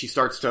roost. Like, she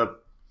starts to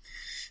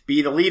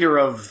be the leader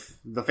of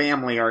the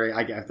family, or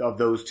I guess of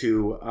those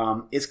two.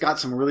 It's got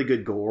some really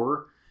good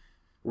gore.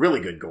 Really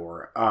good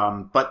gore.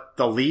 But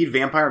the lead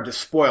vampire, just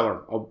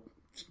spoiler,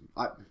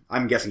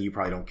 I'm guessing you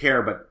probably don't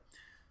care, but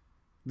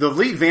the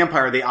lead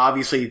vampire, they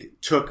obviously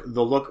took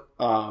the look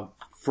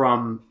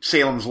from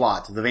Salem's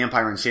Lot, the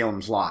vampire in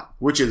Salem's Lot,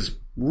 which is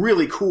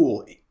really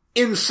cool.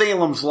 In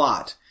Salem's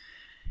Lot.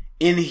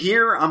 In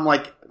here, I'm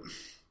like,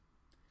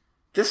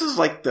 this is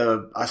like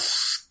a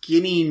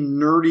skinny,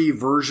 nerdy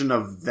version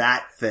of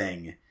that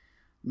thing.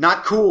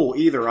 Not cool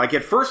either. Like,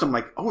 at first I'm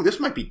like, oh, this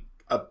might be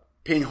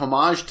paying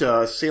homage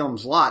to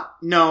Salem's Lot.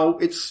 No,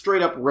 it's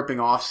straight up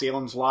ripping off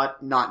Salem's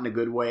Lot, not in a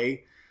good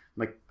way.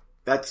 Like,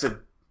 that's a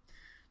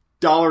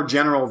Dollar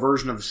General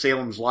version of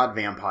Salem's Lot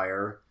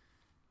vampire.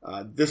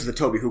 This is the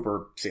Tobe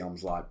Hooper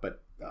Salem's Lot,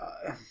 but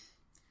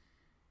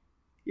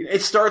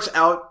it starts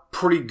out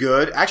pretty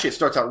good. Actually, it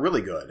starts out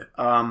really good.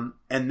 And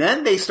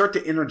then they start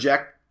to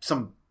interject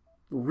some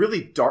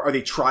really dark, or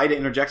they try to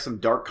interject some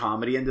dark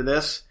comedy into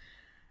this,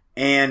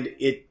 and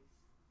it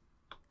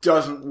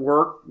doesn't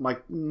work. I'm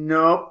like,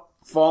 nope,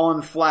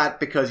 falling flat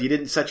because you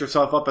didn't set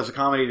yourself up as a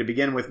comedy to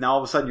begin with. Now all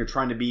of a sudden you're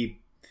trying to be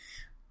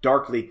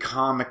darkly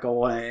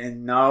comical,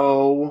 and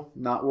no,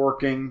 not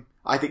working.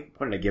 I think,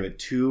 what did I give it?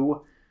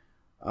 2?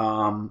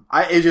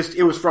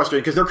 It was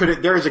frustrating because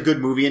there is a good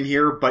movie in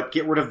here, but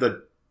get rid of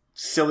the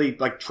silly,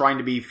 like, trying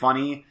to be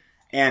funny,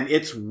 and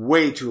it's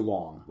way too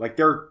long. Like,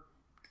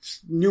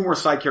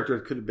 numerous side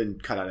characters could have been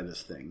cut out of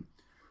this thing.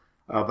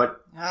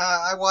 But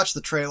I watched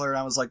the trailer and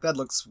I was like, that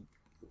looks,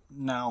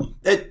 no.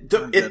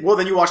 Well,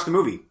 then you watch the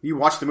movie. You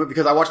watch the movie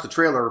because I watched the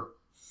trailer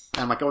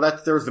and I'm like, oh,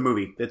 there's the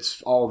movie.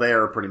 It's all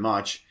there pretty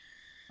much.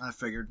 I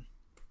figured.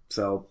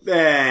 So,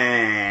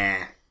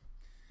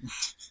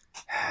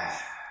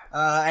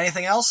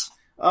 anything else?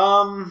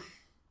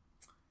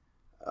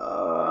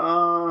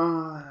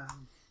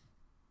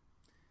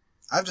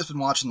 I've just been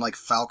watching, like,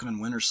 Falcon and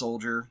Winter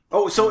Soldier.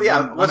 Oh, so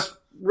yeah,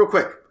 real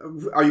quick.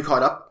 Are you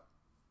caught up?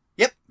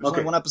 Yep. There's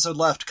only one episode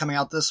left coming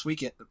out this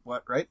weekend.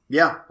 What, right?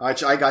 Yeah. I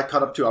got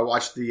caught up too. I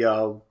watched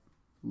the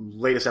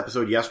latest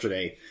episode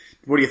yesterday.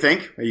 What do you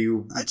think?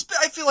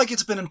 I feel like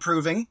it's been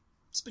improving.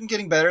 It's been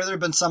getting better. There have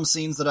been some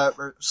scenes that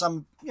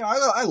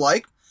I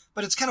like,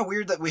 but it's kind of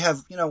weird that we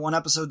have, one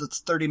episode that's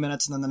 30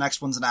 minutes and then the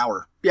next one's an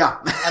hour. Yeah.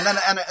 and then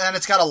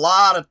it's got a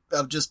lot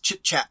of just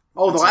chit chat.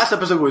 Oh, the last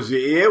episode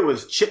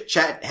was chit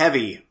chat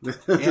heavy. This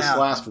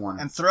last one.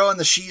 And throw in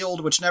the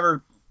shield, which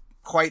never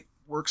quite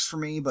works for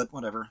me, but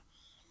whatever.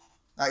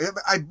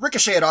 I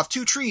ricochet it off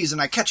 2 trees and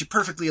I catch it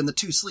perfectly in the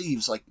 2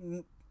 sleeves. Like,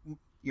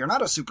 you're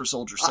not a super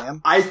soldier,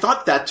 Sam. I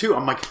thought that too.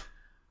 I'm like,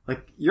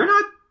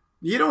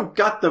 you don't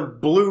got the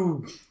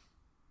blue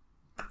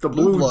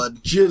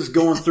blood jizz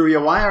going through you.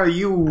 Why are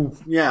you?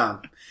 Yeah.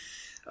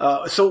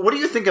 So what do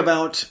you think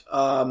about?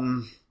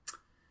 I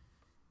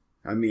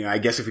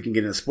guess if we can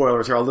get into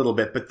spoilers here a little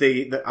bit, but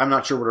I'm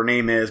not sure what her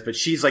name is, but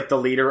she's like the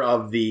leader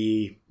of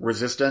the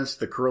resistance,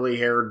 the curly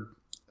haired.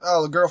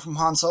 Oh, the girl from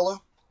Han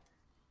Solo?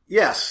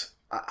 Yes.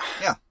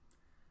 Yeah.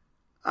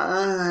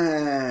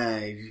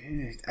 I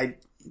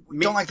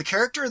don't like the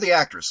character or the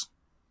actress?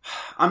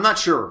 I'm not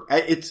sure.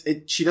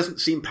 She doesn't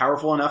seem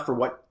powerful enough for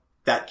what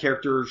that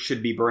character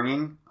should be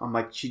bringing. I'm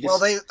like, she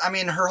just... Well,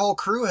 her whole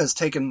crew has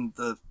taken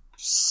the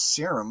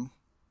serum.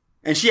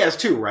 And she has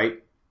too,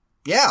 right?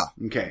 Yeah.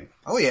 Okay.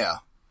 Oh, yeah.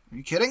 Are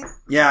you kidding?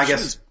 Yeah, I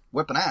guess.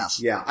 Whipping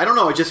ass. Yeah. I don't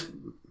know. It just...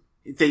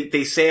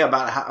 They say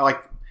about how,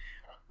 like,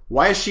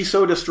 why is she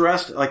so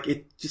distressed? Like,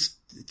 it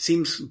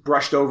seems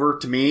brushed over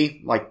to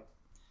me. Like...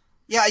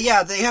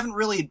 Yeah, they haven't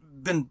really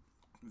been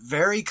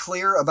very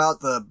clear about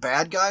the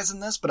bad guys in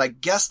this, but I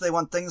guess they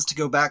want things to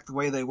go back the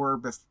way they were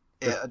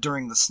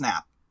during the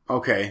snap.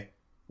 Okay.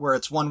 where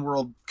it's one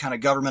world kind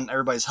of government,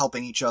 everybody's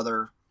helping each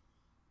other.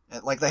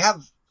 Like, they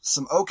have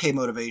some okay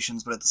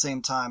motivations, but at the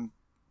same time,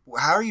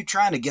 how are you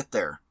trying to get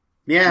there?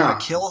 Yeah. You want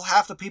to kill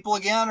half the people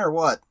again, or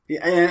what?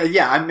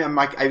 Yeah, I'm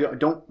like, I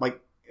don't,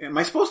 like, am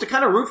I supposed to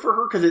kind of root for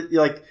her? Because,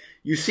 like,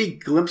 you see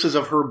glimpses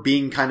of her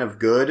being kind of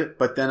good,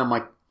 but then I'm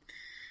like,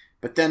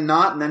 but then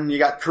not, and then you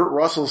got Kurt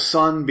Russell's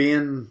son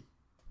being,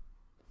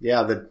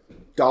 the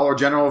Dollar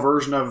General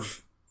version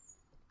of...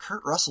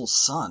 Kurt Russell's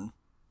son?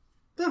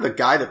 The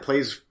guy that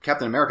plays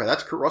Captain America,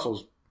 that's Kurt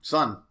Russell's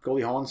son.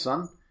 Goldie Hawn's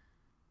son?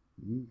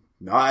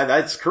 No,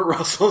 that's Kurt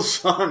Russell's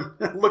son.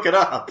 Look it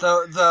up.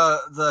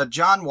 The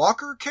John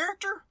Walker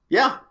character?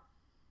 Yeah.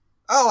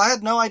 Oh, I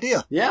had no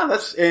idea. Yeah,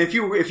 that's, if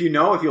you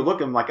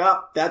look, I'm like,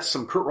 that's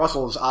some Kurt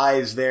Russell's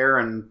eyes there,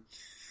 and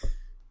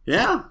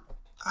yeah.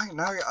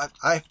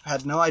 I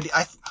had no idea.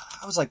 I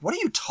was like, what are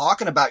you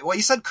talking about? Well,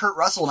 you said Kurt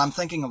Russell, and I'm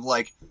thinking of,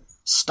 like,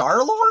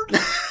 Star-Lord?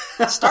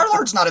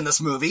 Star-Lord's not in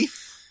this movie.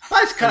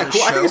 That's kind of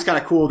cool. I think it's kind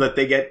of cool that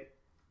they get,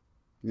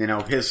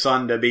 his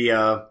son to be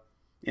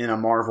in a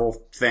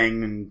Marvel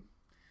thing,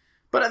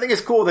 but I think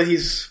it's cool that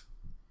he's...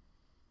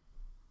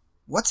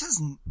 What's his...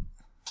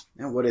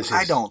 What is his...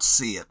 I don't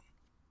see it.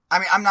 I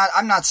mean,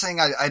 I'm not saying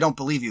I don't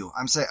believe you.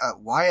 I'm saying,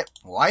 Wyatt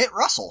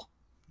Russell.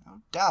 No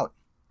doubt.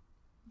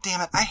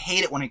 Damn it, I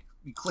hate it when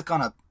you click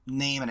on a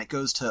name and it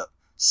goes to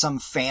some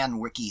fan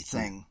wiki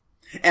thing.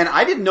 And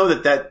I didn't know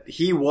that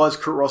he was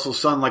Kurt Russell's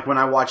son, like when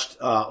I watched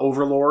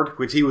Overlord,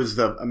 which he was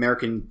the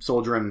American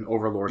soldier in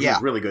Overlord. Yeah. He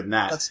was really good in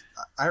that.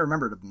 I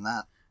remembered him in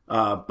that.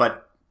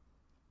 But,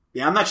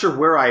 yeah, I'm not sure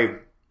where I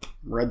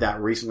read that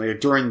recently.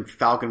 During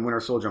Falcon Winter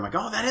Soldier, I'm like,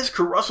 oh, that is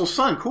Kurt Russell's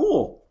son.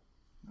 Cool.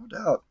 No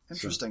doubt.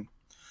 Interesting.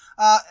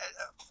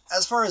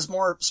 As far as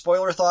more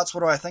spoiler thoughts,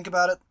 what do I think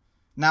about it?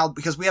 Now,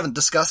 because we haven't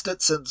discussed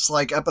it since,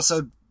 like,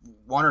 episode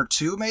 1 or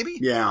 2, maybe?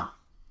 Yeah.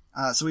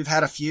 So we've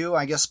had a few,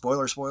 I guess,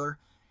 spoiler.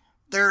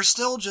 There are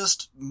still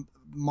just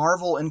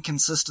Marvel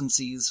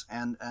inconsistencies,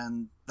 and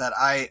that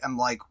I am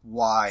like,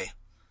 why?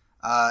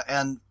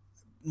 And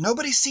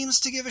nobody seems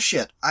to give a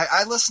shit.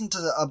 I listened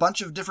to a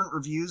bunch of different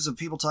reviews of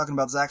people talking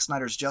about Zack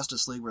Snyder's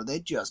Justice League where they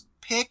just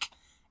pick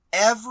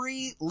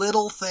every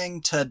little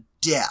thing to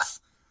death.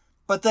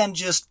 But then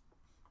just,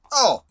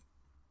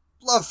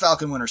 love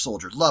Falcon Winter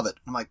Soldier, love it.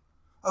 I'm like,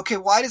 okay,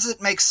 why does it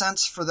make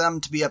sense for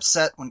them to be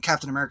upset when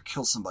Captain America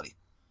kills somebody?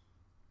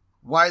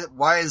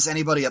 Why is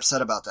anybody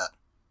upset about that?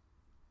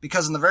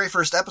 Because in the very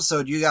first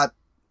episode, you got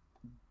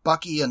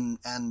Bucky and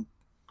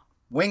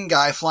Wing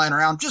Guy flying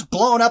around, just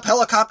blowing up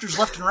helicopters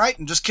left and right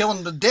and just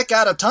killing the dick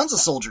out of tons of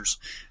soldiers.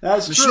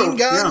 That's Machine true.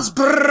 guns. Yeah.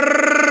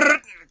 Brrr.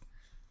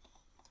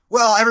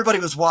 Well, everybody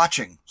was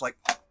watching. It's like,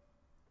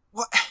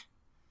 what?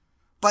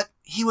 But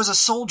he was a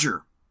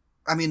soldier.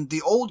 I mean,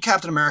 the old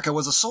Captain America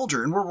was a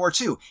soldier in World War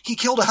II. He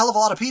killed a hell of a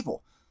lot of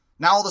people.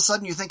 Now all of a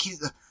sudden you think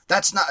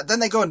that's not, then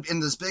they go in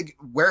this big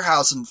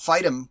warehouse and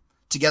fight him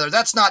together.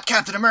 That's not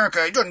Captain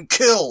America. He doesn't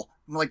kill.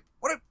 I'm like,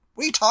 what are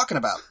you talking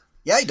about?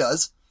 Yeah, he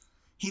does.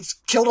 He's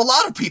killed a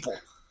lot of people.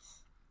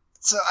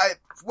 So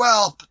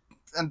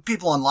and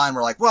people online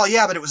were like, well,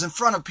 yeah, but it was in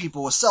front of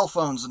people with cell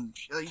phones and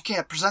you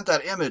can't present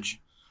that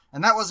image.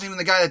 And that wasn't even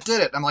the guy that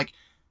did it. I'm like,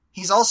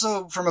 he's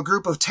also from a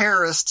group of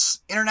terrorists,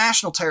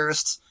 international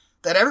terrorists,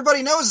 that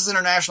everybody knows is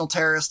international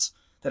terrorists,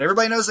 that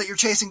everybody knows that you're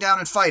chasing down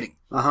and fighting.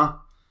 Uh-huh.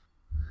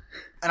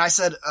 And I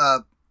said,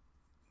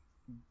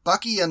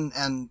 Bucky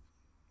and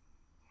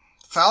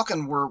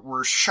Falcon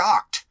were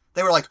shocked.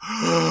 They were like,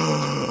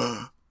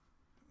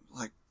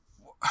 like,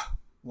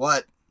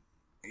 what?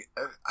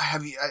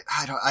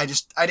 I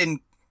just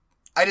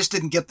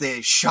didn't get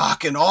the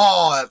shock and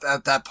awe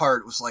at that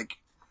part. It was like,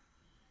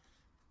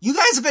 you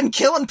guys have been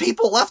killing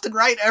people left and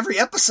right every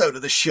episode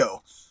of this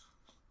show.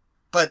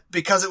 But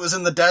because it was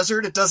in the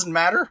desert, it doesn't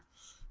matter?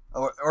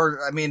 Or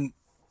I mean,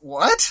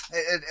 what?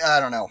 I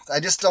don't know. I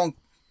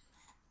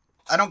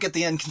don't get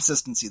the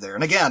inconsistency there.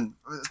 And again,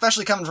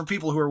 especially coming from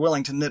people who are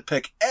willing to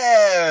nitpick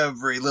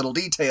every little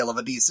detail of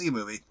a DC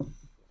movie.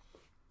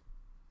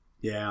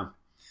 Yeah.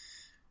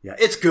 Yeah,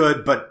 it's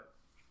good, but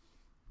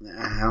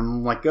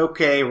I'm like,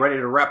 okay, ready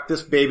to wrap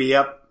this baby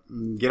up.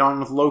 Get on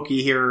with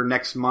Loki here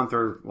next month,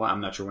 or, well, I'm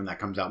not sure when that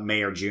comes out,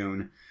 May or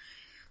June.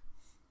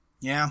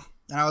 Yeah.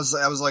 And I was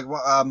like,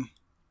 well,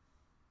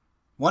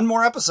 one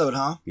more episode,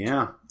 huh?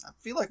 Yeah. I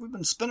feel like we've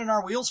been spinning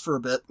our wheels for a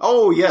bit.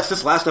 Oh, yes.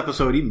 This last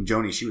episode, even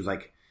Joni, she was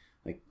like,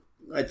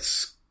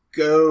 let's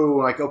go.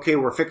 Like, okay,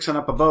 we're fixing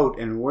up a boat,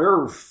 and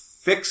we're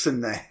fixing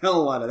the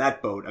hell out of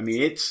that boat. I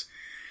mean, it's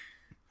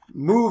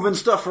moving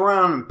stuff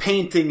around and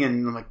painting,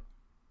 and I'm like,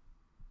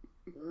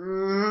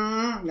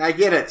 I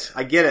get it.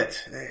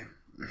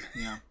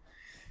 Yeah.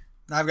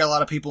 I've got a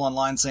lot of people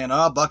online saying,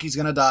 Bucky's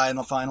gonna die in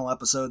the final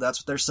episode. That's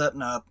what they're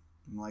setting up.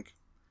 I'm like,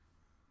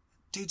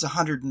 dude's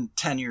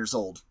 110 years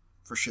old,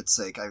 for shit's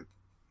sake.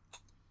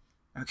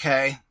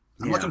 Okay.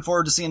 I'm looking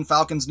forward to seeing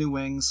Falcon's new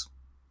wings.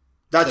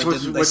 That's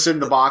what's in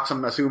the box,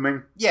 I'm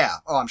assuming. Yeah.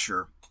 Oh, I'm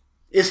sure.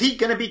 Is he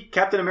gonna be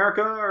Captain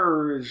America,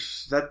 or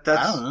is that's...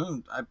 I don't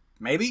know.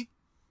 Maybe.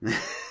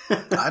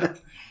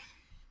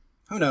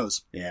 Who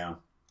knows? Yeah.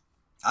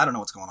 I don't know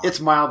what's going on. It's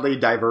mildly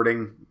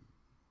diverting.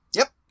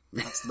 Yep.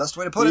 That's the best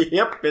way to put it.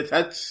 Yep.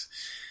 It's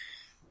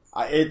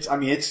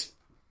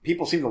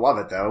people seem to love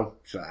it though.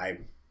 So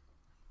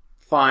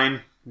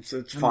fine.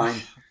 It's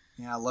fine.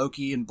 Yeah,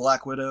 Loki and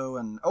Black Widow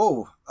and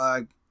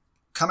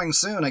coming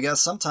soon, I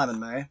guess, sometime in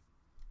May.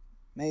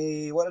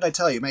 What did I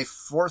tell you? May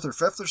 4th or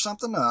 5th or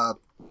something?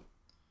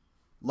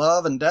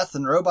 Love and Death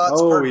and Robots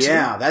Part 2. Oh,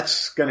 yeah.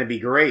 That's going to be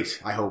great,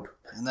 I hope.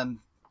 And then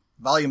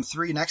Volume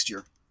 3 next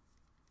year.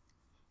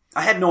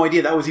 I had no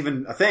idea that was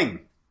even a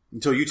thing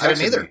until you texted me. I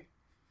didn't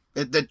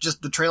either.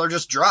 The trailer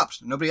just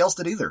dropped. Nobody else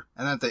did either.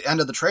 And then at the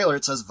end of the trailer,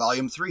 it says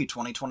Volume 3,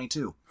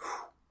 2022.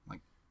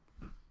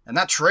 And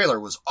that trailer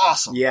was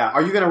awesome. Yeah.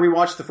 Are you going to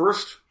rewatch the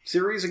first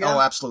series again? Oh,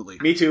 absolutely.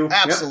 Me too.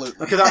 Absolutely.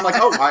 Because I'm like,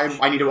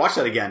 I need to watch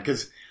that again.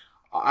 Because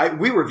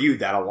we reviewed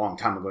that a long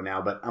time ago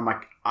now. But I'm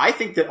like, I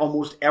think that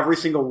almost every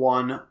single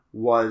one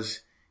was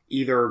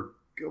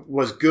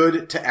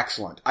good to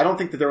excellent. I don't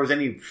think that there was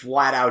any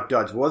flat out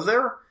duds. Was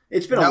there?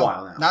 It's been a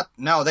while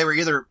now. They were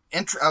either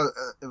it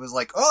was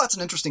like, oh, that's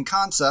an interesting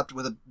concept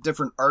with a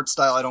different art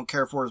style I don't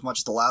care for as much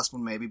as the last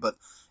one maybe, but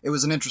it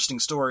was an interesting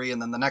story,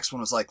 and then the next one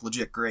was like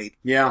legit great.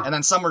 Yeah. And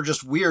then some were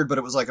just weird, but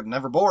it was like I'm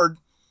never bored.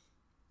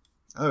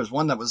 Oh, there was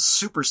one that was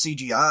super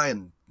CGI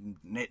and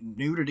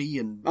nudity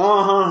and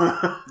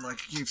like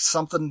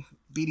something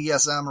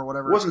BDSM or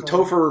whatever. Wasn't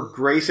Topher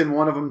Grace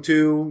one of them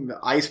too? The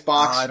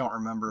Icebox? I don't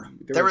remember.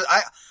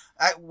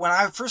 When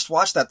I first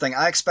watched that thing,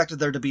 I expected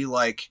there to be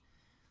like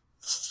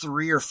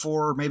 3 or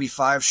 4, maybe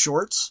 5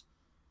 shorts,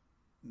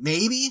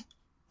 maybe,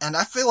 and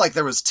I feel like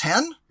there was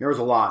 10. There was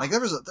a lot. Like there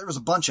was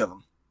a bunch of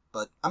them,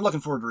 but I'm looking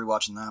forward to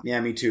rewatching that.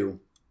 Yeah, me too.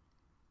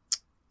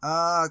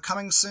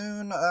 Coming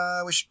soon.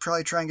 We should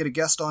probably try and get a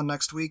guest on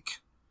next week.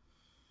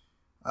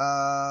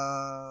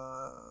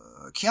 Keanu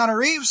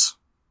Reeves.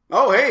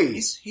 Oh, hey,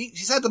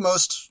 he's had the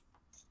most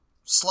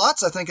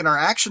slots, I think, in our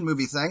action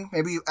movie thing.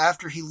 Maybe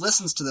after he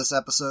listens to this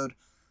episode,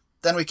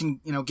 then we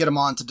can get him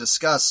on to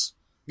discuss.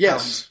 Yes. How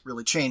he's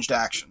really changed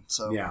action.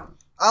 So yeah,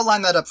 I'll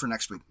line that up for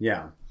next week.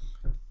 Yeah.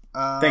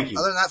 Thank you.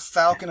 Other than that,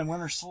 Falcon and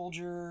Winter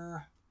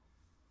Soldier.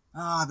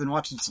 I've been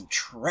watching some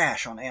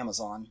trash on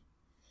Amazon.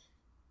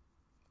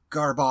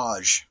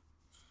 Garbage.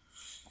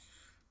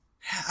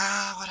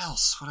 What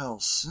else?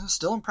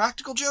 Still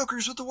Impractical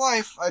Jokers with the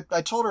wife.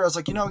 I told her, I was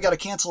like, we gotta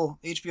cancel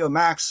HBO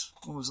Max.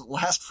 What was it,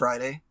 last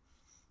Friday?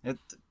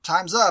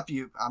 Time's up.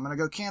 I'm gonna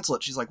go cancel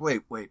it. She's like,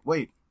 wait.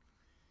 You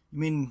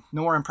mean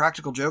no more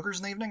Impractical Jokers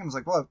in the evening? I was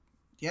like, what?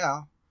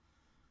 Yeah.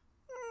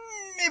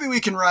 Maybe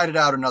we can ride it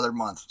out another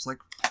month. It's like,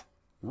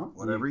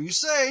 whatever you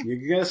say.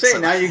 You're going to say,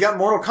 now you got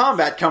Mortal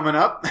Kombat coming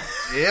up.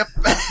 Yep.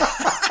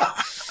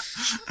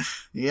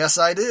 Yes,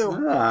 I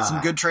do.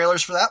 Some good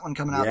trailers for that one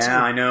coming out, too.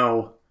 Yeah, I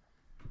know.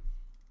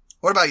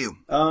 What about you?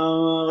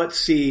 Let's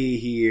see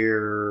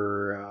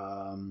here.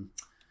 I'm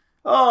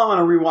going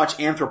to rewatch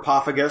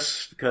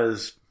Anthropophagus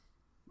because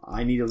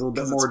I need a little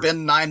bit more. It's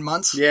been 9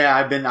 months? Yeah,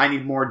 I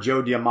need more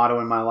Joe D'Amato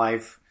in my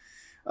life.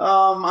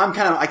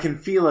 I can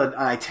feel an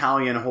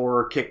Italian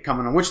horror kick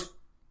coming on, which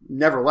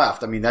never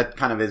left. I mean, that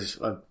kind of is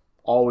a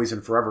always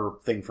and forever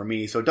thing for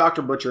me. So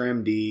Dr. Butcher,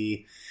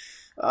 MD,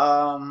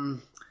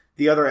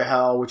 The Other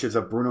Hell, which is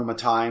a Bruno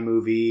Mattei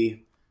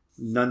movie,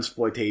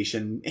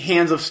 Nunsploitation,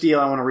 Hands of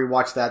Steel. I want to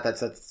rewatch that. That's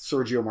that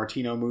Sergio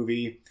Martino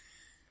movie.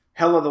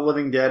 Hell of the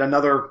Living Dead,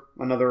 another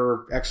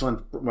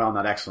excellent, well,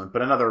 not excellent,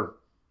 but another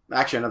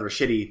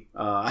shitty,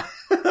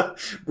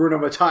 Bruno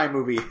Mattei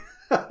movie.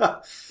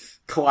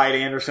 Clyde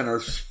Anderson or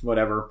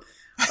whatever.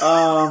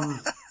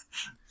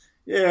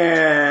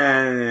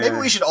 Yeah. Maybe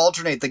we should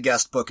alternate the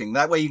guest booking.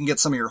 That way you can get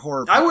some of your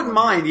horror. I wouldn't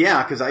mind,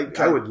 yeah, because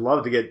I would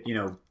love to get,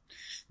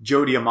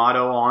 Joe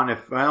D'Amato on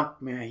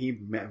he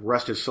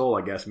rest his soul,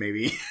 I guess,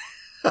 maybe.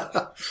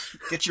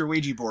 Get your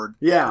Ouija board.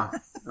 Yeah.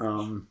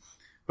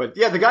 But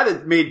yeah, the guy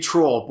that made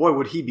Troll, boy,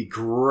 would he be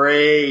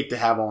great to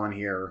have on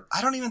here.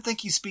 I don't even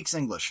think he speaks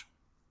English.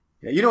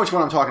 Yeah, you know which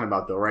one I'm talking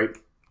about, though, right?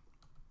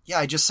 Yeah,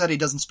 I just said he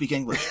doesn't speak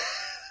English.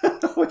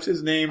 What's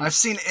his name? I've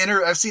seen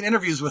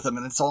interviews with him,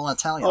 and it's all in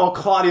Italian. Oh,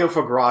 Claudio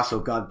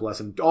Fagrasso, God bless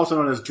him. Also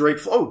known as Drake.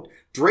 Oh,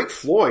 Drake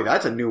Floyd.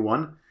 That's a new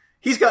one.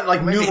 He's got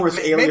numerous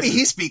aliases. Maybe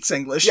he speaks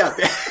English. Yeah,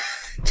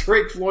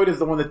 Drake Floyd is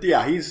the one that.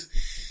 Yeah, he's.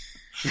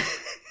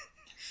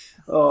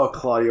 Oh,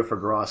 Claudio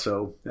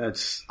Fagrasso.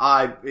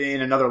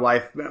 In another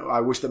life, I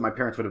wish that my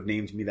parents would have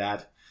named me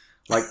that,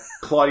 like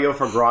Claudio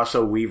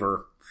Fagrasso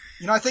Weaver.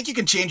 I think you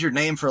can change your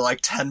name for like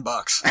 $10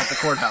 at the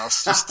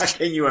courthouse.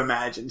 Can you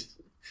imagine?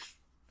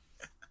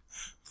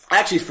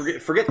 Actually,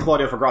 forget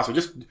Claudio Fagrasso.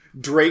 Just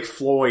Drake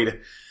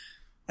Floyd.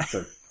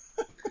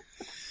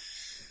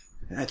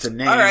 That's a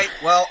name. All right.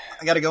 Well,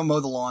 I got to go mow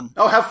the lawn.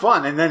 Oh, have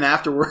fun, and then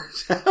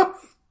afterwards,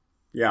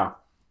 yeah.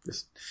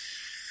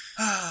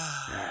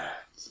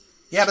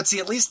 Yeah, but see,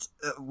 at least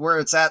where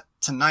it's at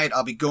tonight,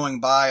 I'll be going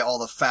by all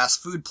the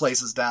fast food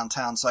places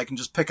downtown, so I can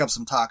just pick up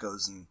some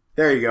tacos and.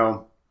 There you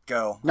go.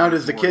 Go. Now,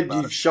 does the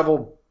kid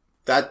shovel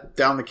that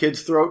down the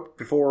kid's throat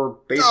before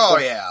baseball? Oh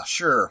yeah,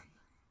 sure.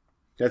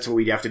 That's what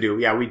we'd have to do.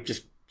 Yeah, we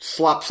just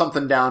slop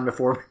something down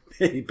before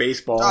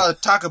Baseball.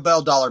 Taco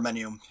Bell dollar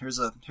menu. Here's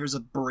a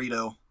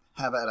burrito.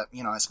 Have at it.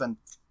 You know, I spend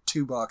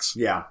 $2.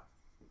 Yeah.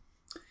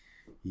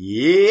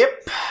 Yep.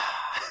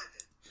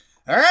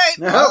 All right.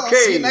 Well, Okay.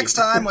 I'll see you next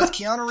time with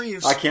Keanu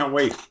Reeves. I can't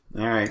wait.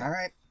 All right. All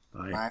right.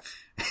 Bye. Bye.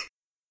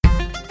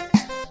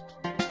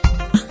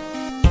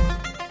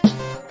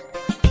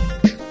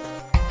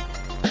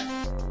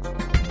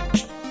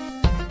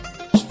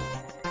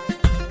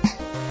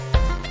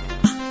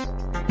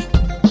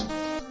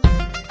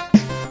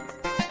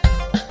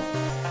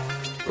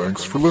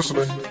 Thanks for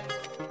listening.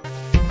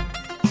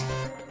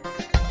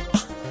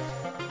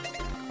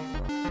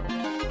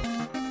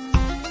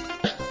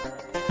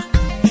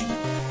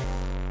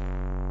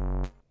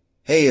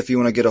 Hey, if you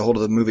want to get a hold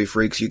of the Movie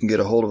Freaks, you can get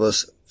a hold of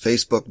us,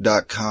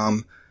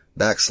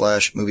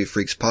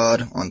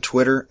 facebook.com/MovieFreaksPod, on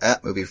Twitter,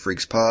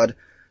 @MovieFreaksPod.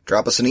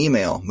 Drop us an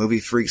email,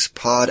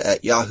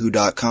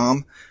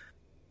 moviefreakspod@yahoo.com.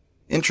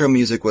 Intro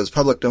music was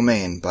public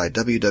domain by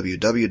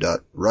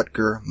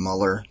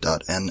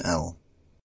www.rutgermuller.nl.